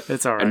one, but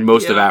it's all right. And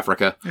most of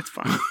Africa. It's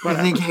fine.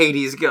 I think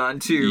Haiti's gone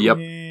too. Yep.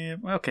 Yeah,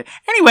 okay.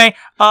 Anyway,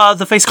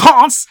 the face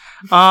sconce.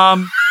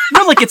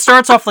 It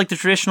starts off like the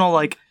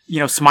traditional,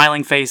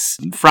 smiling face,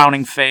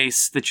 frowning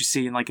face that you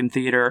see in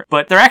theater.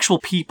 But they're actual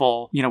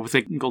people, with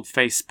gold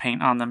face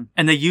paint on them.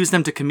 And they use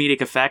them to comedic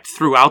effect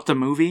throughout the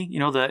movie.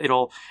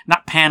 It'll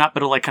not pan up,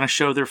 but it'll kind of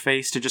show their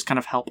face to just kind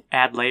of help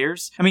add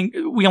layers. I mean,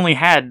 we only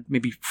had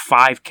maybe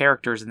 5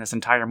 characters in this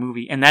entire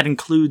movie. And that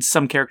includes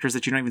some characters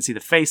that you don't even see the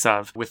face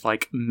of with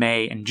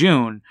May and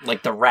June.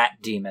 Like the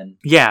rat demon.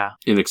 Yeah.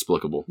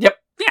 Inexplicable. Yep.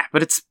 Yeah,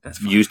 but it's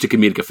used to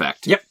comedic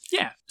effect. Yep.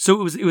 Yeah.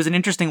 So it was an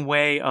interesting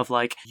way of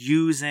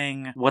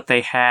using what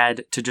they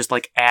had to just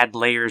add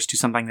layers to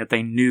something that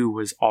they knew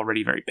was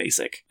already very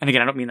basic. And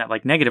again, I don't mean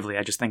that negatively.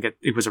 I just think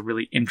it was a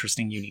really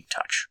interesting, unique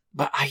touch.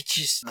 But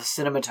the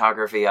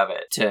cinematography of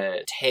it,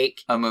 to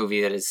take a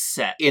movie that is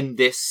set in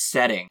this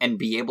setting and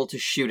be able to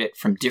shoot it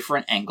from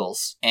different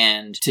angles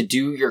and to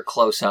do your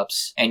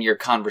close-ups and your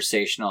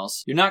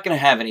conversationals. You're not going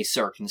to have any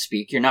Sorkin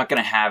speak. You're not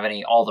going to have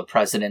all the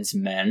president's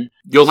men.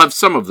 You'll have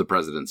some of the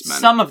president's men.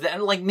 Some of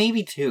them,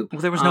 maybe 2.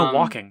 Well, there was no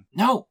walking.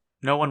 No.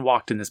 No one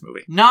walked in this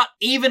movie. Not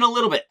even a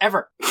little bit,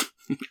 ever.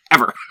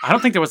 Ever. I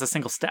don't think there was a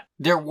single step.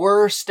 There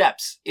were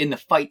steps in the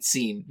fight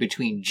scene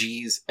between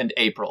Jeez and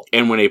April.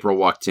 And when April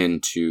walked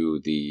into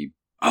the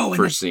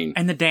first scene.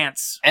 And the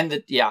dance. And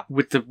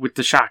with the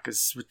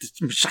shakas.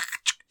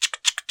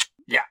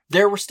 Yeah.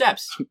 There were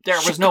steps. There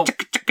was no...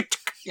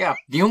 Yeah.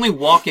 The only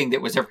walking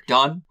that was ever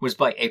done was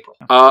by April.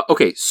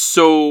 Okay,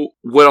 so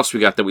what else we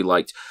got that we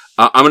liked?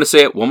 I'm going to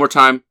say it one more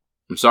time.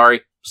 I'm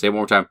sorry. Say it one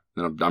more time,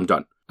 then I'm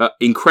done.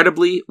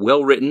 Incredibly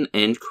well-written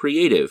and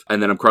creative.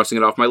 And then I'm crossing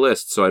it off my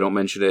list, so I don't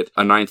mention it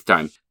a 9th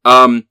time.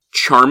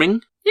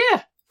 Charming.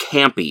 Yeah.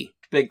 Campy.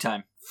 Big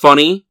time.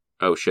 Funny.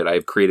 Oh shit, I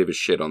have creative as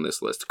shit on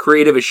this list.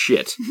 Creative as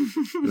shit.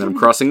 And then I'm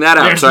crossing that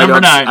out, There's so number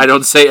 9. I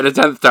don't say it a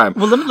 10th time.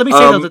 Well, let me say,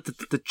 though,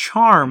 that the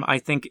charm, I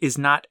think, is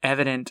not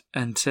evident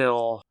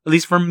until, at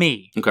least for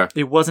me, okay,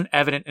 it wasn't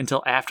evident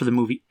until after the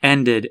movie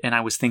ended, and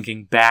I was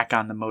thinking back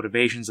on the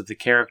motivations of the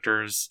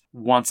characters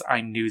once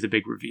I knew the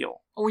big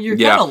reveal. Oh, you're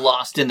kind of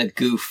lost in the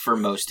goof for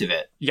most of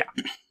it. Yeah.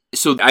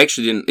 So I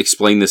actually didn't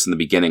explain this in the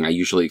beginning. I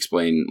usually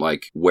explain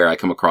where I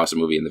come across a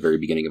movie in the very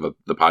beginning of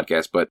the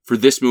podcast. But for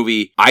this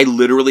movie, I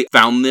literally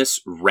found this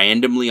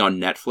randomly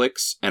on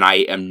Netflix, and I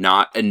am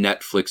not a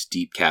Netflix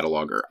deep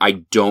cataloger.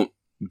 I don't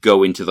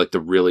go into the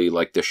really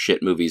the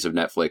shit movies of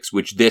Netflix,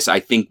 which this I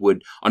think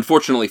would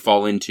unfortunately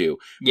fall into.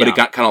 But it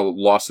got kind of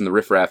lost in the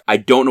riffraff. I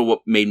don't know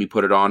what made me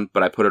put it on,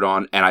 but I put it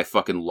on and I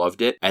fucking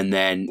loved it. And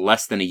then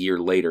less than a year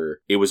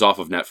later, it was off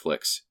of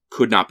Netflix.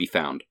 Could not be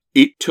found.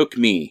 It took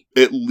me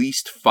at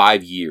least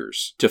 5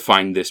 years to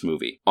find this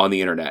movie on the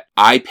internet.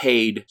 I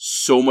paid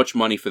so much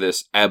money for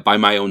this by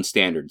my own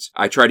standards.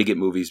 I try to get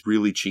movies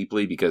really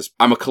cheaply because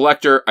I'm a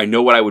collector. I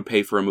know what I would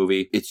pay for a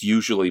movie. It's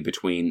usually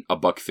between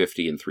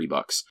 $1.50 and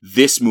 $3.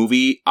 This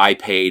movie I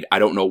paid, I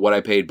don't know what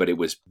I paid, but it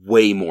was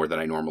way more than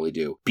I normally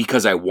do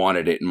because I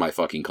wanted it in my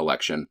fucking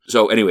collection.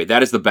 So anyway,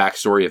 that is the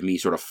backstory of me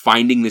sort of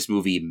finding this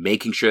movie,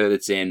 making sure that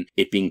it's in,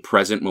 it being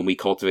present when we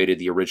cultivated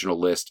the original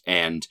list,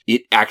 and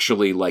it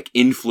actually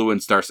influenced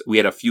we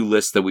had a few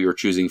lists that we were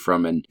choosing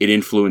from, and it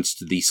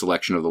influenced the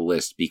selection of the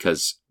list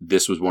because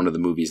this was one of the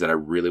movies that I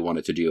really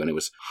wanted to do, and it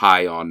was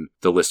high on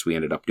the list we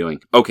ended up doing.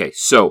 Okay,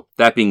 so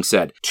that being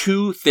said,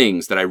 2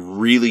 things that I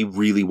really,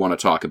 really want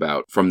to talk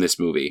about from this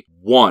movie.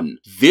 1,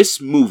 this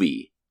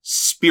movie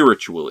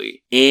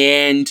spiritually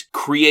and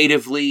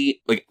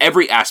creatively,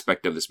 every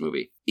aspect of this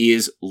movie,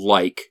 is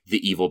like The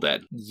Evil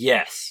Dead.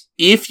 Yes.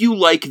 If you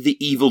like The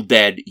Evil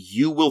Dead,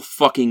 you will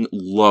fucking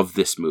love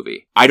this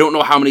movie. I don't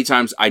know how many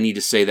times I need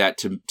to say that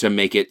to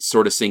make it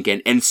sort of sink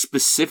in. And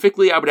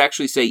specifically, I would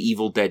actually say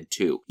Evil Dead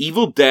 2.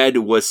 Evil Dead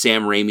was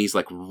Sam Raimi's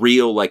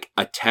real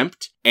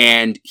attempt.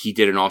 And he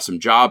did an awesome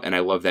job, and I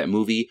love that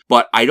movie.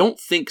 But I don't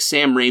think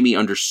Sam Raimi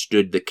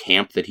understood the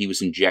camp that he was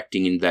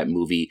injecting into that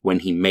movie when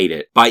he made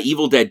it. By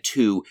Evil Dead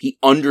 2, he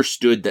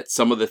understood that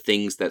some of the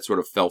things that sort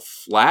of fell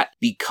flat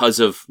because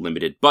of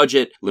limited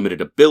budget,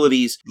 limited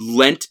abilities,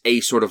 lent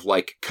a sort of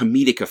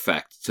comedic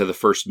effect to the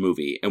first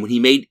movie. And when he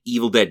made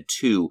Evil Dead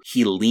 2,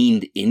 he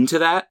leaned into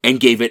that and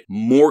gave it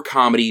more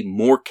comedy,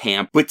 more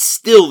camp, but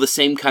still the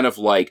same kind of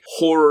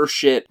horror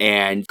shit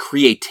and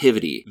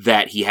creativity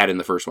that he had in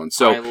the first one.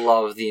 So I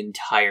love the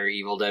entire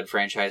Evil Dead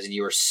franchise, and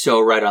you are so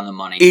right on the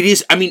money. It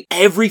is. I mean,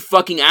 every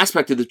fucking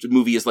aspect of this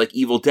movie is like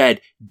Evil Dead,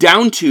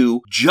 down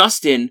to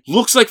Justin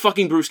looks like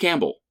fucking Bruce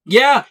Campbell.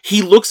 Yeah.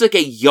 He looks like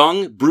a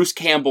young Bruce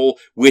Campbell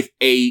with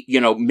a,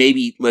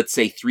 maybe, let's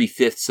say,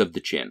 3/5 of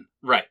the chin.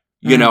 Right.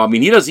 I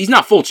mean, he's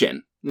not full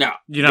chin. No.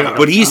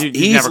 But he's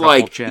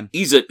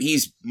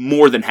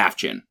more than half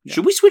chin. Yeah.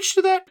 Should we switch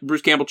to that?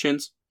 Bruce Campbell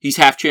chins? He's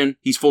half chin.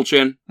 He's full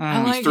chin.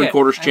 He's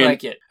 3/4 chin. I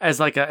like it.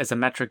 As a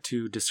metric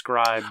to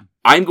describe.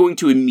 I'm going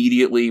to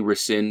immediately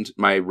rescind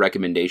my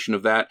recommendation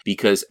of that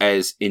because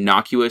as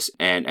innocuous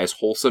and as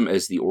wholesome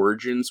as the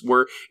origins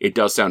were, it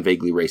does sound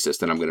vaguely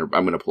racist, and I'm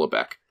gonna pull it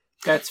back.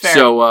 That's fair.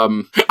 So,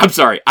 I'm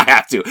sorry, I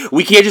have to.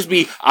 We can't just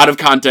be out of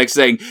context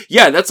saying,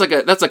 yeah, that's like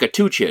a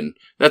 2 chin.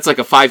 That's like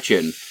a 5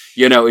 chin.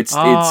 It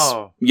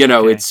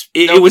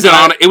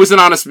was an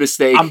honest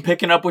mistake. I'm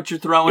picking up what you're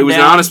throwing down. It was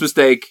an honest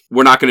mistake.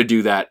 We're not going to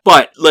do that.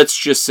 But let's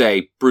just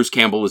say Bruce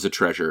Campbell is a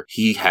treasure.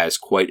 He has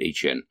quite a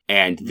chin.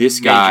 And this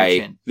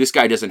guy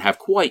doesn't have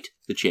quite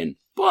the chin.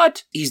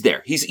 But he's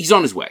there. He's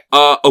on his way.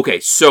 Okay,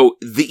 so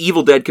the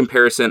Evil Dead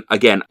comparison,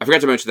 again, I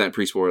forgot to mention that in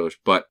pre-spoilers,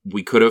 but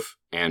we could have,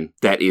 and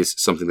that is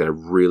something that I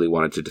really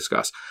wanted to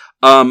discuss.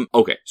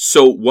 Okay,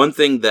 so one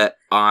thing that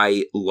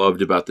I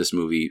loved about this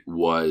movie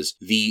was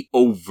the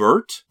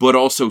overt, but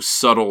also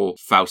subtle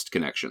Faust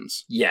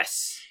connections.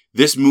 Yes.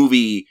 This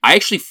movie, I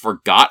actually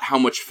forgot how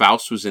much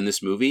Faust was in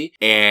this movie,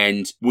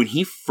 and when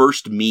he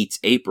first meets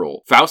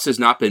April, Faust has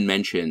not been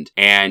mentioned,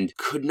 and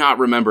could not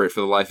remember it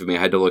for the life of me. I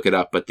had to look it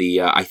up, but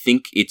I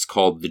think it's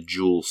called the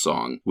Jewel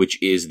Song,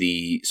 which is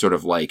the sort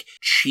of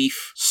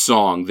chief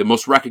song, the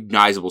most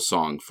recognizable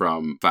song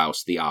from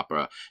Faust, the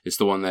opera. It's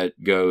the one that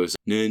goes,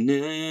 na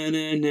na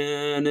na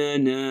na na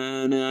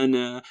na na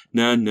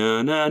na na na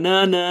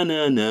na na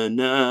na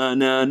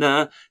na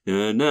na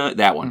na na,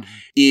 that one.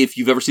 If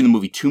you've ever seen the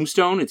movie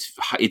Tombstone,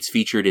 it's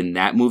featured in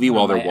that movie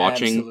while they're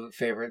watching. Absolute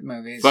favorite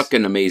movies.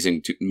 Fucking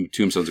amazing.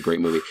 Tombstone's a great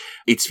movie.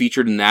 It's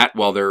featured in that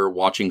while they're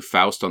watching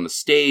Faust on the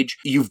stage.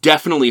 You've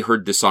definitely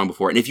heard this song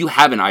before. And if you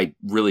haven't,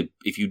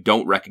 if you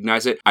don't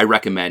recognize it, I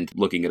recommend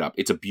looking it up.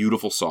 It's a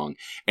beautiful song.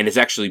 And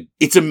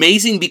it's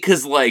amazing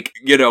because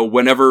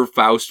whenever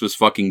Faust was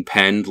fucking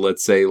penned,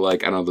 let's say the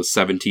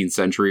 17th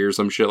century or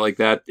some shit like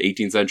that,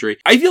 18th century,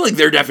 I feel like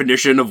their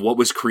definition of what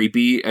was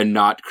creepy and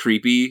not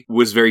creepy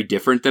was very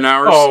different than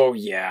ours. Oh,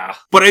 yeah.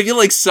 But I feel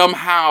like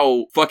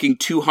somehow fucking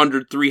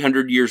 200,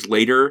 300 years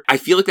later, I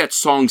feel like that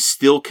song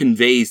still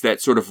conveys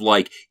that sort of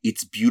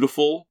it's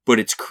beautiful, but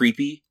it's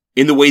creepy.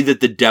 In the way that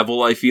the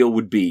devil, I feel,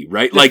 would be,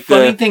 right? The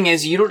funny thing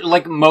is, you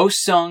don't,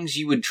 most songs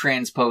you would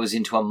transpose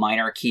into a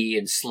minor key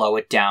and slow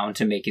it down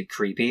to make it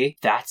creepy.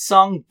 That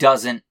song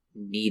doesn't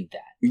need that.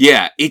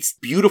 Yeah, it's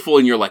beautiful,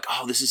 and you're like,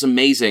 oh, this is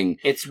amazing.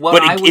 It's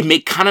what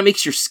it kind of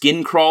makes your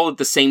skin crawl at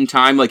the same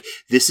time.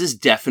 This is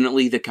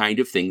definitely the kind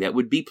of thing that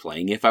would be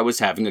playing if I was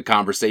having a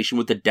conversation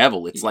with the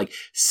devil. It's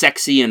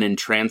sexy and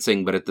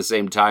entrancing, but at the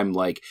same time,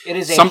 it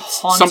is a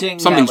haunting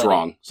something's melody.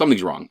 wrong.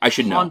 Something's wrong. I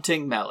should know.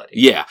 Haunting melody.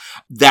 Yeah,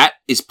 that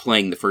is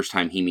playing the first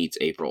time he meets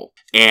April,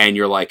 and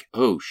you're like,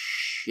 oh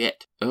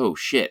shit.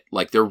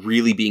 They're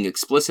really being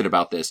explicit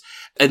about this.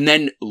 And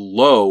then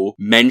Lowe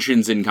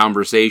mentions in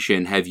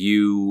conversation, have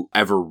you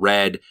ever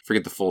read,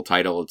 forget the full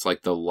title, it's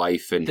the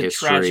life and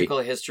history. The tragical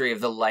history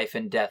of the life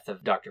and death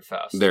of Dr.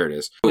 Faust. There it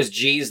is. It was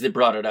Jeeves that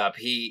brought it up.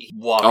 He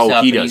walks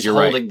up and he's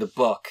holding the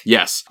book.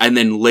 Yes. And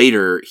then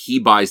later, he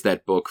buys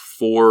that book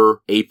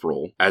for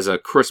April as a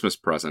Christmas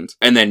present.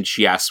 And then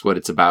she asks what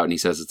it's about, and he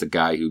says it's a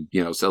guy who,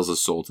 sells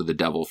his soul to the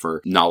devil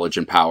for knowledge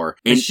and power.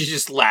 And she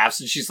just laughs,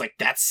 and she's like,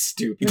 that's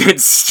stupid.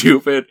 That's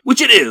stupid.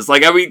 Which it is.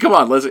 Come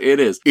on, it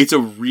is. It's a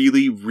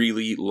really,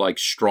 really,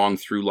 strong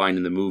through line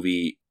in the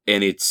movie.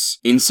 And it's,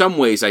 in some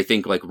ways, I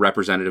think,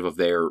 representative of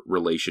their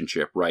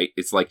relationship, right?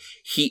 It's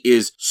he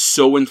is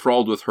so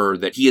enthralled with her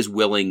that he is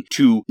willing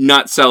to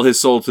not sell his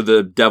soul to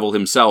the devil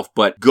himself,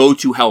 but go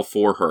to hell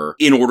for her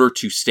in order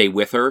to stay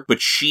with her.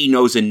 But she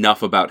knows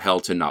enough about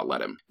hell to not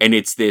let him. And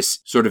it's this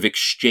sort of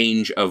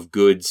exchange of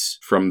goods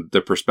from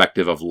the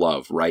perspective of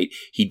love, right?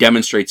 He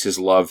demonstrates his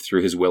love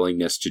through his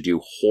willingness to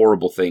do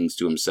horrible things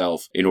to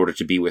himself in order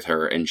to be with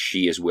her. And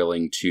she is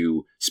willing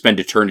to spend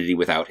eternity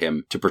without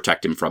him to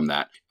protect him from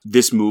that.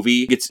 This movie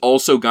movie. It's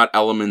also got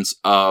elements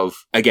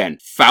of, again,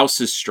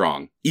 Faust is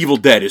strong. Evil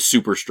Dead is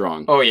super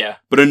strong. Oh, yeah.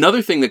 But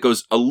another thing that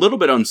goes a little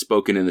bit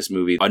unspoken in this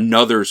movie,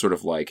 another sort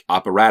of like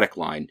operatic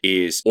line,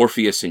 is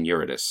Orpheus and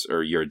Eurydice,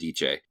 or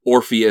Eurydice.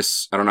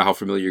 Orpheus, I don't know how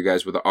familiar you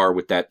guys are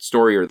with that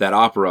story or that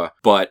opera,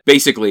 but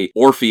basically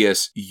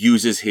Orpheus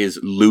uses his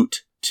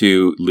lute,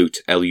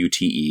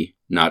 L-U-T-E,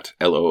 not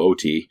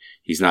L-O-O-T.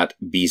 He's not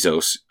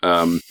Bezos.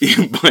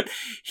 But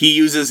he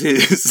uses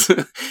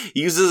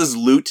his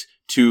lute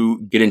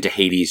to get into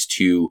Hades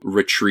to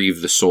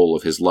retrieve the soul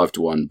of his loved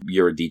one,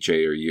 Eurydice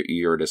or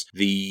Eurydice.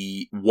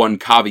 The one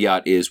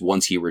caveat is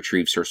once he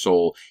retrieves her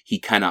soul, he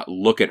cannot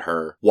look at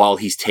her while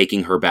he's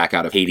taking her back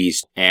out of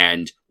Hades.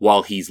 And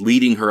while he's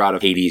leading her out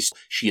of Hades,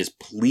 she is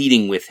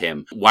pleading with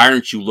him. Why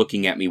aren't you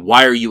looking at me?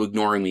 Why are you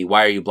ignoring me?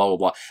 Why are you blah, blah,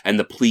 blah? And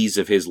the pleas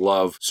of his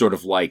love sort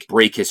of like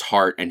break his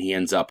heart, and he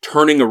ends up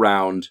turning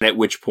around, at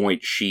which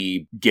point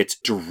she gets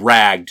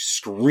dragged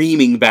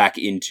screaming back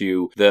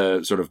into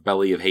the sort of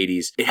belly of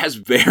Hades. It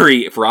has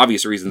very, for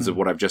obvious reasons of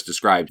what I've just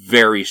described,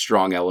 very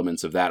strong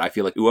elements of that. I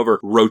feel like whoever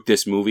wrote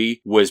this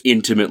movie was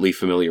intimately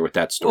familiar with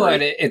that story.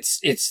 Well,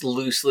 it's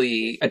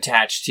loosely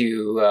attached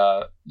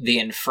to the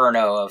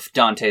Inferno of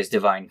Dante's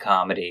Divine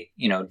Comedy.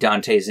 You know,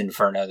 Dante's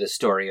Inferno, the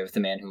story of the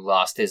man who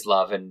lost his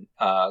love and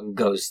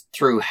goes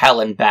through hell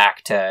and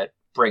back to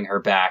bring her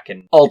back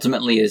and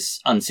ultimately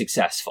is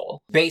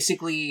unsuccessful.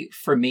 Basically,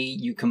 for me,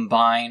 you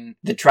combine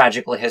the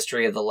tragical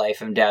history of the life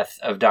and death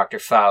of Dr.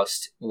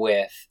 Faust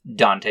with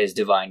Dante's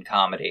Divine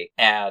Comedy,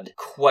 add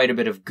quite a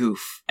bit of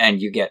goof,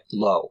 and you get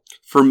Low.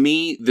 For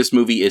me, this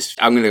movie is,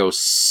 I'm going to go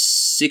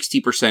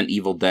 60%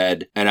 Evil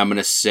Dead, and I'm going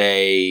to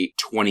say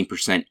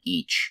 20%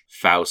 each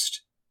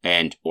Faust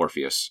and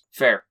Orpheus.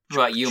 Fair. What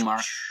about you,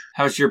 Mark?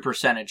 How's your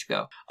percentage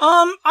go?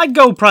 I'd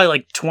go probably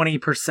like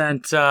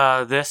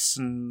 20% this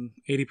and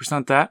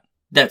 80% that.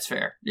 That's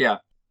fair. Yeah.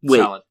 Wait,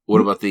 Solid.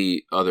 what about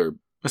the other?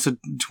 I said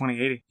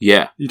 20-80.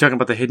 Yeah. You talking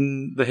about the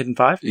hidden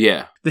five?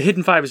 Yeah. The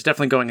hidden five is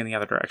definitely going in the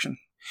other direction.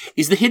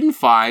 Is the Hidden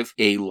Five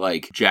a,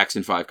 like,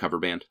 Jackson 5 cover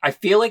band? I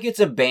feel like it's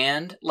a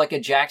band, like a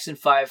Jackson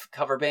 5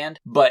 cover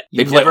band, but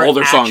They you play never all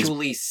their songs.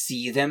 actually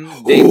see them.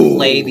 They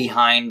play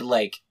behind,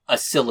 like, a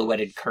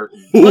silhouetted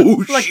curtain.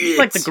 Shit!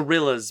 Like the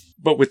Gorillas,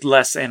 but with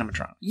less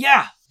animatronic.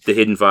 Yeah. The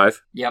Hidden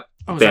Five? Yep.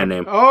 Oh, Band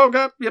name. Oh,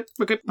 okay. Yep.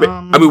 Okay.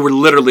 I mean, we're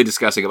literally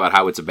discussing about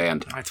how it's a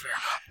band. That's fair.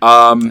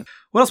 Um,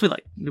 What else we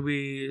like?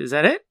 Is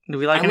that it? Do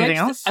we like anything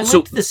else? I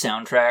liked the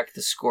soundtrack.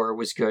 The score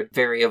was good.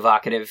 Very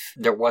evocative.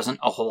 There wasn't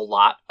a whole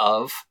lot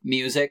of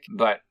music,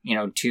 but, you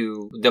know,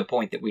 to the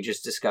point that we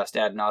just discussed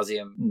ad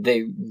nauseum,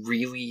 they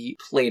really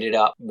played it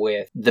up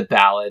with the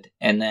ballad.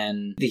 And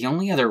then the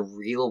only other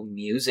real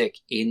music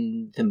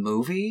in the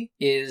movie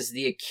is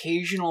the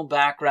occasional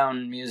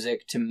background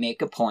music to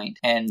make a point,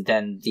 and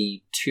then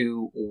the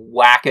two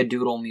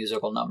wackadoodle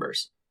musical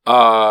numbers.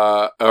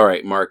 all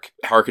right, Mark,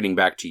 hearkening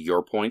back to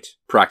your point,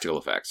 practical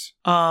effects.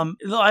 I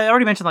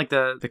already mentioned like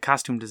the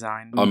costume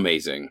design.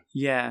 Amazing.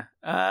 Yeah.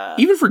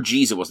 Even for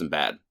G's, it wasn't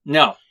bad.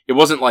 No. It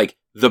wasn't like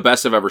the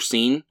best I've ever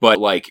seen, but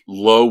like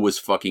Low was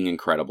fucking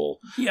incredible.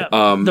 Yeah.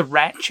 The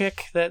rat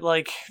chick that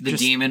like The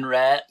demon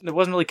rat. It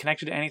wasn't really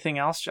connected to anything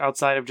else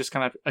outside of just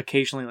kind of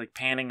occasionally like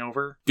panning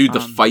over. Dude, the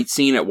fight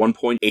scene at one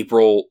point,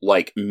 April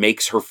like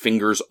makes her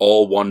fingers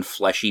all one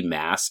fleshy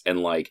mass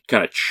and like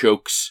kind of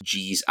chokes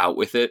G's out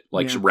with it.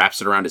 Like she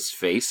wraps it around his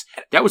face.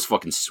 That was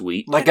fucking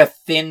sweet. Like a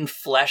thin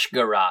flesh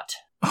garrote.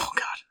 Oh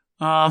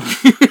god.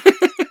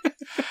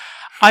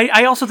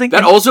 I also think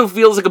that also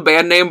feels like a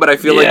band name, but I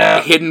feel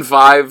like Hidden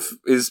Five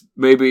is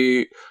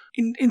maybe...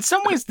 In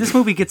some ways, this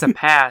movie gets a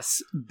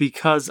pass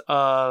because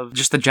of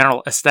just the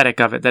general aesthetic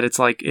of it, that it's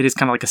like, it is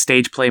kind of like a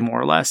stage play, more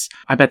or less.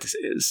 I bet this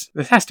is.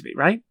 This has to be,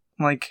 right?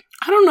 Like...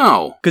 I don't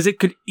know. Because it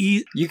could...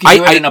 You can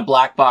do it in a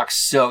black box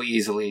so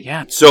easily.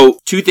 Yeah. So,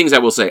 two things I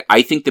will say.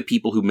 I think the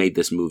people who made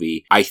this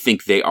movie, I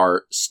think they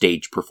are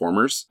stage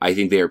performers. I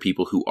think they are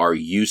people who are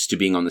used to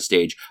being on the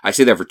stage. I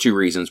say that for two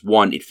reasons.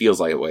 One, it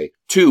feels like a way.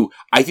 Two,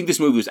 I think this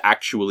movie was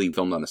actually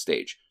filmed on a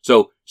stage.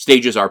 So,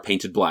 stages are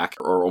painted black,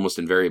 or almost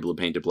invariably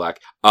painted black.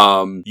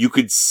 You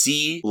could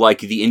see, like,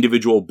 the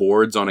individual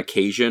boards on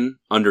occasion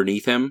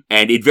underneath him,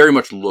 and it very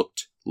much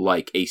looked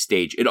like a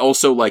stage. It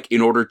also, like,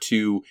 in order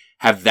to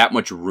have that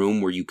much room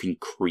where you can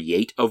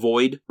create a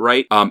void,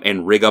 right?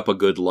 And rig up a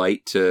good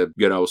light to,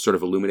 you know, sort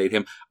of illuminate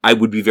him. I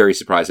would be very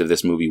surprised if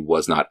this movie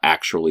was not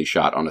actually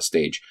shot on a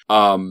stage.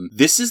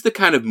 This is the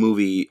kind of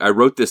movie, I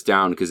wrote this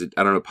down because it,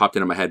 I don't know, popped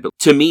into my head, but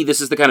to me, this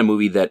is the kind of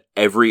movie that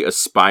every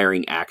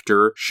aspiring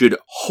actor should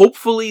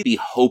hopefully be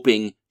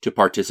hoping to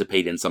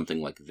participate in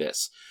something like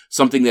this.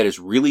 Something that is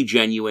really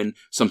genuine,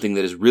 something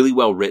that is really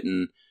well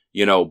written,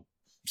 you know,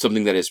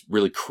 something that is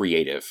really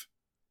creative.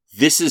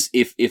 This is,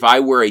 if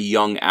I were a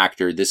young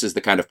actor, this is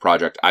the kind of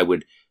project I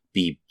would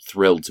be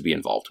thrilled to be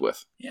involved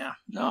with. Yeah.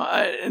 No,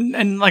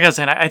 and like I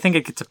said, I think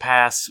it gets a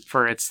pass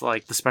for its,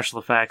 like, the special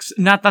effects.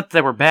 Not that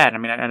they were bad. I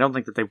mean, I don't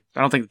think that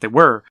they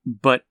were,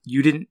 but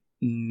you didn't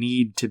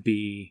need to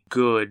be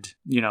good,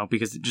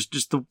 because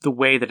just the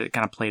way that it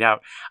kind of played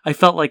out. I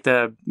felt like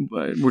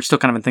we're still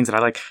kind of in things that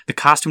I like. The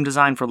costume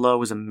design for Lo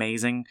was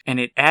amazing, and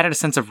it added a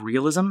sense of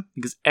realism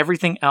because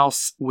everything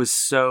else was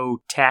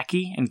so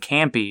tacky and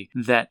campy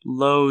that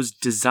Lo's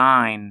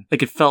design,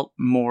 like, it felt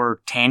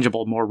more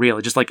tangible, more real.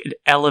 It just, like, it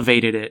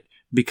elevated it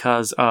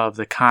because of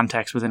the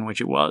context within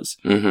which it was,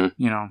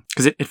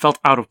 because it felt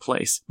out of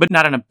place, but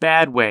not in a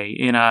bad way,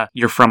 in a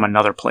you're from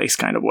another place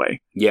kind of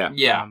way.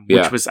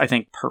 Which was, I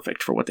think,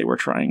 perfect for what they were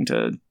trying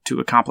to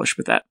accomplish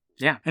with that.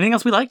 Yeah. Anything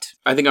else we liked?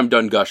 I think I'm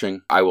done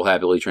gushing. I will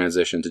happily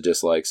transition to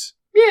dislikes.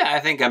 Yeah, I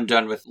think I'm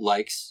done with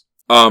likes.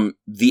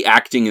 The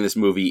acting in this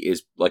movie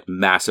is, like,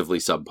 massively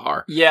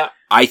subpar. Yeah.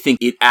 I think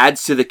it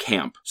adds to the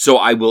camp. So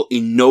I will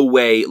in no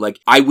way,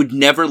 I would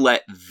never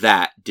let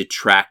that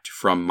detract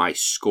from my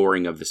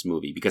scoring of this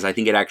movie, because I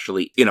think it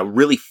actually, in a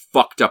really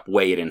fucked up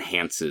way, it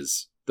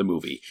enhances the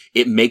movie.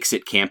 It makes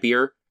it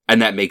campier, and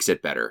that makes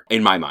it better,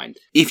 in my mind.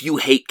 If you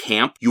hate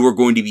camp, you are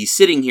going to be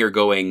sitting here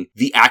going,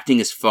 the acting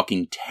is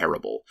fucking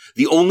terrible.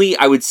 The only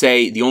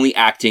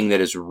acting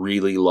that is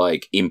really,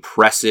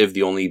 impressive,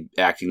 the only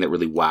acting that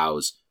really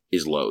wows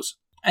is Lo's.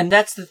 And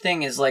that's the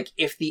thing is,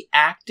 if the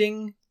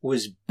acting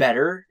was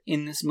better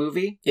in this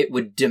movie, it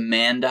would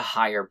demand a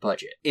higher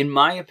budget. In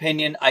my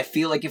opinion, I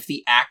feel like if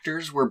the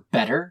actors were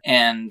better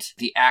and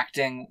the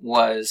acting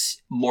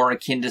was more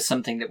akin to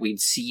something that we'd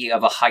see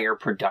of a higher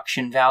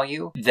production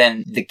value,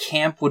 then the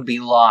camp would be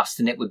lost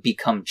and it would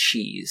become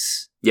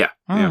cheese. Yeah.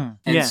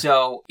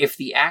 So if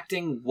the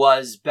acting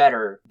was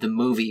better, the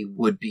movie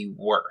would be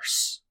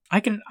worse.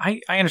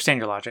 I understand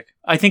your logic.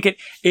 I think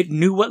it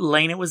knew what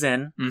lane it was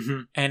in,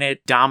 and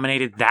it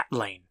dominated that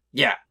lane.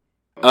 Yeah.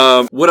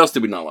 What else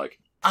did we not like?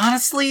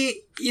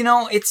 Honestly,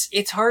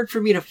 it's hard for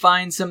me to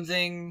find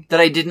something that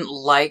I didn't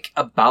like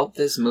about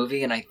this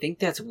movie, and I think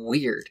that's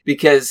weird,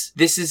 because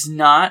this is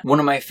not one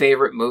of my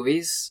favorite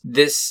movies.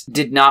 This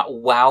did not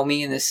wow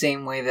me in the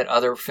same way that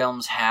other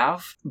films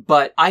have,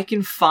 but I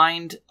can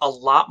find a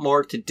lot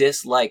more to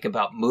dislike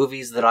about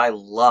movies that I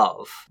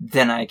love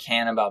than I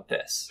can about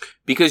this.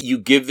 Because you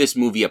give this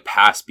movie a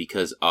pass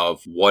because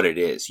of what it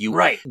is.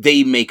 Right.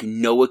 They make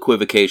no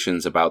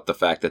equivocations about the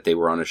fact that they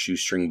were on a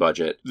shoestring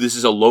budget. This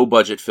is a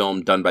low-budget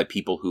film done by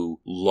people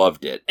who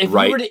loved it,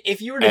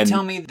 If you were to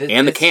tell me that...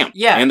 And the camp.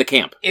 Yeah. And the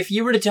camp. If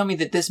you were to tell me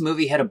that this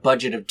movie had a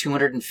budget of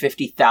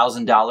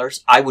 $250,000,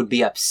 I would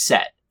be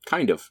upset.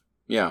 Kind of.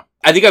 Yeah.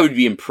 I think I would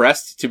be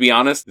impressed, to be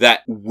honest,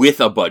 that with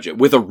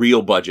a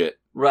real budget,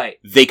 right,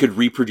 they could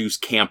reproduce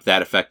camp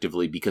that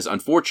effectively, because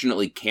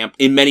unfortunately camp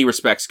in many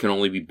respects can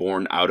only be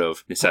born out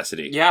of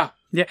necessity. Yeah.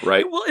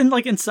 Right? Well,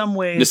 in some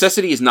ways,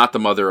 necessity is not the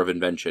mother of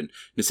invention.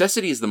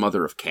 Necessity is the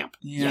mother of camp.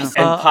 Yeah. Yes.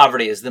 And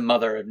poverty is the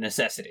mother of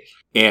necessity.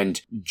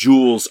 And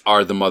jewels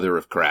are the mother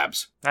of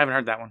crabs. I haven't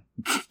heard that one.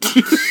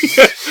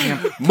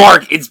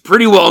 Mark, it's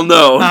pretty well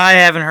known. I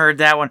haven't heard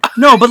that one.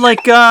 No, but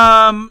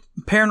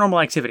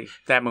Paranormal Activity,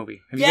 that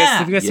movie. Have you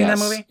guys seen that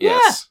movie?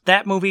 Yes. Yeah.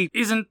 That movie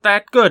isn't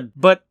that good,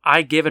 but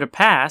I give it a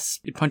pass.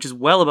 It punches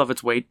well above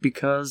its weight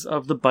because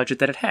of the budget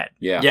that it had.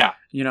 Yeah.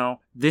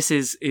 This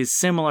is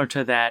similar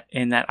to that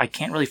in that I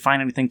can't really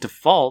find anything to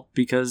fault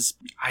because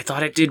I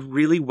thought it did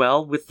really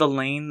well with the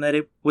lane that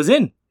it was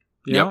in.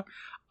 You know?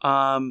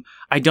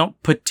 I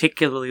don't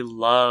particularly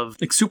love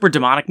super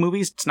demonic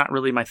movies. It's not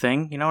really my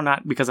thing,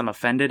 not because I'm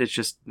offended. It's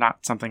just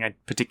not something I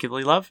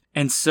particularly love.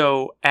 And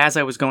so as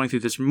I was going through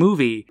this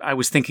movie, I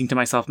was thinking to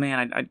myself,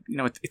 man,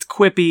 it's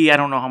quippy. I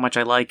don't know how much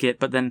I like it.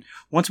 But then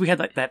once we had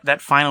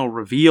that final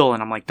reveal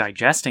and I'm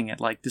digesting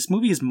it, this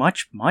movie is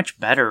much, much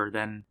better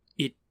than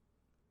it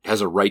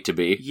has a right to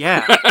be.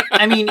 Yeah.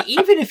 I mean,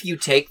 even if you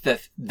take the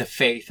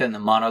faith and the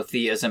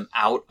monotheism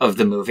out of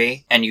the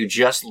movie and you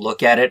just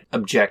look at it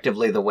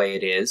objectively the way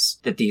it is,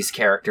 that these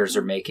characters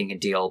are making a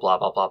deal, blah,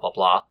 blah, blah, blah,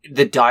 blah,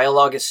 the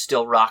dialogue is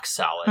still rock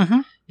solid.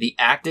 Mm-hmm. The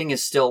acting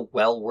is still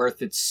well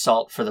worth its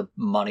salt for the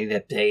money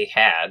that they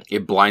had.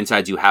 It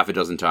blindsides you half a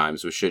dozen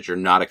times with shit you're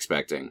not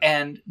expecting.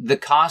 And the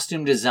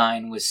costume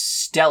design was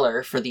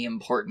stellar for the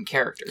important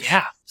characters.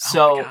 Yeah.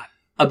 So... Oh my God.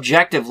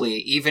 Objectively,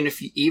 even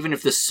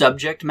if the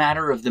subject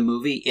matter of the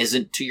movie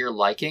isn't to your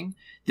liking,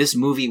 this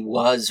movie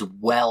was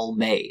well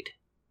made.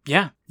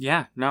 Yeah.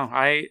 No,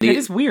 it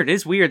is weird. It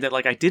is weird that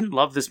I didn't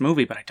love this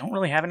movie, but I don't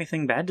really have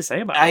anything bad to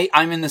say about it.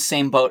 I'm in the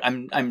same boat.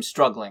 I'm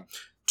struggling.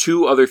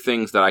 Two other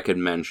things that I could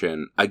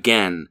mention.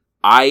 Again,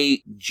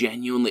 I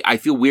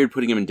feel weird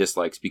putting them in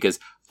dislikes because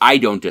I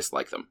don't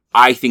dislike them.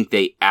 I think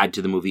they add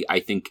to the movie.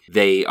 I think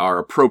they are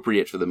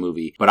appropriate for the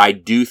movie, but I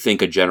do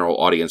think a general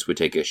audience would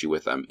take issue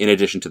with them. In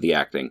addition to the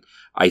acting,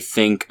 I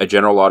think a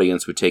general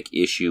audience would take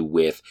issue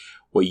with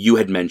what you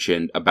had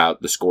mentioned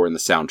about the score and the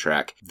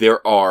soundtrack.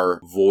 There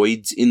are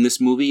voids in this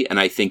movie, and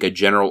I think a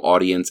general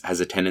audience has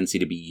a tendency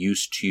to be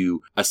used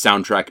to a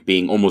soundtrack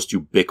being almost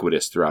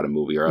ubiquitous throughout a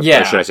movie, or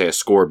should I say a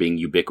score being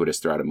ubiquitous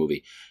throughout a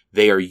movie.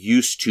 They are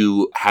used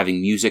to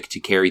having music to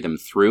carry them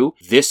through.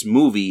 This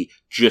movie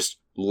just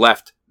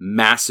left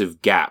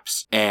massive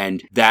gaps,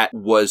 and that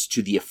was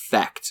to the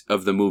effect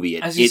of the movie.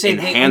 It they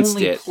enhanced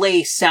only it.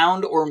 play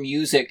sound or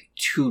music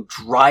to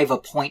drive a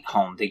point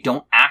home. They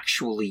don't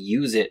actually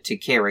use it to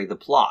carry the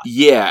plot.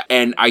 Yeah,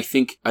 and I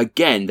think,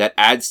 again, that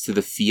adds to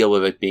the feel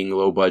of it being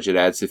low budget,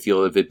 adds to the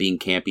feel of it being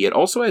campy. It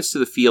also adds to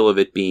the feel of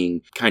it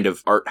being kind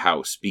of art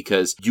house,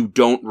 because you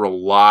don't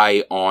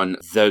rely on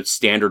the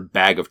standard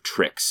bag of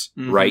tricks,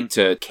 right,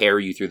 to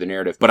carry you through the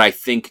narrative. But I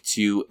think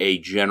to a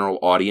general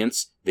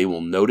audience, they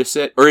will notice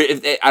it. Or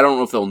I don't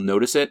know if they'll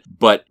notice it,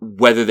 but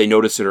whether they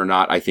notice it or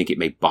not, I think it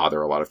may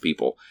bother a lot of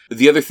people.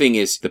 The other thing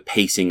is the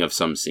pacing of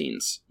some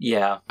scenes.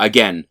 Yeah.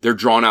 Again, they're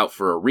drawn out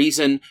for a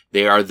reason.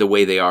 They are the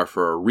way they are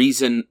for a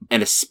reason.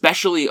 And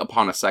especially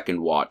upon a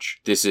second watch,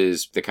 this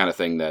is the kind of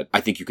thing that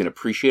I think you can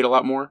appreciate a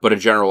lot more. But a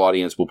general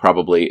audience will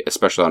probably,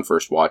 especially on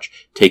first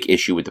watch, take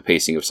issue with the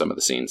pacing of some of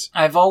the scenes.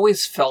 I've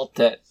always felt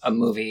that a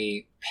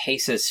movie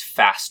paces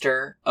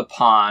faster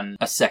upon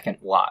a second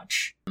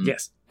watch.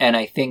 Yes. And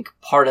I think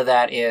part of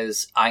that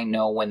is I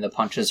know when the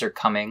punches are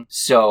coming,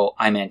 so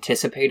I'm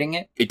anticipating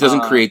it. It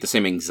doesn't create the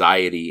same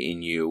anxiety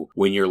in you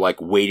when you're like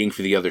waiting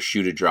for the other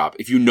shoe to drop.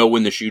 If you know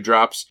when the shoe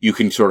drops, you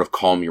can sort of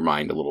calm your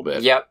mind a little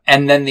bit. Yep.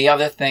 And then the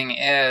other thing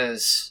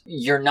is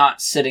you're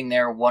not sitting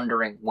there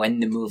wondering when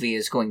the movie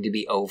is going to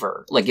be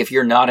over. Like if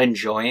you're not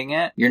enjoying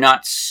it, you're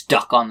not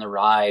stuck on the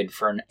ride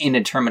for an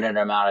indeterminate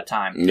amount of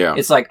time. Yeah.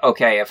 It's like,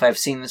 okay, if I've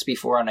seen this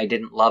before and I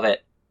didn't love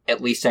it,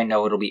 at least I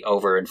know it'll be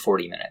over in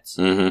 40 minutes.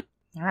 Mm-hmm.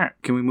 All right.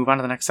 Can we move on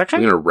to the next section?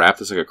 I'm going to wrap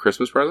this like a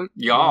Christmas present.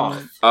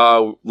 Yeah.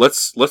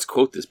 Let's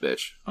quote this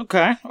bitch.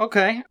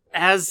 Okay.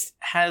 As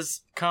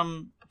has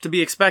come to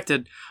be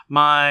expected,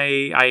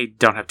 I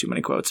don't have too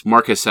many quotes.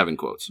 Mark has 7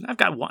 quotes. I've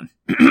got 1.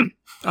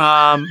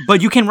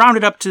 But you can round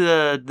it up to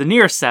the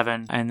nearest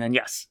 7, and then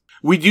yes.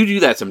 We do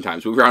that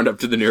sometimes. We round up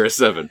to the nearest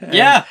 7.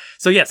 Yeah.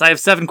 So yes, I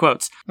have 7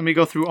 quotes. Let me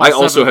go through all I 7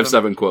 also of have them.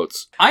 7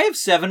 quotes. I have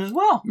 7 as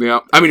well.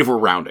 Yeah. I mean, if we're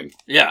rounding.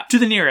 Yeah. To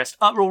the nearest.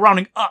 We're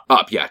rounding up.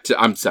 Up, yeah.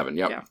 I'm 7,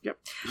 yep. Yeah, yep.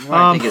 What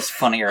I think is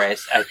funnier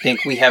is I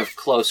think we have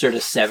closer to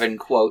 7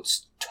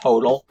 quotes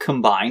total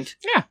combined.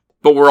 Yeah.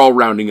 But we're all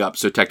rounding up,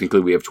 so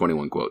technically we have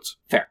 21 quotes.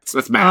 Fair. So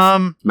that's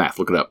math. Math,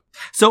 look it up.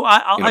 So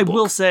I book.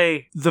 will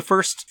say the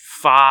first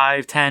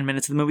 5-10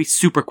 minutes of the movie,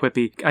 super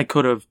quippy. I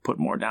could have put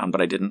more down, but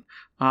I didn't.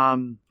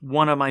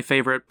 One of my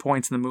favorite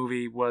points in the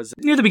movie was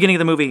near the beginning of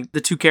the movie,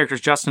 the two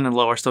characters, Justin and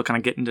Lo, are still kind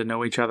of getting to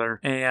know each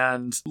other.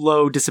 And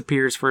Lo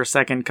disappears for a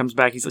second, comes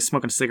back, he's like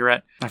smoking a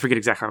cigarette. I forget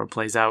exactly how it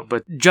plays out,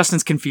 but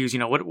Justin's confused,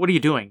 what are you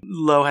doing?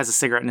 Lo has a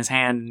cigarette in his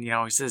hand,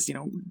 and, he says,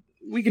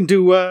 we can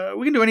do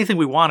anything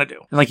we want to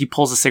do. And like he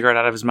pulls a cigarette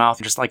out of his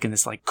mouth, just like in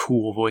this like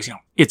cool voice,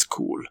 it's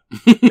cool.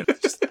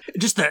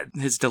 just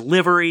his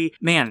delivery,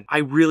 man. I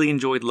really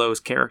enjoyed Lo's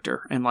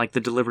character and like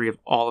the delivery of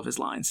all of his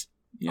lines.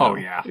 Oh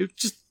yeah,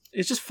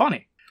 it's just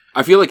funny.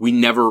 I feel like we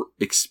never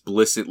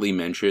explicitly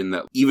mention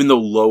that even though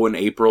Lo and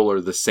April are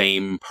the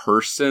same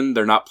person,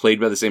 they're not played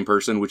by the same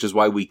person, which is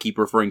why we keep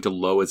referring to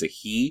Lo as a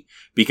he,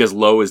 because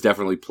Lo is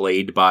definitely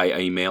played by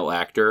a male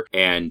actor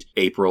and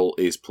April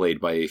is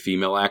played by a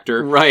female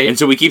actor. Right. And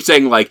so we keep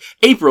saying like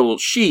April,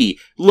 she,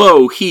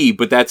 Lo, he,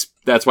 but that's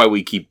why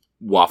we keep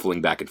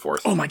waffling back and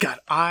forth. Oh my god,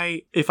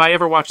 if I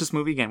ever watch this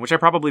movie again, which I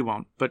probably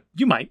won't, but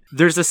you might,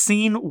 there's a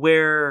scene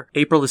where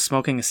April is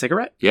smoking a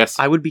cigarette. Yes.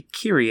 I would be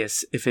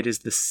curious if it is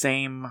the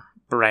same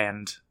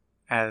brand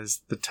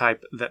as the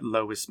type that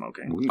Lo is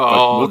smoking.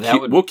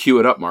 We'll cue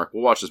it up, Mark.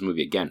 We'll watch this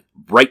movie again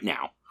right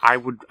now. I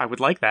would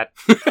like that.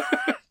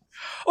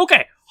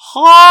 Okay,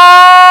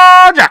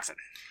 Jackson.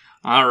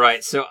 All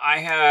right, so I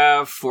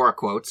have 4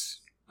 quotes.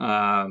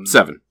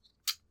 7.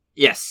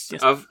 Yes.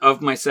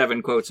 Of my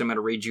 7 quotes, I'm going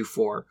to read you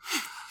 4.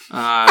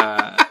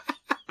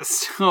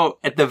 So,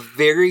 at the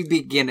very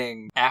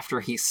beginning,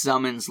 after he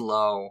summons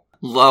Lo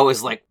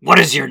is like, "What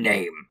is your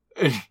name?"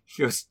 And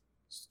he goes,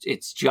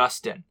 "It's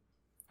Justin."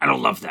 "I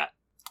don't love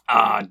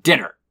that."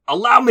 Dinner.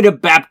 "Allow me to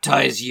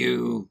baptize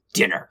you."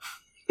 Dinner.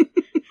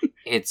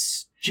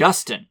 "It's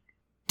Justin."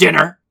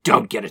 Dinner.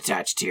 "Don't get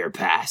attached to your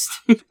past."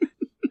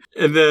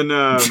 And then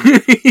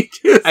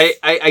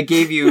I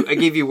gave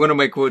you one of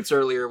my quotes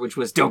earlier, which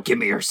was, "Don't give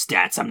me your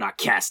stats. I'm not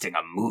casting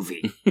a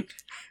movie."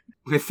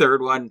 The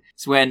third one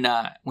is when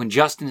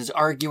Justin is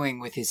arguing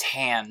with his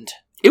hand.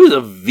 It was a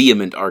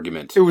vehement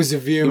argument.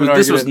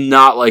 This was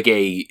not like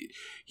he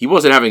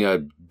wasn't having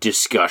a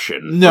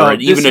discussion or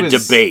even a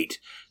debate.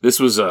 This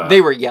was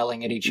they were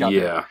yelling at each other.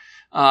 Yeah.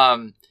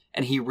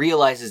 And he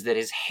realizes that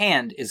his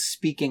hand is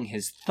speaking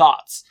his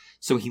thoughts.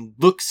 So he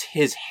looks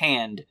his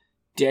hand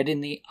dead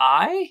in the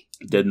eye?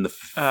 Dead in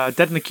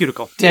the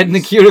cuticle. Dead in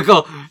the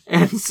cuticle.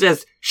 And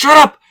says, "Shut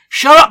up!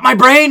 Shut up, my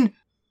brain!"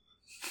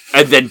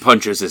 And then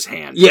punches his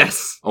hand.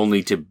 Yes.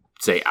 Only to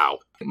say, ow.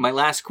 My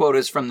last quote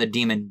is from the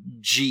demon,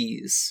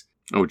 "Jeez."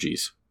 Oh,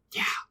 geez.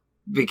 Yeah.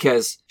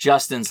 Because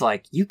Justin's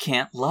like, "You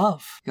can't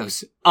love." He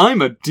goes,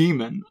 "I'm a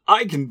demon.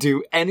 I can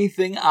do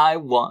anything I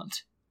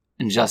want."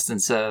 And Justin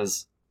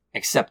says,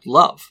 "Except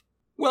love."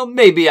 "Well,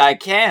 maybe I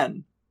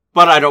can."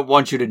 but I don't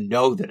want you to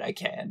know that I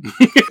can.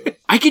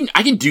 I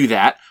can do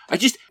that.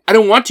 I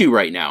don't want to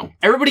right now.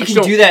 Everybody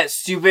can do that,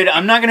 stupid.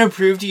 I'm not going to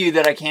prove to you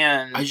that I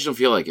can. I just don't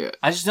feel like it.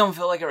 I just don't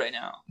feel like it right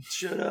now.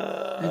 Shut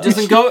up.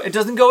 It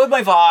doesn't go with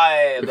my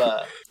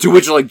vibe. To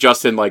which, like,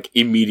 Justin, like,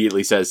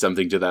 immediately says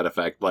something to that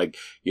effect. Like,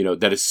 you know,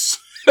 that is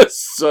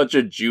such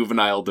a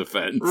juvenile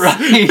defense.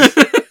 Right.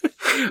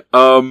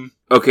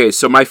 Okay,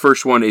 so my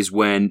first one is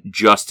when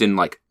Justin,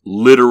 like,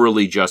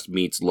 literally just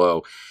meets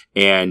Lo,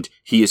 and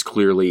he is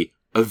clearly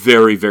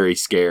very, very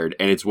scared,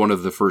 and it's one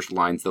of the first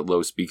lines that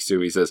Lo speaks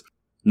to. He says,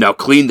 "Now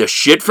clean the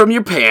shit from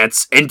your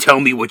pants and tell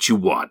me what you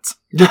want."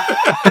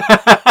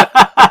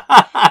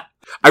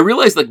 I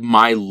realize, like,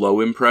 my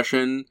Lo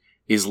impression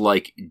is,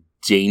 like,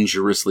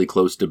 dangerously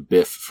close to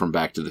Biff from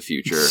Back to the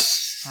Future.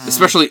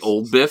 Especially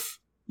old Biff.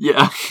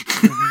 Yeah.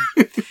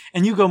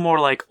 And you go more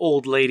like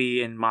old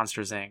lady in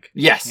Monsters, Inc.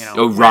 Yes. You know,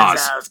 Oh, Roz.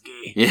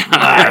 Wazowski. Yeah.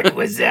 Mark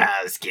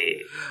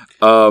Wazowski.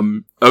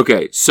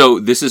 Okay, so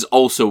this is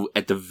also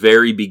at the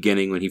very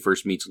beginning when he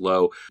first meets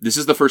Lo. This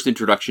is the first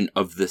introduction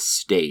of the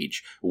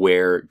stage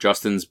where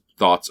Justin's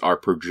thoughts are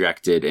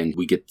projected and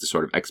we get the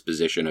sort of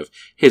exposition of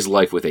his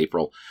life with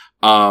April.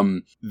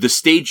 The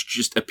stage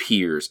just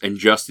appears and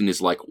Justin is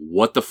like,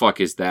 "What the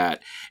fuck is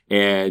that?"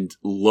 And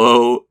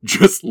Lo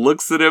just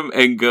looks at him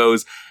and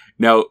goes,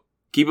 now,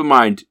 keep in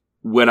mind,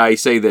 when I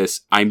say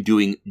this, I'm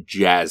doing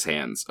jazz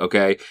hands,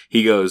 okay?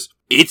 He goes,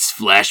 "It's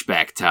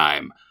flashback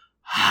time.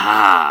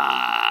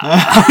 Ha."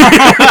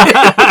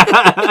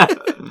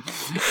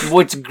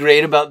 What's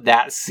great about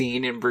that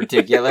scene in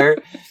particular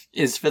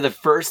is for the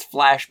first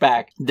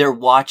flashback, they're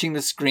watching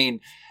the screen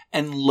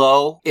and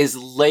Lo is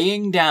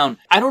laying down.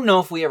 I don't know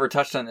if we ever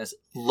touched on this.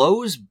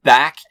 Lo's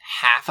back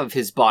half of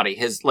his body,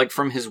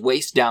 from his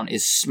waist down,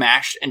 is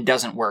smashed and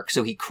doesn't work.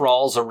 So he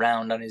crawls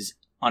around on his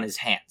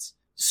hands.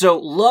 So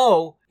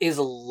Lo is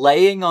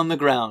laying on the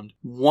ground,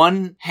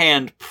 one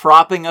hand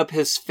propping up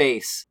his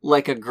face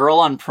like a girl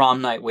on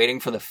prom night waiting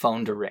for the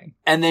phone to ring,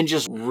 and then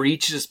just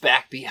reaches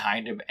back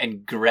behind him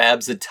and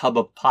grabs a tub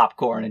of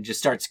popcorn and just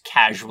starts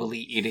casually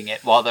eating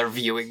it while they're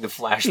viewing the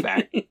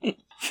flashback.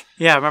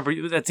 Yeah, I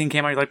remember that scene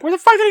came out, you're like, where the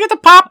fuck did he get the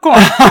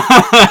popcorn?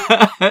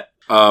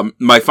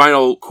 My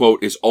final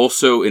quote is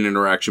also an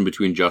interaction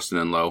between Justin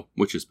and Lo,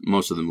 which is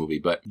most of the movie,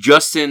 but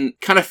Justin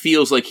kind of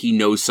feels like he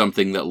knows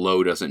something that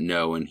Lo doesn't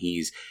know, and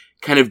he's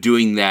kind of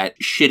doing that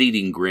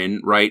shit-eating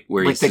grin, right?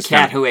 Where like he's the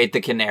cat who ate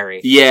the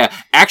canary. Yeah.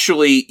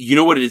 Actually, you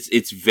know what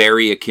it's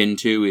very akin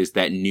to is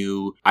that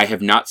new, I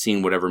have not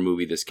seen whatever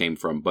movie this came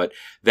from, but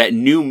that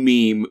new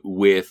meme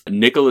with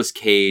Nicolas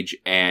Cage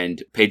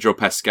and Pedro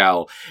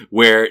Pascal,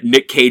 where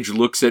Nick Cage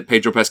looks at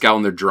Pedro Pascal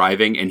and they're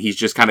driving, and he's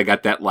just kind of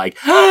got that, like,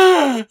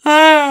 kind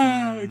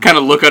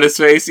of look on his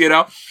face, you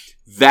know?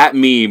 That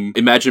meme,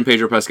 imagine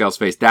Pedro Pascal's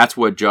face, that's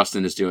what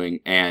Justin is doing,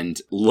 and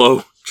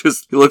Lo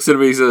just he looks at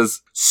him and he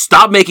says,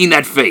 "Stop making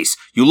that face.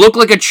 You look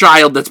like a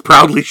child that's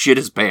proudly shit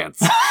his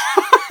pants."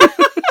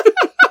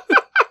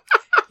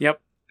 Yep.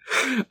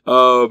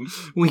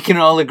 We can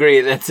all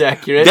agree that's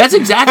accurate. That's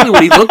exactly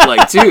what he looked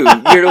like, too.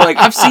 You're like,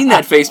 I've seen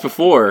that face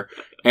before,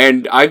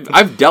 and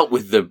I've dealt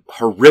with the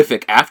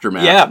horrific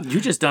aftermath. Yeah.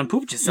 You just done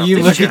pooped yourself.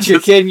 You look at your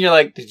kid and you're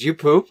like, "Did you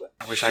poop?"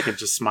 I wish I could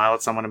just smile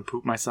at someone and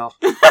poop myself.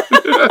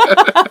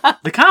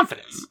 The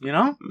confidence, you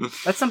know?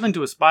 That's something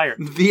to aspire.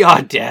 The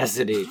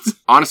audacity.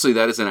 Honestly,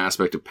 that is an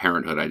aspect of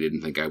parenthood I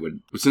didn't think I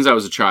would. Since I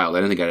was a child, I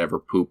didn't think I'd ever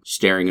poop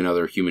staring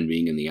another human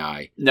being in the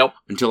eye. Nope.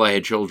 Until I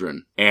had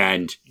children.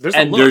 And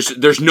There's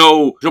there's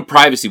no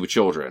privacy with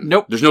children.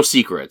 Nope. There's no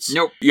secrets.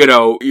 Nope. You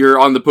know, you're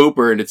on the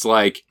pooper and it's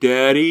like,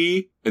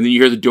 "Daddy?" And then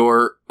you hear the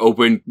door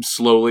open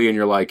slowly and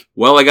you're like,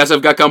 "Well, I guess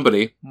I've got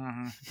company."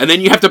 Mm-hmm. And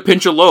then you have to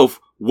pinch a loaf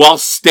while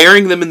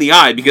staring them in the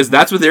eye because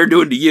that's what they're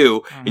doing to you.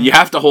 Mm-hmm. And you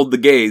have to hold the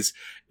gaze.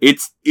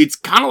 It's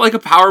kind of like a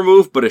power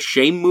move, but a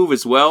shame move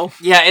as well.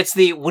 Yeah, it's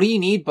the, "What do you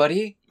need,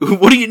 buddy?"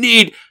 What do you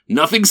need?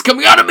 Nothing's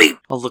coming out of me.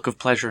 A look of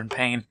pleasure and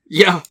pain.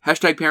 Yeah.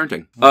 Hashtag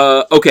parenting.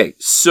 Okay,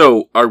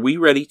 so are we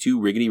ready to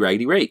riggedy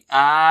raggedy rate?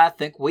 I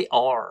think we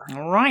are.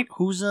 All right,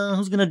 who's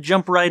gonna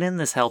jump right in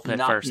this hell pit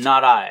first?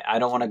 Not I. I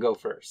don't want to go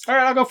first. All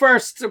right, I'll go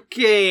first.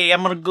 Okay,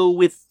 I'm gonna go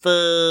with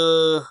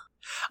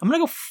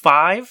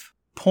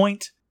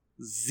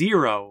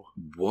 5.0.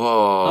 Whoa.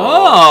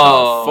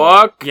 Oh. The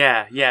fuck?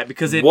 Yeah,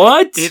 because it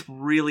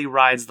really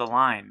rides the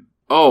line.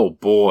 Oh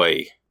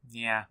boy.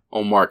 Yeah.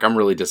 Oh, Mark, I'm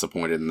really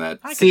disappointed in that.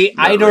 See,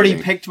 that I'd already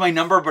rating. picked my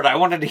number, but I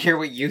wanted to hear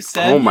what you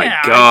said. Oh my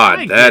Yeah, god,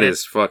 I that get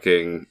is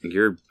fucking.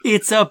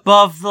 It's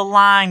above the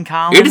line,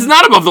 Colin. It is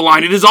not above the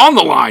line. It is on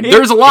the line.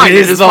 There's a line. It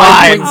It is is the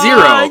line.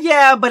 5.0.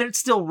 Yeah, but it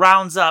still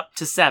rounds up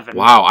to 7.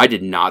 Wow, I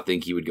did not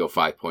think he would go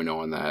 5.0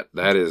 on that.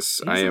 That is,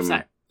 He's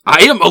upset.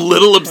 I am a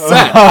little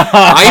upset.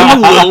 I am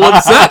a little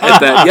upset at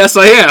that. Yes,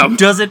 I am.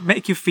 Does it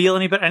make you feel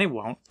any better? And it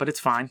won't, but it's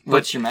fine.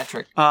 What's your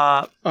metric?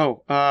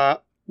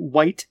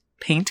 White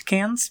paint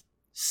cans.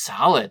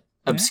 Solid.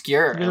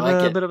 Obscure. I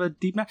like a it. bit of a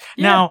deep match.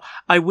 Yeah. Now,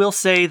 I will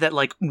say that,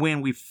 like,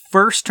 when we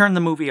first turned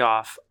the movie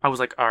off, I was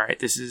like, all right,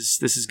 this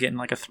is getting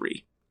like a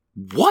 3.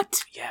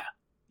 What?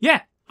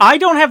 Yeah. I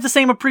don't have the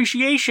same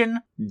appreciation.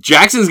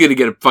 Jackson's gonna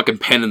get a fucking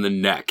pen in the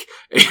neck.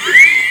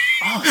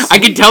 I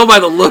can tell by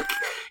the look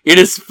in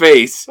his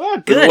face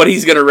what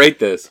he's gonna rate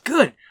this.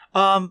 Good.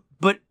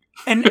 But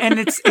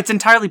it's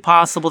entirely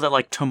possible that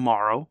like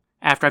tomorrow,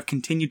 after I've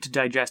continued to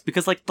digest,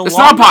 because like it's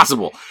not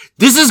possible.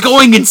 This is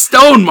going in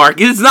stone,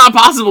 Mark. It's not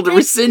possible to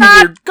rescind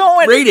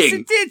your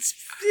rating.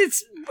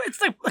 It's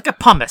like a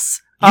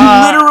pumice. You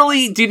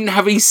literally didn't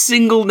have a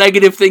single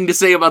negative thing to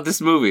say about this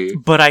movie.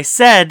 But I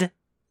said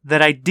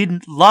that I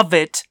didn't love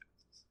it.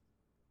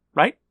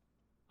 Right?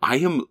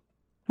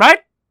 Right?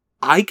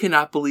 I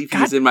cannot believe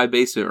he's in my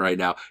basement right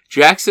now.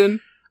 Jackson,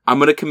 I'm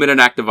going to commit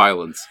an act of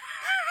violence.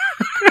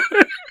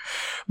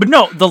 But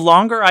no, the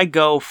longer I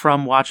go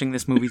from watching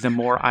this movie, the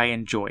more I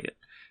enjoy it.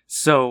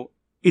 So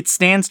it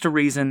stands to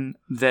reason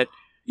that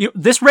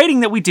this rating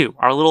that we do,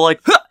 our little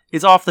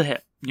is off the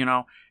hip,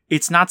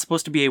 It's not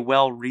supposed to be a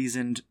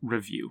well-reasoned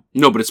review.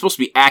 No, but it's supposed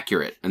to be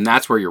accurate, and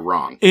that's where you're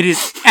wrong. It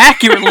is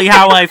accurately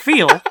how I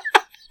feel.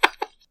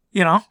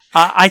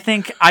 I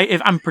think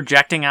if I'm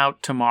projecting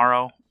out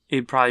tomorrow,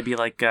 it'd probably be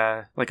like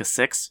a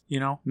 6,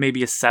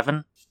 maybe a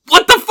 7.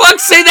 What the fuck?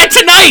 Say that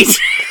tonight!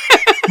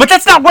 But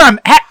that's not where I'm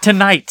at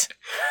tonight.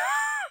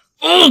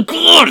 Oh,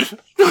 God!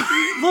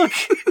 Look,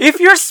 if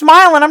you're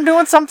smiling, I'm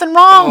doing something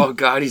wrong. Oh,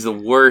 God, he's the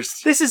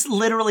worst. This is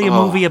literally a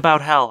movie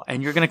about hell,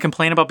 and you're going to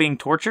complain about being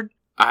tortured?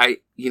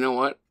 You know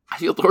what? I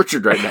feel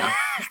tortured right now.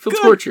 I feel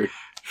tortured.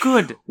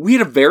 Good. We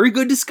had a very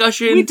good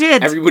discussion. We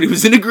did. Everybody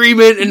was in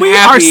agreement and we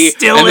happy. We are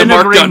still and in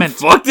Mark agreement.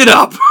 Dunn fucked it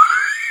up.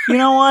 You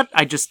know what?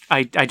 I just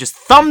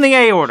thumbed the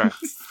aorta.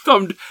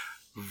 Thumbed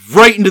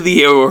right into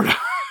the aorta.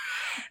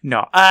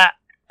 No.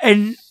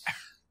 And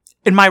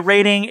my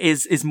rating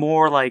is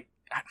more like,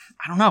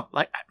 I don't know.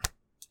 Like,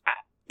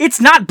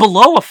 it's not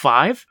below a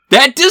 5.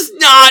 That does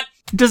not.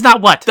 Does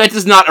not what? That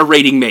does not a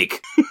rating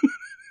make.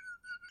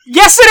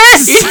 Yes, it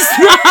is! It's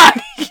not!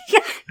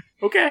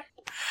 Okay.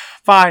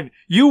 Fine.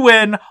 You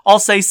win. I'll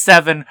say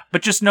 7,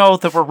 but just know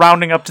that we're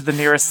rounding up to the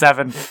nearest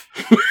 7.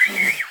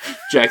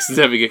 Jackson's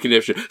having a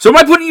conniption. So am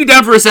I putting you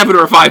down for a 7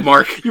 or a 5,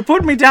 Mark? You're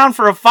putting me down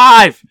for a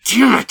 5.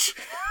 Damn it.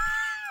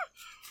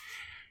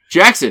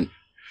 Jackson,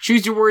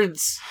 choose your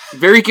words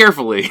very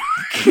carefully.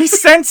 Be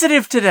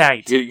sensitive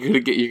tonight. You're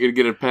gonna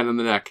get a pen in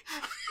the neck.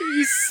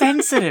 Be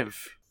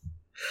sensitive.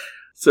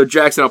 So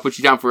Jackson, I'll put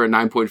you down for a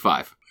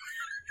 9.5.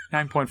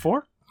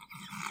 9.4?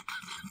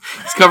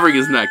 He's covering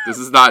his neck. This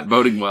is not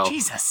boding well.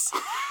 Jesus.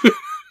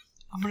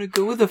 I'm going to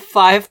go with a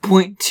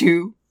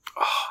 5.2.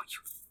 Oh, you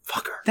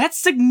fucker. That's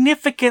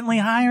significantly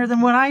higher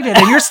than what I did,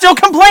 and you're still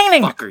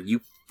complaining.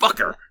 You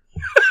fucker.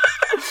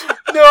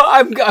 No,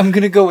 I'm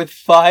going to go with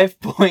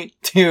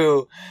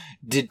 5.2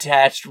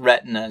 detached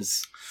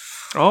retinas.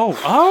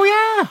 Oh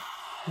yeah.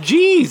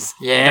 Jeez.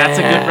 Yeah. That's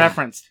a good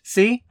reference.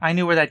 See? I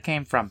knew where that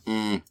came from.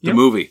 The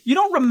movie. You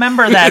don't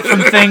remember that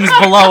from things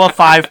below a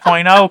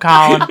 5.0,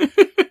 Colin.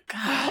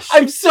 Gosh.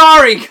 I'm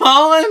sorry,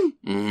 Colin.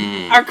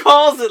 I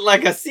calls it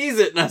like I sees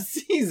it and I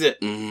sees it.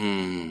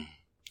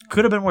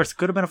 Could have been worse.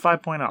 Could have been a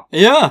 5.0.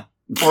 Yeah.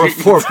 Or a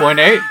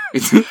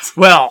 4.8.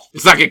 Well.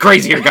 Let's not get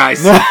crazy here,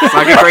 guys. Let's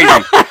not get crazy.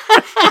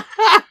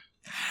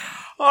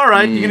 All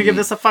right, you're gonna give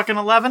this a fucking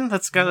 11?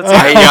 Let's go. So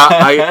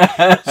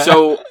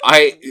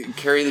I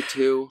carry the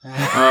 2.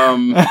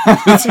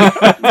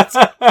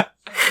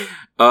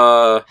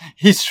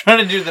 He's trying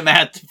to do the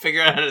math to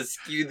figure out how to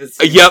skew this.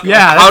 Yep.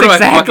 Yeah, that's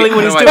exactly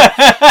what he's doing.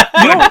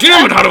 God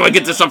damn it! How do I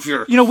get this up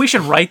here? We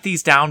should write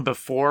these down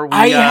before we.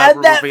 I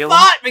had that reveal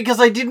thought because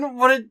I didn't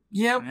want to.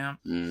 Yep. Yeah.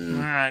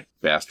 All right.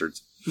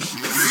 Bastards.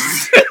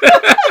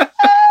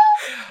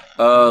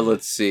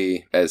 Let's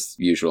see. As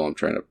usual, I'm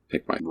trying to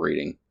pick my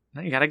rating.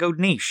 You gotta go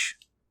niche.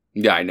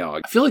 Yeah, I know.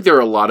 I feel like there are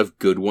a lot of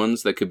good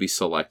ones that could be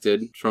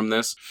selected from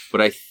this, but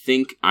I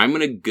think I'm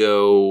going to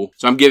go...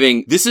 So I'm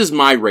giving... This is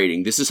my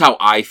rating. This is how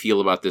I feel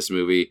about this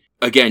movie.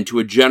 Again, to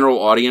a general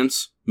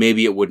audience,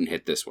 maybe it wouldn't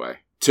hit this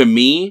way. To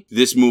me,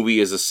 this movie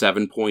is a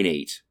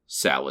 7.8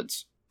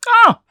 salads.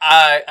 Oh!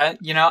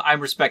 I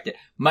respect it.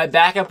 My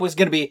backup was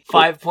going to be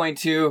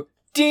 5.2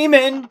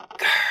 Demon.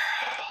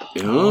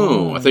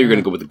 Oh, I thought you were going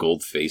to go with the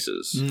gold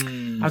faces.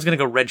 I was going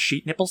to go red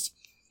sheet nipples.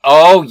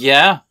 Oh,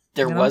 yeah.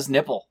 There was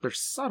nipple. They're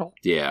subtle.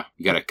 Yeah,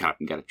 you gotta try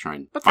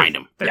and find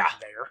them. They're Yeah.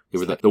 there. They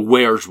were the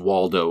Where's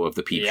Waldo of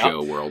the peep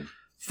show world.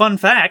 Fun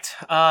fact,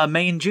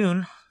 May and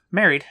June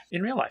married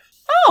in real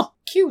life. Oh,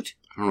 cute.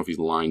 I don't know if he's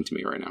lying to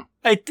me right now.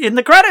 In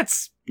the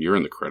credits. You're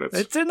in the credits.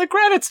 It's in the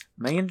credits.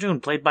 May and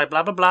June, played by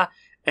blah, blah, blah,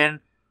 and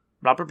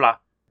blah, blah, blah.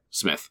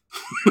 Smith.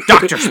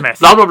 Dr.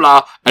 Smith. Blah, blah,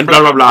 blah, and blah,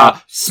 blah,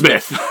 blah,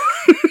 Smith.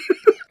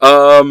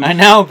 I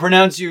now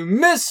pronounce you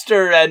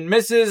Mr. and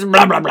Mrs.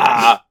 blah, blah,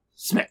 blah,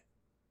 Smith.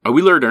 Are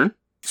we learning?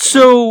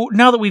 So,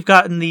 now that we've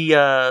gotten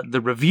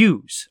the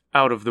reviews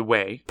out of the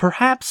way,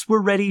 perhaps we're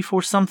ready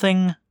for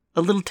something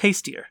a little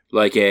tastier.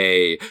 Like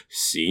a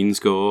scene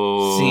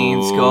score.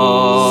 Scene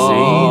score.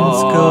 Scene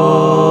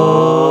score.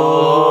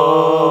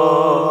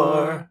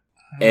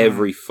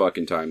 Every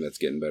fucking time that's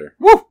getting better.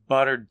 Woo!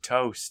 Buttered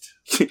toast.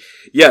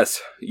 Yes.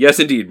 Yes,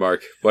 indeed,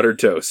 Mark. Buttered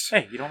toast.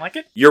 Hey, you don't like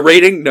it? Your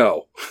rating?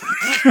 No.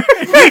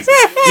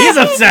 He's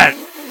upset.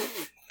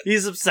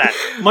 He's upset.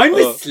 Mine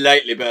was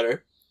slightly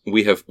better.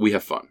 We have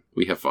fun.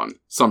 We have fun.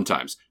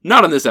 Sometimes.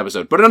 Not on this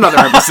episode, but in other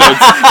episodes.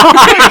 Oh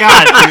my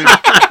god, dude.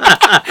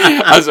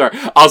 I'm sorry.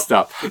 I'll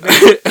stop.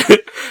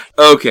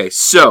 Okay,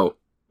 so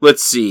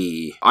let's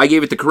see. I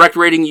gave it the correct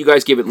rating. You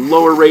guys gave it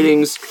lower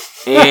ratings.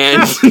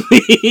 And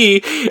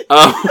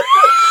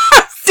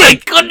I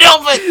couldn't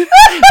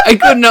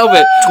help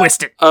it.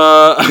 Twist it.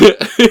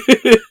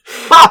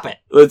 Pop it.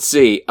 Let's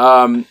see.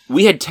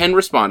 We had 10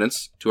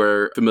 respondents to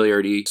our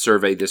familiarity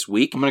survey this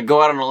week. I'm going to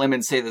go out on a limb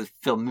and say the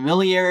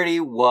familiarity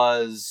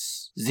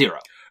was 0.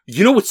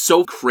 You know what's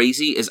so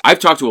crazy is I've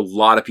talked to a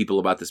lot of people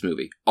about this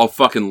movie. A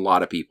fucking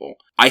lot of people.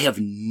 I have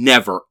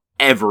never,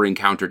 ever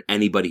encountered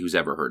anybody who's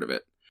ever heard of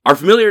it. Our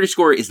familiarity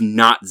score is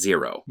not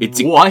 0. It's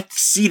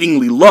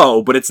exceedingly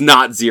low, but it's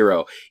not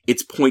 0.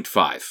 It's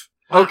 0.5.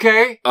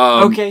 Okay.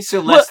 Okay, so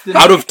less than...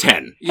 Out of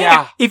 10.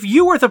 Yeah. If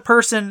you were the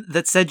person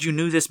that said you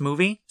knew this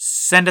movie,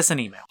 send us an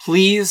email.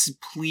 Please,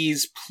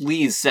 please,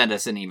 please send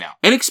us an email.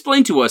 And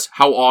explain to us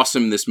how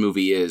awesome this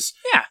movie is.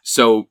 Yeah.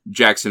 So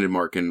Jackson and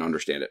Mark can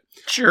understand it.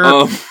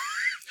 Sure.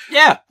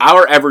 Yeah.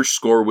 Our average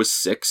score was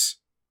 6.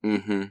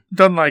 Mm-hmm.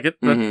 Doesn't like it,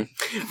 but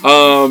Mm-hmm.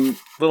 a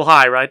little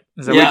high, right?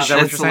 Is that Yeah, what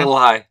you're that's a saying? little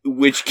high.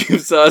 Which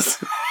gives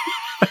us...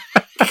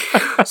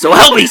 So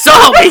help me!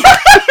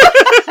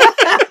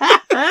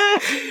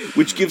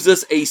 Which gives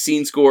us a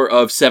scene score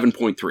of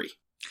 7.3.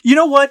 You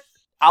know what?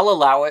 I'll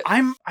allow it.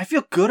 I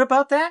feel good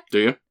about that. Do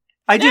you?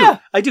 I do. Yeah.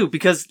 I do,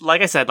 because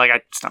like I said,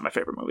 it's not my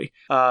favorite movie.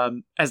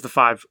 As the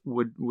 5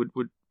 would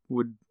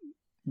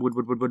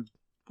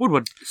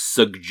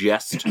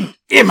Suggest.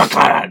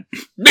 Immaculate.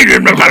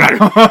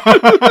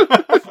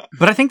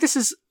 But I think this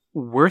is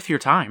worth your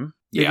time.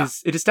 Yeah.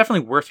 It is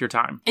definitely worth your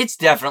time. It's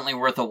definitely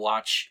worth a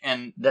watch,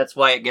 and that's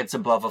why it gets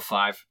above a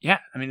 5. Yeah,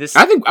 I mean this.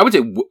 I think I would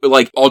say,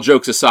 all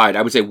jokes aside,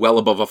 I would say well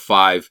above a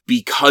 5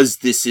 because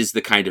this is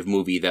the kind of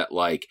movie that,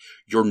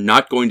 you're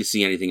not going to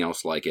see anything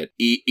else like it.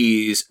 It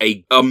is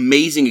an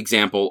amazing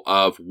example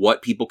of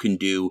what people can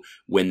do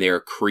when they're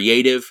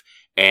creative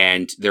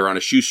and they're on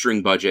a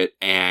shoestring budget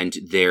and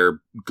they're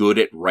good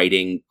at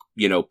writing,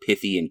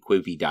 pithy and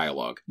quippy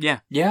dialogue. Yeah.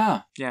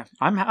 Yeah. Yeah.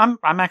 I'm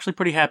actually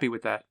pretty happy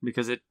with that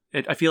because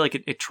I feel like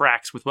it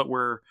tracks with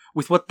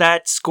what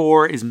that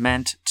score is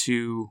meant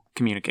to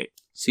communicate.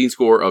 Scene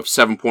score of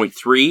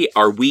 7.3.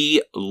 Are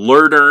we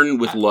Lurdern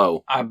with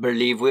low? I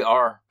believe we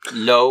are.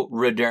 Low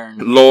return.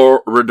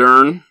 Low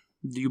return.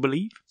 Do you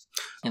believe?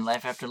 In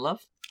Life After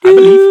Love? I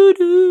believe.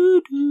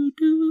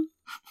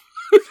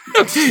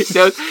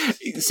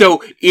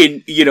 So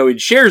in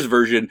Cher's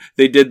version,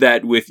 they did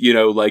that with,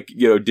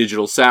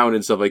 digital sound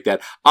and stuff like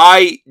that.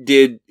 I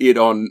did it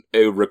on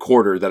a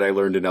recorder that I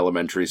learned in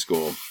elementary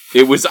school.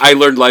 I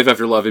learned Life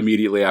After Love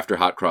immediately after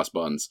Hot Cross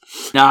Buns.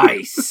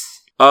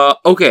 Nice.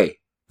 Okay.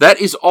 That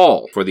is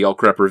all for the All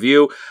Crep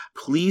Review.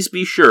 Please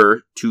be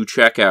sure to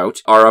check out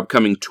our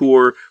upcoming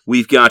tour.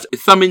 We've got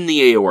Thumb in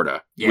the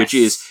Aorta, which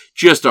is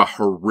just a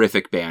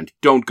horrific band.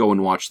 Don't go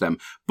and watch them,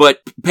 but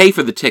pay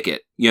for the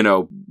ticket.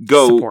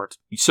 Go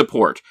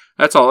support.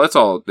 That's all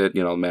that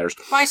matters.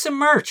 Buy some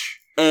merch.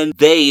 And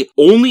they,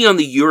 only on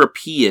the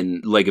European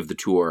leg of the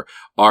tour,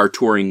 are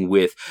touring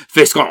with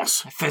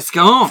Fescons.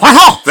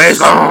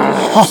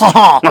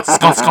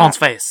 Sconce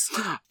face.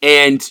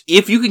 And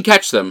if you can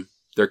catch them,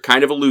 they're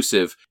kind of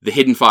elusive. The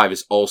Hidden Five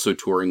is also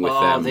touring with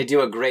them. Oh, they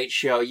do a great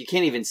show. You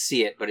can't even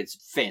see it, but it's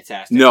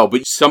fantastic. No,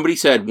 but somebody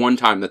said one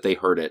time that they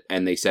heard it,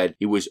 and they said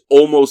it was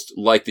almost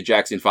like the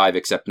Jackson 5,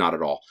 except not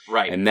at all.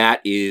 Right. And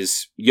that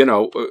is,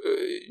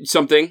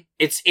 something.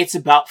 It's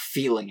about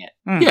feeling it.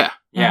 Mm. Yeah.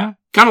 Yeah. Mm-hmm.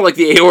 Kind of like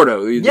the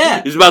aorta.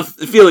 Yeah. It's about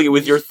feeling it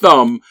with your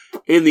thumb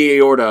in the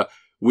aorta,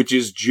 which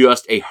is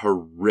just a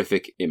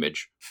horrific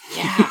image.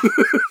 Yeah.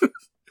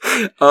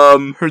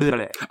 You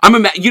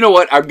know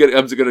what? I'm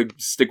gonna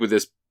stick with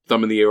this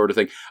thumb in the aorta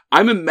thing.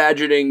 I'm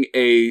imagining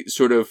a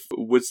sort of,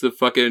 what's the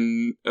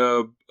fucking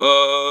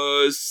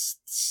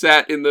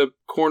sat in the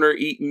corner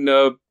eating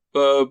a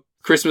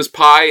Christmas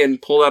pie and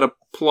pulled out a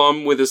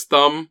plum with his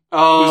thumb.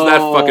 Oh, who's that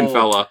fucking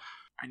fella?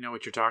 I know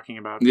what you're talking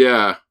about.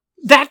 Yeah.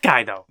 That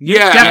guy, though.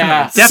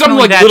 Yeah. Definitely Some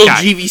that little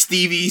guy. Jeevy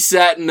Stevie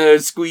sat in a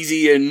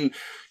squeezy and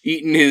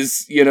eating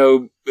his,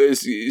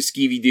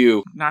 skeevy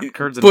doo. Not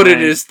curds and Put it in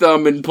whey. his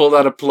thumb and pulled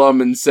out a plum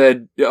and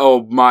said,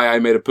 "Oh my, I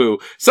made a poo."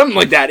 Something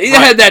like that. It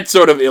had that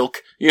sort of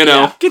ilk,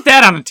 Yeah. Get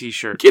that on a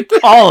t-shirt. Get that.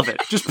 All of it.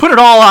 Just put it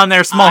all on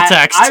there, small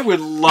text. I would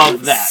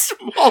love that.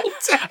 Small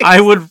text. I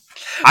would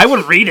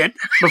read it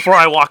before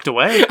I walked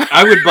away.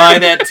 I would buy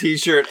that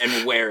t-shirt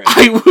and wear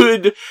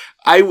it.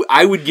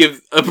 I would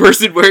give a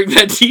person wearing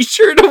that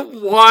t-shirt a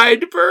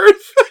wide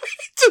berth.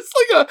 Just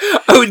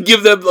I would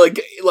give them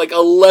like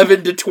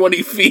 11 to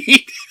 20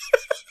 feet.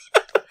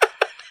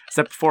 Is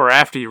that before or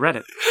after you read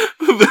it?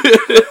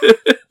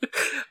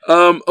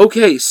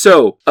 Okay,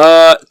 so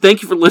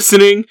thank you for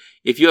listening.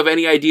 If you have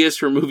any ideas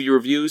for movie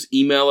reviews,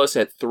 email us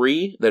at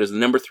 3, that is the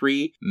number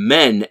 3,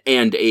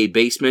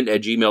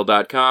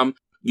 menandabasement@gmail.com.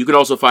 You can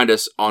also find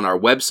us on our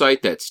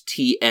website, that's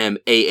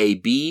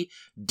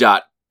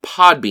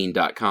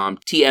tmaab.podbean.com.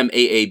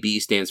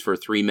 TMAAB stands for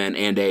 3 Men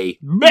and a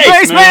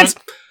Basement!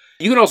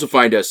 You can also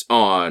find us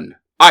on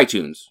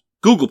iTunes,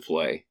 Google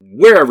Play,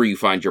 wherever you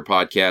find your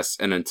podcasts.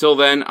 And until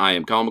then, I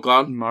am Colin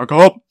McLeod. Mark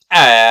up.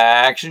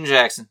 Action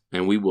Jackson.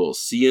 And we will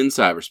see you in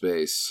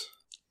cyberspace.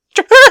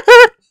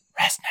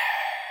 Resner.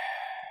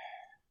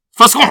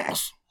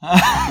 Fascons.